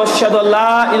বিহামদিকা আশহাদু আল্লা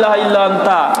ইলাহা ইল্লা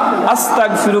আনতা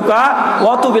আস্তাগফিরুকা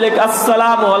ওয়া আতুবু ইলাইক।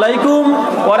 আসসালামু আলাইকুম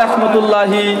ওয়া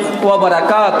রাহমাতুল্লাহি ওয়া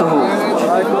বারাকাতুহু।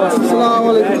 আসসালামু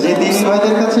আলাইকুম। জি দিনী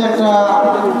ভাইদের কাছে একটা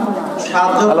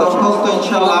সাহায্য দরখাস্ত,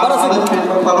 ইনশাআল্লাহ আমাদের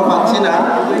ফেসবুক ভালো পাচ্ছি না,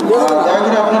 দয়া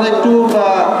করে আপনারা একটু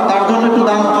তার জন্য একটু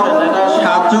দান করেন, এটা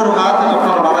সাহায্যের হাত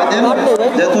আপনারা বাড়াই দেন,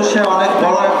 যেহেতু সে অনেক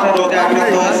বড় একটা রোগে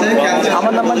আক্রান্ত হয়েছে, ক্যান্সার।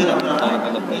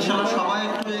 ইনশাআল্লাহ সবাই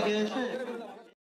একটু